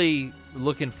really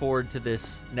looking forward to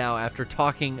this now after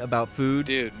talking about food.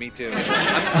 Dude, me too.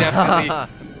 I'm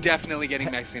definitely getting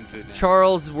Mexican food now.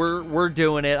 Charles, we're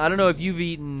doing it. I don't know if you've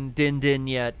eaten din din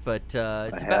yet, but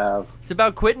it's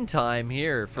about quitting time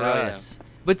here for us. Yeah.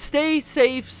 But stay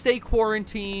safe, stay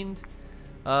quarantined.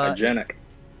 Hygienic.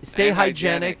 Stay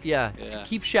hygienic. Yeah.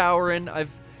 Keep showering.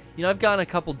 I've gone a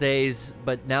couple days,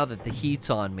 but now that the heat's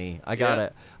on me, I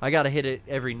gotta hit it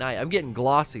every night. I'm getting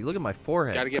glossy. Look at my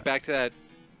forehead. Got to get back to that.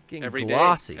 Getting every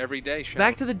glossy. Day. Every day. Shower.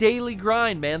 Back to the daily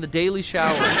grind, man. The daily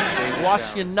showers.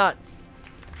 Wash your nuts.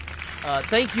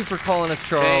 Thank you for calling us,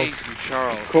 Charles. Thank you,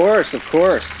 Charles. Of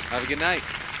course. Have a good night.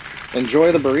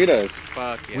 Enjoy the burritos.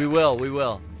 Fuck yeah. We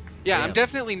will. Yeah, Damn. I'm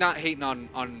definitely not hating on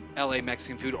LA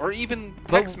Mexican food or even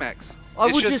Tex-Mex. I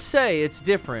would just say it's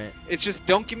different. It's just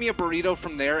don't give me a burrito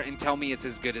from there and tell me it's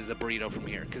as good as a burrito from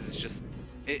here, because it's just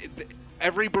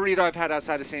every burrito I've had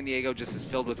outside of San Diego just is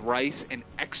filled with rice and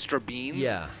extra beans.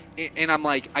 Yeah. And I'm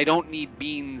like, I don't need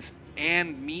beans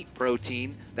and meat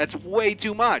protein. That's way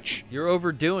too much. You're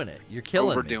overdoing it. You're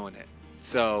killing overdoing it.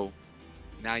 So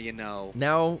now you know.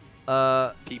 Now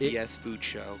PBS food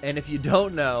show. And if you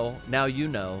don't know, now you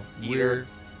know. Eater.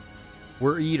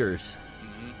 We're eaters.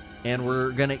 And we're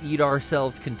gonna eat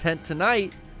ourselves content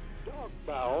tonight.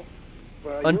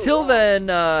 Until then,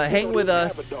 hang with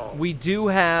us. We do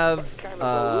have.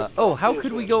 Oh, how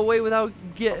could we go away without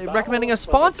recommending a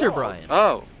sponsor, Brian?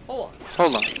 Oh,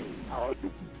 hold on.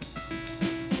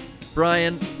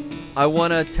 Brian, I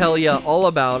want to tell you all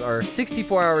about our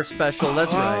 64-hour special.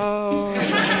 That's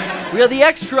right. We have the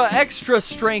extra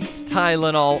strength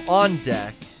Tylenol on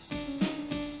deck.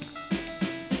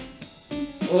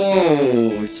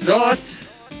 Oh, it's not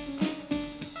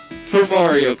for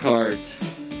Mario Kart.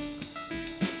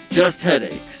 Just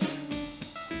headaches.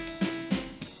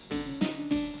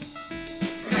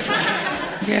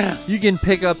 Yeah. You can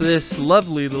pick up this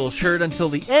lovely little shirt until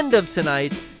the end of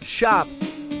tonight.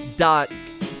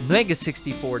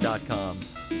 Shop.mega64.com.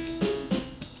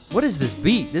 What is this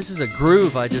beat? This is a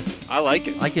groove. I like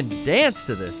it. I can dance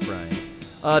to this, Brian.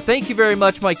 Thank you very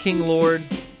much, my King Lord.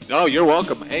 Oh, you're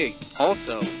welcome. Hey,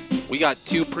 also, we got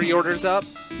 2 pre-orders up.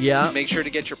 Yeah. Make sure to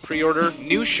get your pre-order.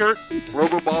 New shirt,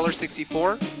 Roboballer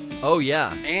 64. Oh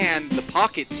yeah. And the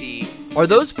pocket tee. Are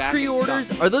those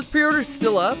pre-orders? Are those pre-orders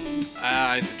still up?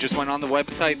 I just went on the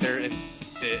website.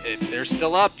 If they're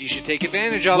still up, you should take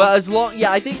advantage of them.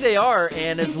 I think they are.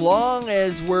 And as long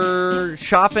as we're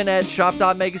shopping at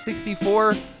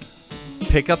shop.mega64,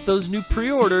 pick up those new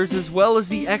pre-orders as well as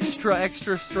the extra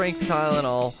strength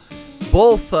Tylenol.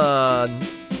 Both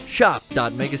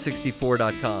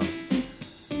shop.mega64.com.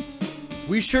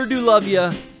 We sure do love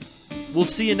you. We'll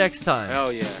see you next time.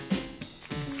 Hell yeah.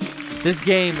 This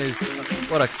game is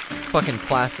what a fucking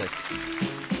classic.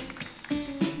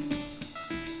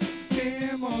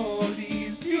 Damn all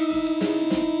these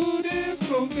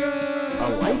beautiful girls. I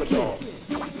like it.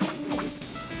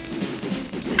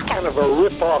 What kind of a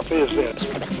ripoff is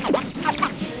this?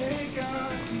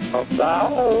 A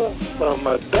bow from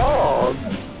a dog.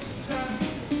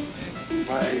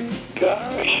 My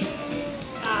gosh.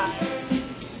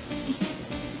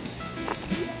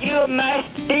 You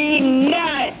must be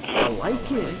nuts. I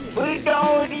like it. We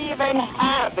don't even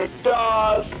have a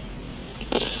dog.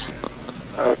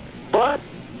 A butt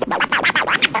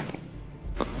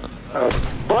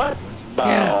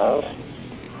bow.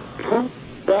 Poop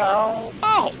bow.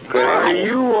 Oh, are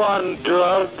you on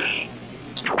drugs?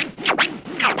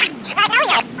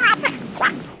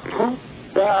 Poop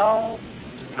bow.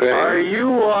 Are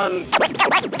you on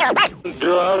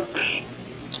drugs?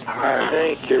 I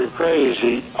think you're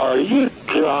crazy. Are you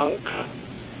drunk?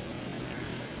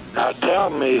 Now tell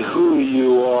me who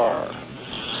you are.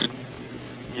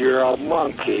 You're a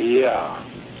monkey, yeah.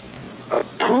 A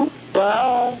poop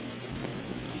bow?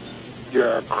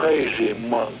 You're a crazy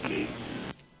monkey.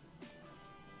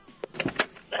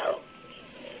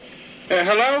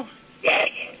 Hello? Yes.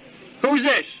 Who's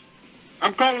this?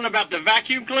 I'm calling about the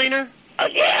vacuum cleaner.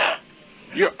 Yeah.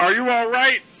 Are you all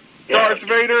right, Darth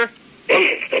Vader?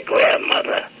 This is the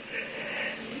grandmother.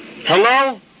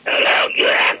 Hello? Hello, you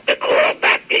have to call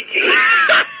back to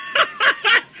Jesus.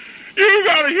 You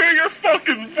gotta hear your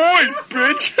fucking voice,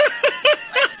 bitch.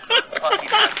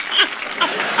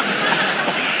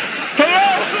 Hello?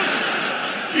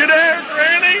 You there,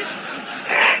 Granny?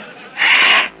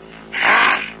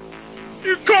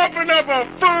 You coughing up a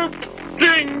poop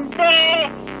ding ball?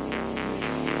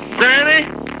 Granny?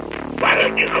 Why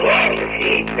don't you call this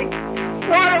evening?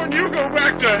 Why don't you go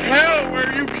back to hell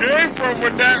where you came from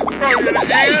with that fucking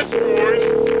ass voice?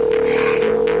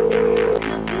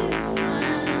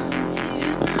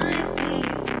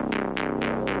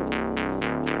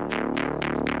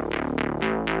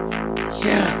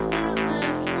 Yeah.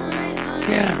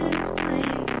 Yeah.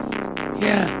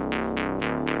 Yeah.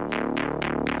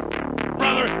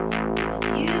 Brother.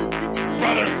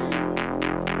 Brother.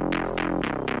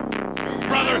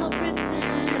 Brother.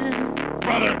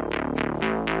 Brother.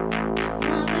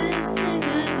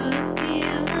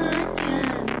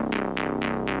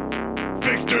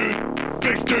 Big dude.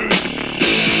 Big dude.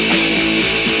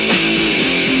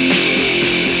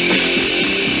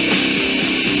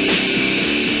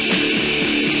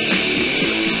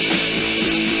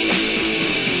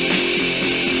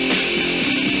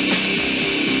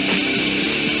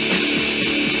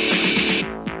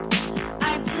 I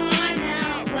torn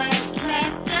out what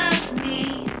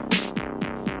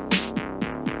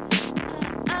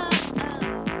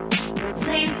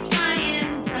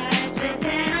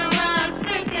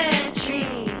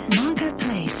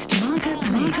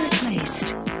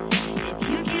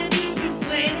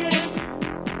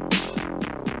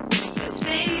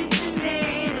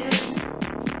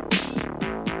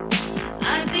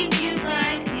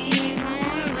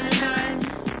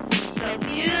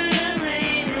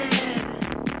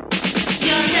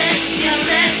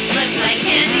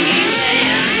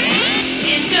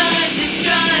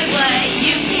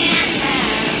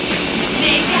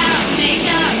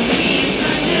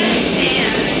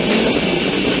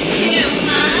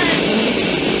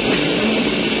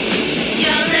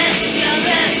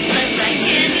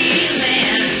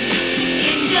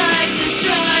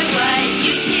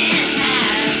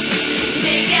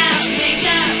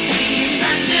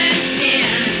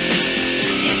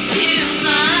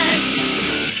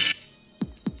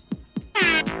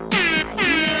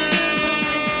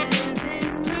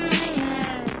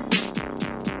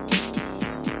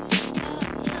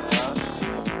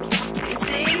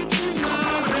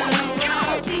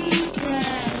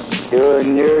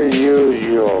Doing your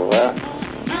usual, huh?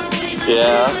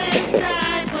 Yeah.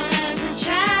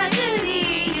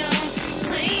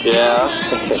 Yeah.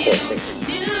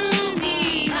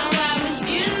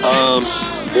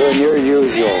 Doing your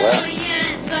usual, huh?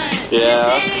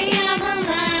 Yeah.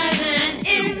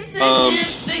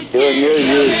 Doing your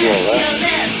usual, huh?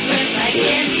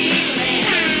 Yeah.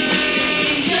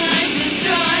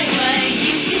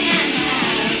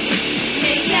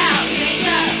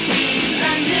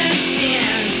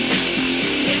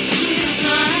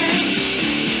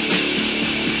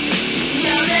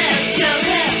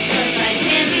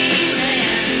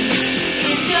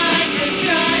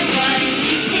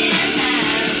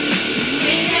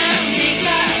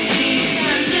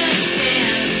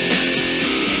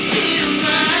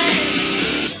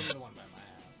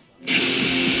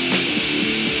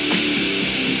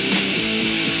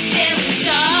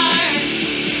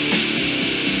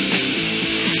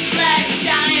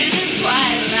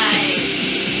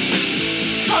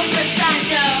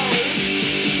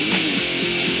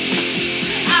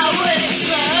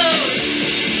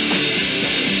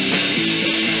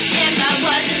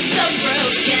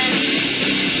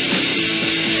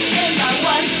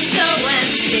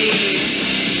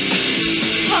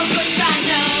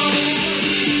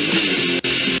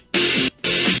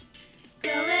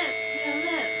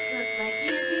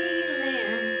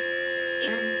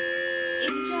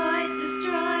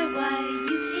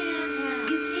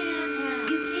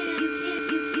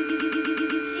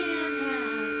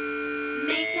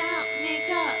 Make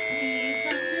up, please.